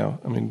program now.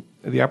 I mean,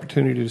 the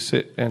opportunity to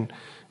sit and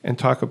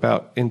talk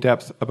about in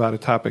depth about a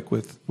topic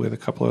with a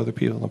couple of other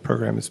people in the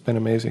program has been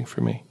amazing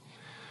for me.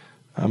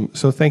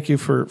 So thank you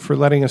for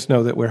letting us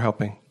know that we're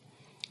helping.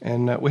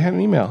 And we had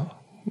an email.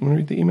 You want to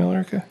read the email,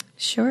 Erica?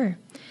 Sure.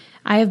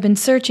 I have been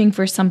searching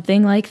for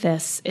something like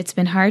this. It's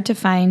been hard to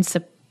find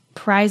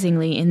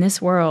surprisingly in this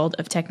world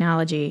of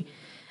technology.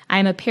 I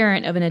am a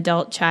parent of an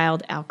adult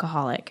child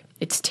alcoholic.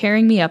 It's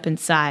tearing me up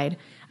inside.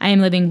 I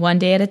am living one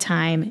day at a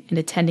time and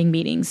attending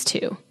meetings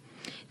too.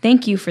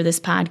 Thank you for this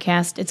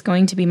podcast. It's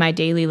going to be my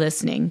daily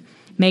listening.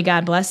 May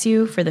God bless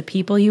you for the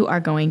people you are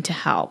going to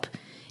help.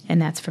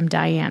 And that's from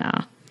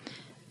Diana.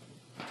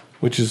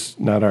 Which is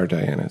not our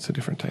Diana. It's a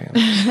different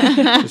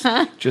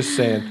Diana. just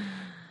saying.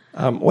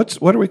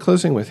 What are we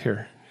closing with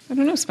here? I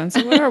don't know,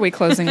 Spencer. What are we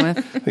closing with?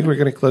 I think we're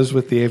going to close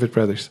with the Avett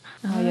Brothers.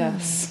 Oh,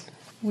 yes.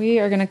 We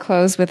are going to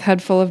close with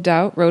Head Full of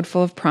Doubt, Road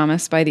Full of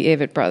Promise by the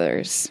Avett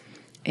Brothers.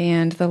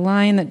 And the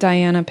line that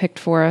Diana picked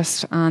for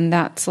us on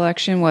that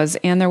selection was,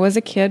 and there was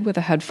a kid with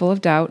a head full of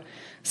doubt,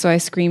 so I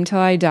scream till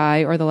I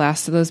die or the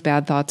last of those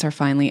bad thoughts are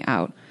finally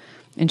out.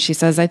 And she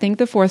says, I think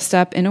the 4th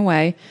step, in a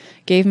way,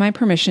 gave my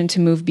permission to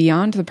move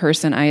beyond the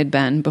person I had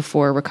been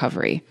before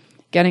recovery.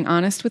 getting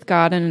honest with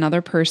God and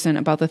another person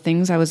about the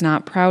things I was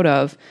not proud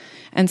of,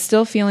 and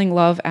still feeling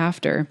love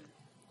after,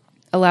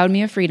 allowed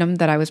me a freedom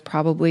that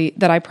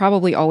I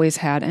probably always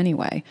had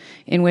anyway,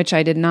 in which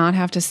I did not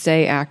have to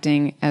stay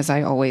acting as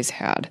I always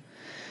had.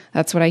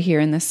 That's what I hear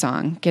in this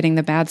song. Getting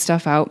the bad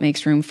stuff out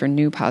makes room for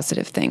new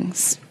positive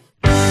things.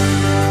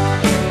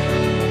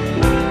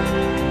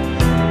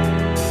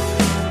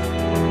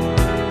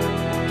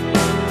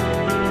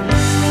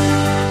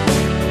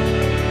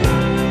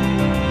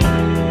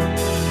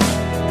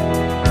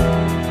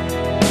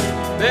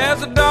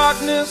 There's a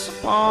darkness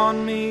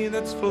upon me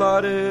that's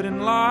flooded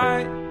in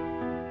light.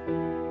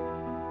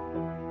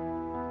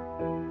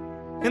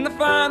 In the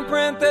fine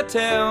print they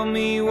tell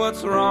me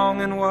what's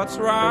wrong and what's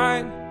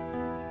right.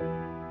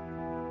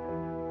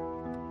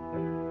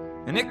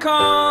 And it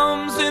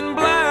comes in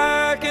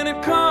black and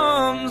it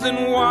comes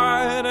in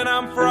white, and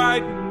I'm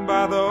frightened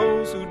by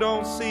those who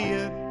don't see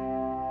it.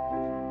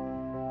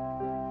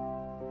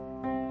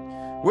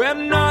 Where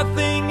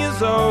nothing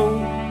is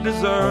owed,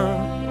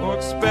 deserved, or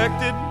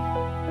expected,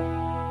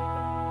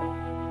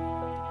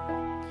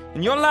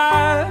 and your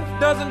life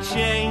doesn't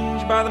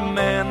change by the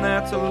man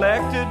that's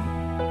elected.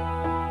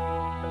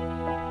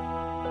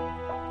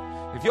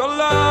 If you're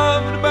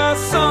loved by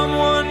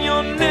someone,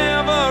 you're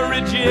never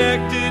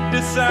rejected.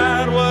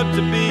 Decide what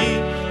to be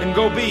and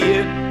go be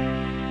it.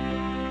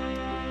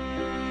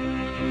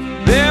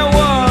 There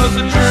was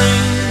a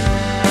dream,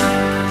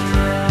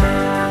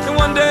 and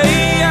one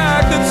day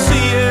I could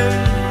see it.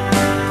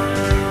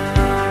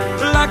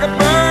 Like a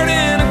bird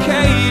in a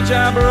cage,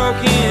 I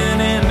broke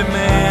in and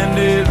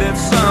demanded that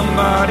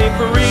somebody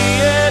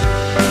free it.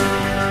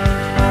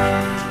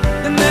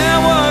 And there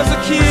was a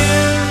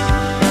kid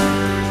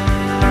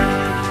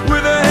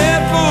with a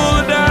head full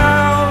of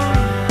doubt.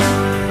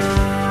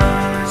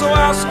 So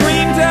I'll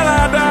scream till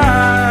I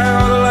die,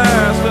 or the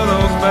last of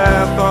those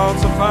bad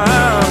thoughts will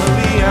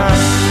finally out.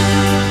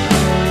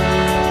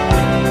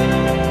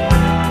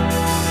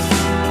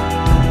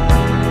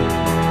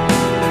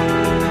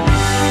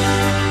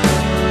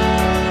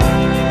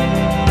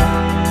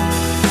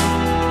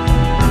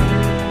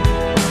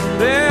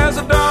 There's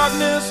a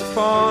darkness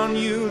upon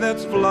you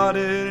that's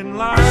flooded in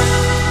light.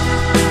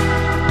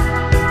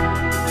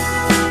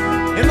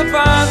 In the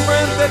fine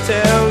print they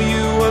tell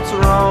you what's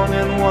wrong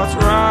and what's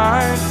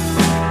right.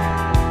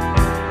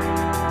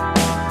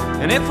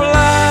 And it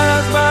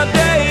flies by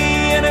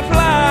day and it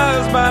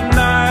flies by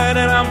night,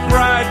 and I'm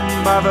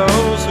frightened by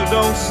those who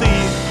don't see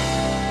it.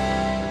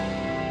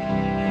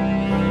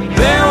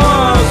 There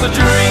was a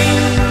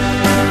dream,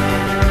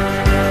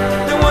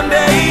 and one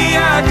day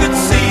I could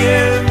see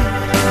it.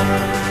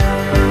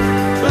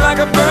 Like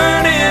a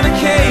bird in a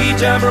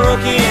cage, I broke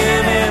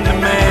in and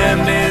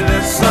demanded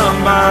that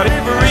somebody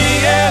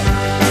free it.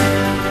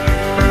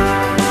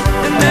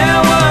 And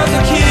there was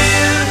a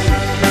kid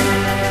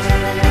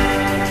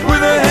with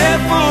a head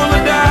full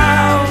of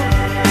doubt.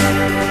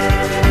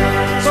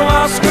 So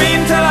I'll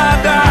scream till I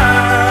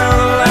die,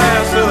 the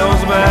last of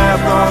those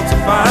bad thoughts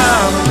are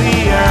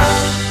finally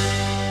out.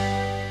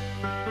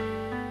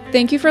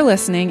 Thank you for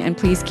listening, and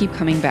please keep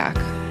coming back.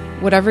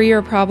 Whatever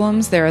your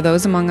problems, there are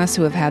those among us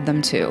who have had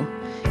them too.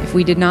 If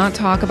we did not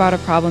talk about a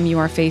problem you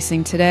are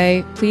facing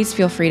today, please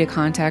feel free to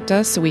contact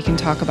us so we can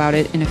talk about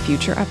it in a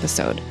future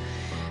episode.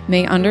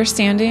 May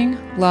understanding,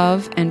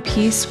 love, and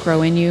peace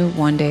grow in you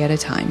one day at a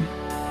time.